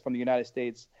guy that was from the United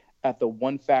States at the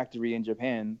one factory in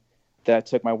Japan that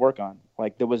took my work on.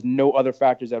 Like there was no other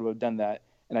factories that would have done that.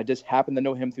 And I just happened to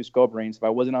know him through Skullbrains. If I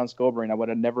wasn't on Skullbrain, I would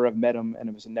have never have met him, and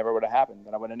it was never would have happened.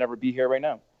 And I would have never be here right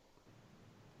now.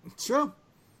 It's true.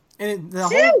 And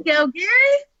There you go,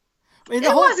 Gary. and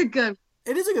It was a good.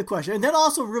 It is a good question, and then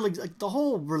also really like the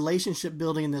whole relationship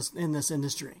building in this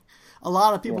industry. A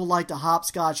lot of people like to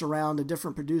hopscotch around to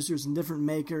different producers and different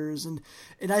makers, and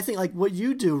I think like what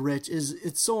you do, Rich, is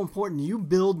it's so important. You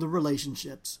build the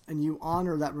relationships and you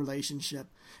honor that relationship,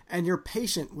 and you're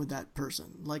patient with that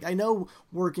person. Like I know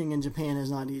working in Japan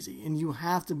is not easy, and you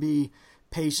have to be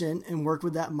patient and work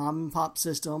with that mom and pop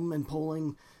system and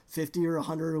pulling 50 or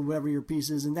 100 or whatever your piece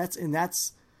is, and that's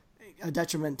a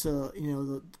detriment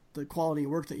to the quality of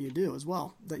work that you do as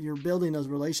well, that you're building those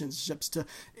relationships to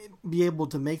be able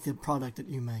to make the product that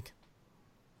you make.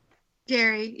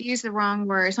 Gary, you used the wrong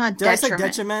word. It's not Did detriment. I say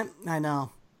detriment? I know.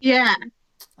 Yeah.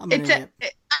 I'm an idiot.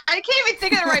 I can't even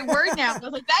think of the right word now. I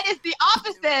was like, that is the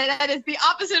opposite. That is the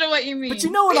opposite of what you mean. But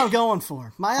you know what I'm going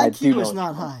for. My I do IQ know is what not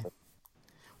you're going high.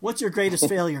 What's your greatest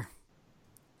failure?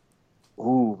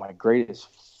 Ooh, my greatest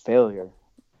failure.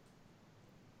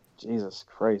 Jesus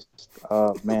Christ.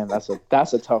 Oh man, that's a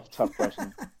tough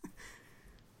question.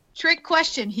 Trick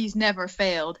question. He's never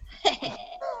failed.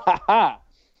 Man,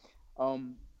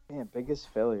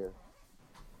 biggest failure.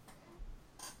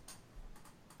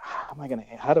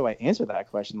 How do I answer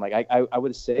that question? Like I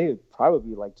would say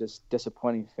probably like just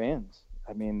disappointing fans.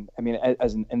 I mean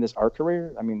as in this art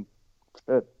career, I mean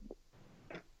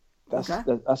that's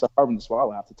a hard one to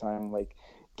swallow half the time. Like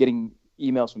getting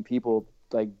emails from people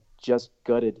like just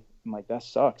gutted. I'm like, that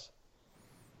sucks.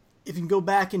 If you can go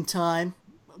back in time,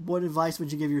 what advice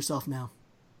would you give yourself now?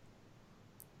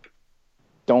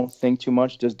 Don't think too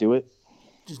much. Just do it.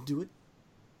 Just do it.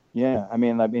 Yeah, I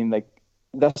mean, like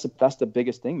that's the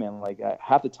biggest thing, man. Like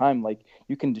half the time, like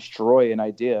you can destroy an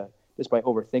idea just by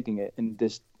overthinking it and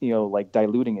just like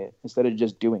diluting it instead of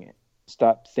just doing it.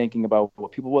 Stop thinking about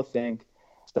what people will think.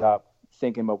 Stop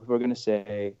thinking about what people are going to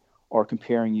say or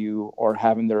comparing you or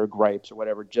having their gripes or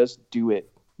whatever. Just do it.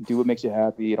 Do what makes you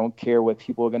happy. You don't care what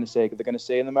people are going to say because they're going to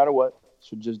say it no matter what.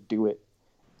 So just do it.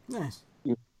 Nice.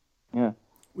 Yeah.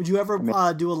 Would you ever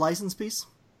do a license piece?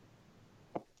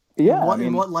 Yeah.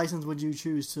 And what license would you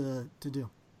choose to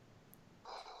do?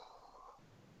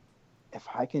 If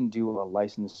I can do a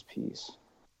licensed piece,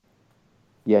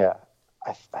 yeah,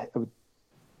 I would.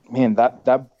 Man, that's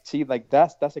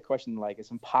a question. Like, it's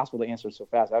impossible to answer so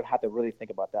fast. I would have to really think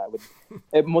about that.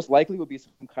 It most likely would be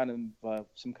some kind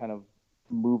of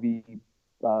movie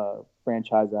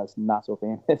franchise that's not so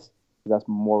famous. That's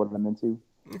more what I'm into.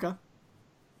 Okay.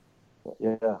 But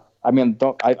yeah, I mean,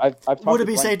 I've talked Would it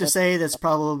be safe to say that's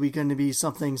probably going to be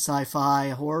something sci-fi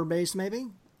horror based, maybe?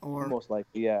 Or most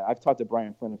likely, yeah. I've talked to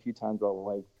Brian Flynn a few times about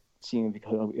like seeing if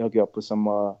he'll get up with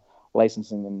some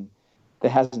licensing, and that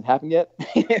hasn't happened yet.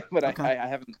 But okay. I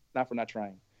haven't, not for not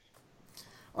trying.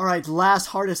 All right, last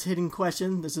hardest hitting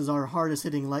question. This is our hardest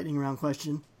hitting lightning round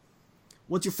question.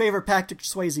 What's your favorite Patrick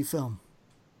Swayze film?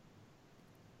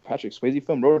 Patrick Swayze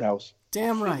film, Roadhouse.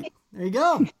 Damn right. There you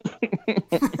go.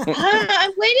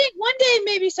 I'm waiting. One day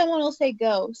maybe someone will say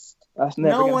Ghost.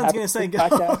 No one's going to say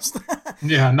Ghost.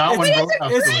 Yeah, not when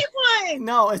Roadhouse. It's a great one.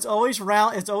 No, it's always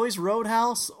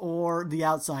Roadhouse or The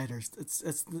Outsiders.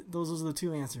 Those are the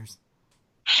two answers.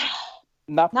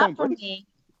 Not for Break. Me.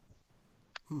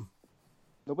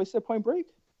 Nobody said Point Break?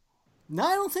 No,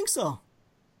 I don't think so.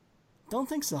 Don't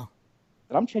think so.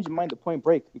 But I'm changing mine to Point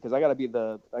Break because I gotta be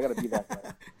that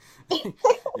guy.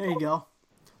 There you go.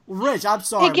 Well, Rich, I'm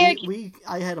sorry. Hey,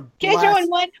 I had a Can I throw in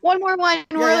one more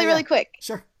really quick?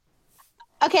 Sure.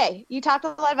 Okay, you talked a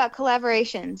lot about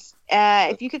collaborations.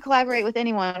 If you could collaborate with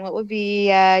anyone, what would be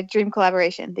a dream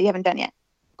collaboration that you haven't done yet?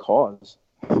 Cause.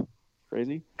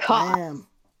 Crazy? Cause.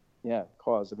 Yeah,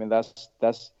 Cause. I mean,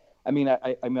 that's. I mean,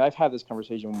 I've had this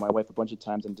conversation with my wife a bunch of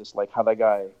times, and just like how that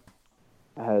guy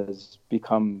has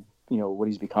become, what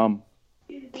he's become.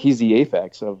 He's the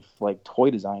apex of like toy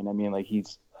design. I mean, like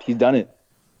he's done it.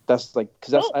 That's like,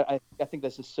 because that's I think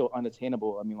that's just so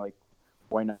unattainable. I mean, like,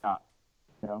 why not?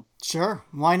 Sure,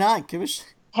 why not?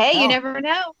 Hey, you never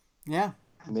know. Yeah,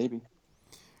 maybe.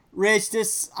 Rich,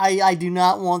 I do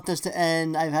not want this to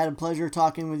end. I've had a pleasure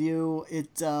talking with you.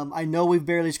 I know we've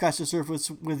barely scratched the surface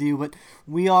with you, but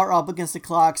we are up against the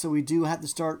clock, so we do have to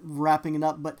start wrapping it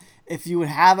up. But if you would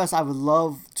have us, I would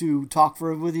love to talk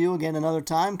with you again another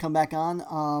time. Come back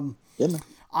on. Yeah, man.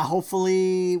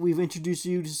 Hopefully we've introduced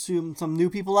you to some new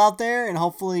people out there, and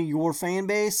hopefully your fan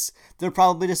base, they're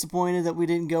probably disappointed that we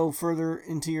didn't go further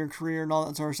into your career and all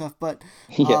that sort of stuff, but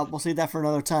we'll save that for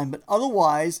another time. But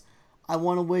otherwise, I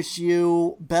want to wish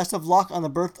you best of luck on the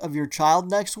birth of your child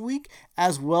next week,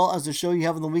 as well as the show you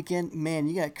have on the weekend. Man,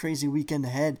 you got a crazy weekend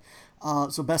ahead.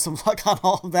 So best of luck on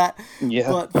all of that. Yeah.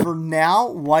 But for now,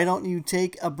 why don't you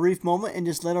take a brief moment and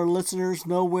just let our listeners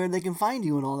know where they can find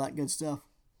you and all that good stuff.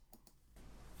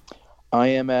 I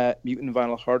am at Mutant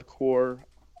Vinyl Hardcore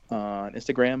on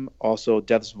Instagram. Also,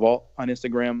 Death's Vault on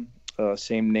Instagram.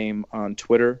 Same name on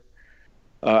Twitter.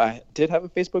 I did have a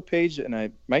Facebook page, and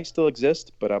I might still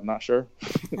exist, but I'm not sure.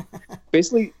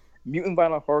 Basically,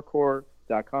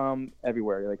 mutantvinylhardcore.com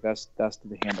everywhere. Like that's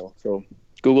the handle. So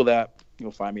Google that.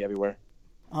 You'll find me everywhere.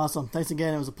 Awesome. Thanks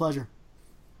again. It was a pleasure.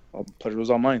 Well, the pleasure was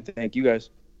all mine. Thank you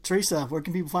guys. Teresa, where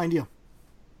can people find you?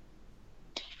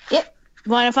 Yep.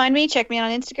 Want to find me? Check me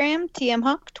out on Instagram,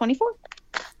 TMHawk24.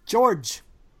 George.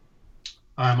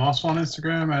 I'm also on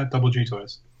Instagram at Double G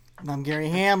Toys. And I'm Gary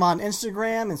Ham on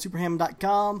Instagram and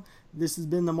superham.com. This has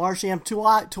been the Marsham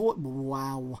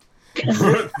Wow.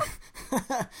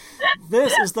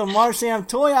 This is the Marsham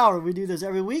Toy Hour. We do this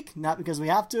every week, not because we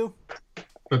have to,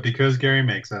 but because Gary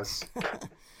makes us.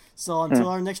 So until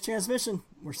our next transmission,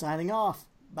 we're signing off.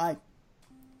 Bye.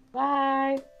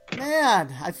 Bye.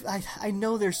 Man, I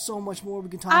know there's so much more we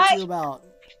can talk to you about.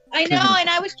 I know, and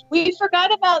we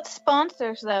forgot about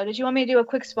sponsors though. Did you want me to do a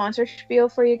quick sponsor spiel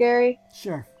for you, Gary?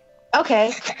 Sure.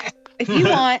 Okay. If you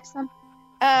want some,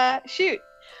 shoot.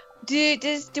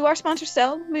 Do our sponsors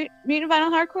sell Mutant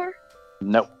Vinyl Hardcore?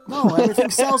 No. No, everything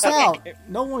sells out.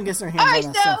 No one gets their hands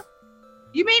on that stuff.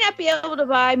 You may not be able to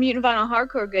buy Mutant Vinyl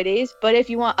Hardcore goodies, but if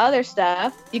you want other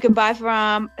stuff, you can buy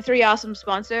from 3 awesome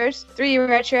sponsors: 3D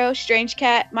Retro, Strange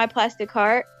Cat, My Plastic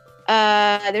Heart.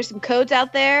 There's some codes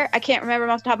out there. I can't remember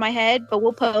them off the top of my head, but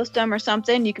we'll post them or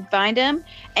something. You can find them.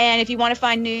 And if you want to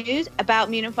find news about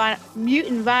Mutant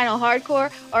Vinyl Hardcore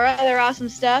or other awesome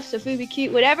stuff, so Food Be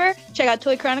Cute, whatever, check out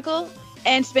Toy Chronicle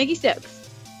and Spanky Stokes.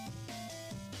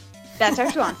 That's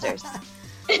our sponsors.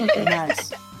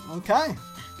 Nice. Okay.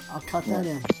 I'll cut that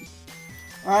in.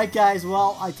 All right, guys.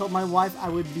 Well, I told my wife I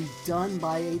would be done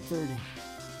by 8:30.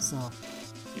 So.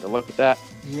 Good luck with that.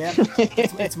 Yep.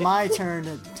 It's my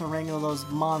turn to wrangle those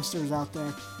monsters out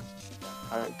there.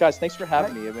 All right, guys, thanks for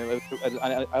having me. I mean,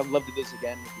 I'd love to do this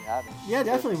again if you haven't. Yeah,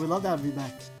 definitely. We'd love to have you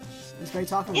back. It's great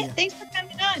talking with you. Thanks for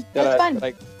coming on. That was fun.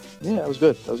 Yeah, that was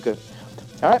good. That was good.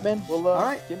 All right, man. Well, all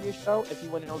right. Give me a shout if you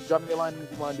want to drop me a line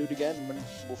if you want to do it again. When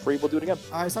we're free, we'll do it again.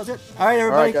 All right, sounds good. All right,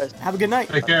 everybody. All right, guys. Have a good night.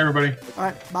 Take care, everybody. All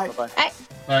right, bye. Bye-bye.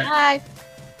 Bye. Bye.